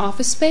this is an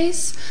office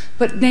space,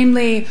 but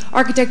namely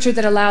architecture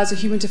that allows a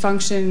human to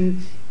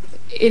function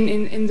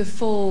in the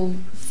full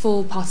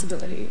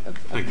possibility of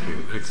Thank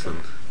you.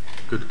 Excellent.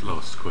 Good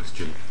last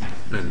question.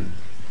 Ben.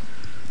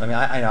 I mean,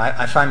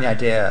 I find the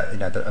idea,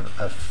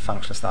 of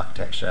functionalist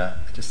architecture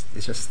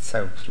it's just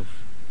so sort of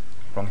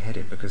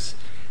wrong-headed, because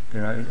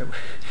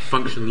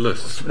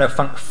functionalist. No,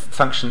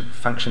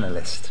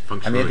 functionalist.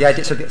 I mean, the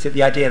idea. So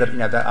the idea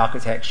that that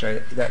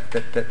architecture,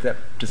 that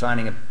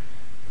designing a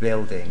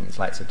building is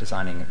like sort of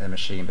designing a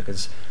machine,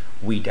 because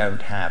we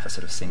don't have a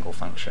sort of single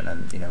function,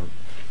 and we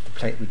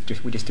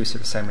just do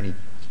sort of so many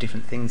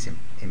different things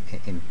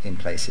in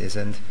places,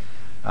 and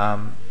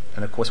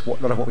of course, a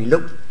lot of what we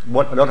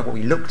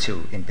look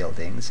to in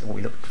buildings, what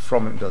we look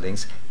from in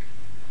buildings,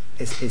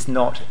 is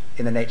not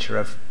in the nature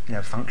of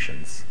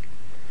functions.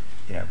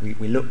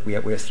 We're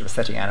sort of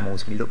aesthetic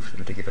animals. We look for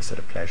them to give us sort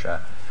of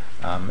pleasure.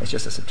 It's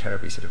just a sort of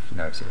terribly sort of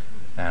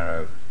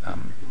narrow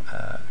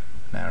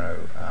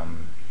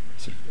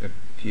sort of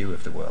view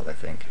of the world, I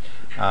think.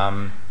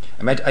 I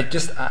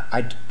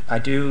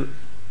do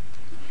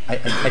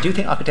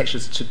think architecture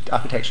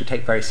should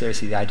take very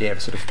seriously the idea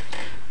of sort of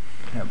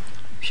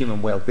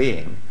human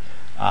well-being,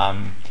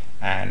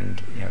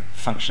 and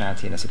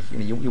functionality in a sort of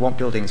you want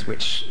buildings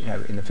which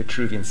in the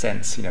Vitruvian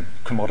sense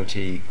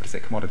commodity. What is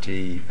it?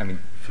 Commodity. I mean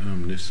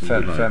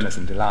firmness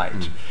and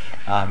delight.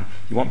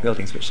 You want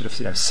buildings which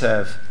sort of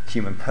serve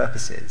human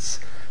purposes,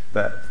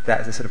 but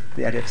that is a sort of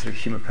the idea of sort of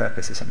human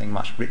purpose is something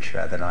much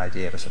richer than an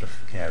idea of a sort of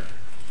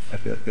a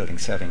building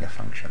serving a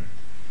function.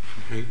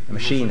 a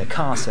machine, a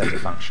car serves a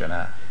function,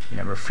 a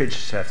fridge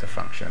serves a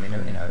function.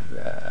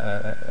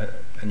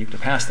 A nuclear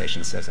power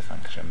station serves a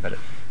function, but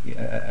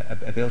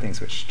buildings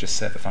which just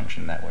serve a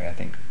function that way, I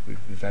think, are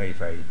very,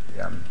 very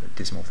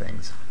dismal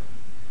things.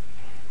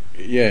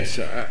 Yes,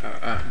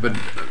 but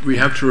we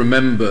have to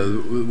remember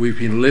that we've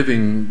been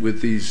living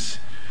with these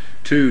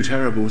two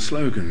terrible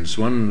slogans.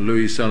 One,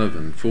 Louis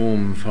Sullivan,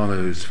 form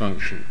follows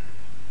function,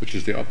 which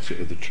is the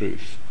opposite of the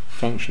truth.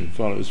 Function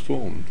follows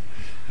form.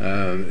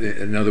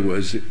 In other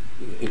words,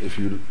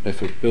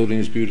 if a building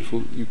is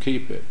beautiful, you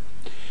keep it.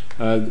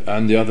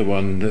 And the other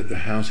one, that the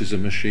house is a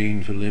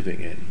machine for living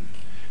in.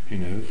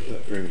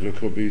 Le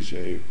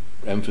Corbusier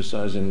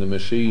emphasizing the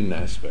machine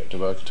aspect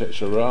of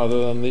architecture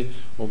rather than the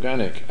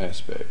organic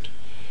aspect.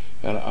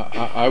 And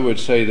I would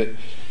say that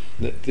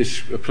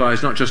this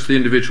applies not just to the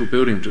individual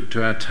building,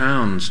 to our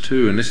towns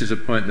too. And this is a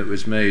point that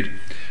was made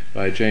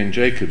by Jane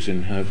Jacobs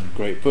in her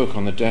great book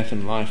on the death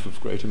and life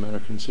of great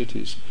American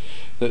cities,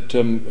 that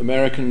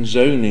American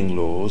zoning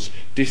laws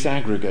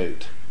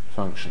disaggregate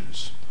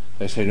functions.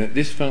 They say that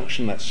this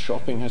function, that's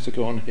shopping, has to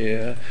go on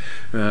here,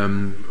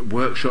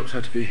 workshops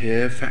have to be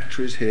here,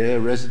 factories here,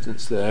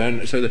 residents there,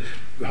 and so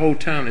the whole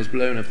town is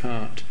blown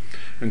apart.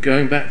 And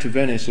going back to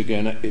Venice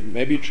again, it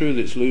may be true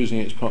that it's losing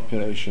its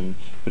population,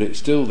 but it's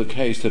still the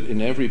case that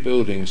in every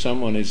building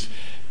someone is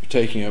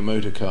taking a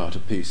motor car to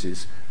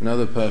pieces,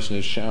 another person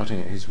is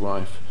shouting at his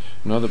wife,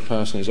 another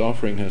person is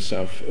offering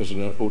herself as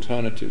an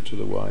alternative to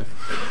the wife,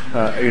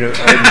 and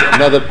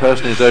another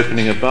person is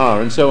opening a bar,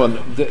 and so on.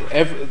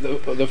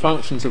 The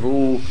functions have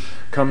all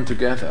come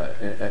together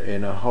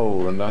in a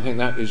whole, and I think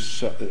that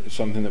is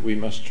something that we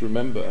must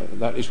remember.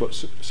 That is what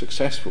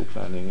successful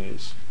planning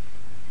is.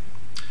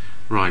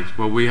 Right.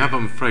 Well, we have,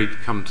 I'm afraid,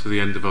 come to the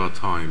end of our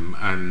time,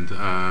 and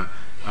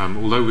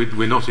although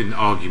we're not in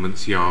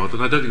argument's yard,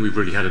 and I don't think we've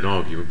really had an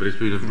argument, but it's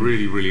been a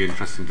really, really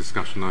interesting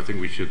discussion. I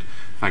think we should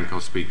thank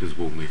our speakers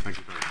warmly. Thank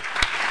you very much.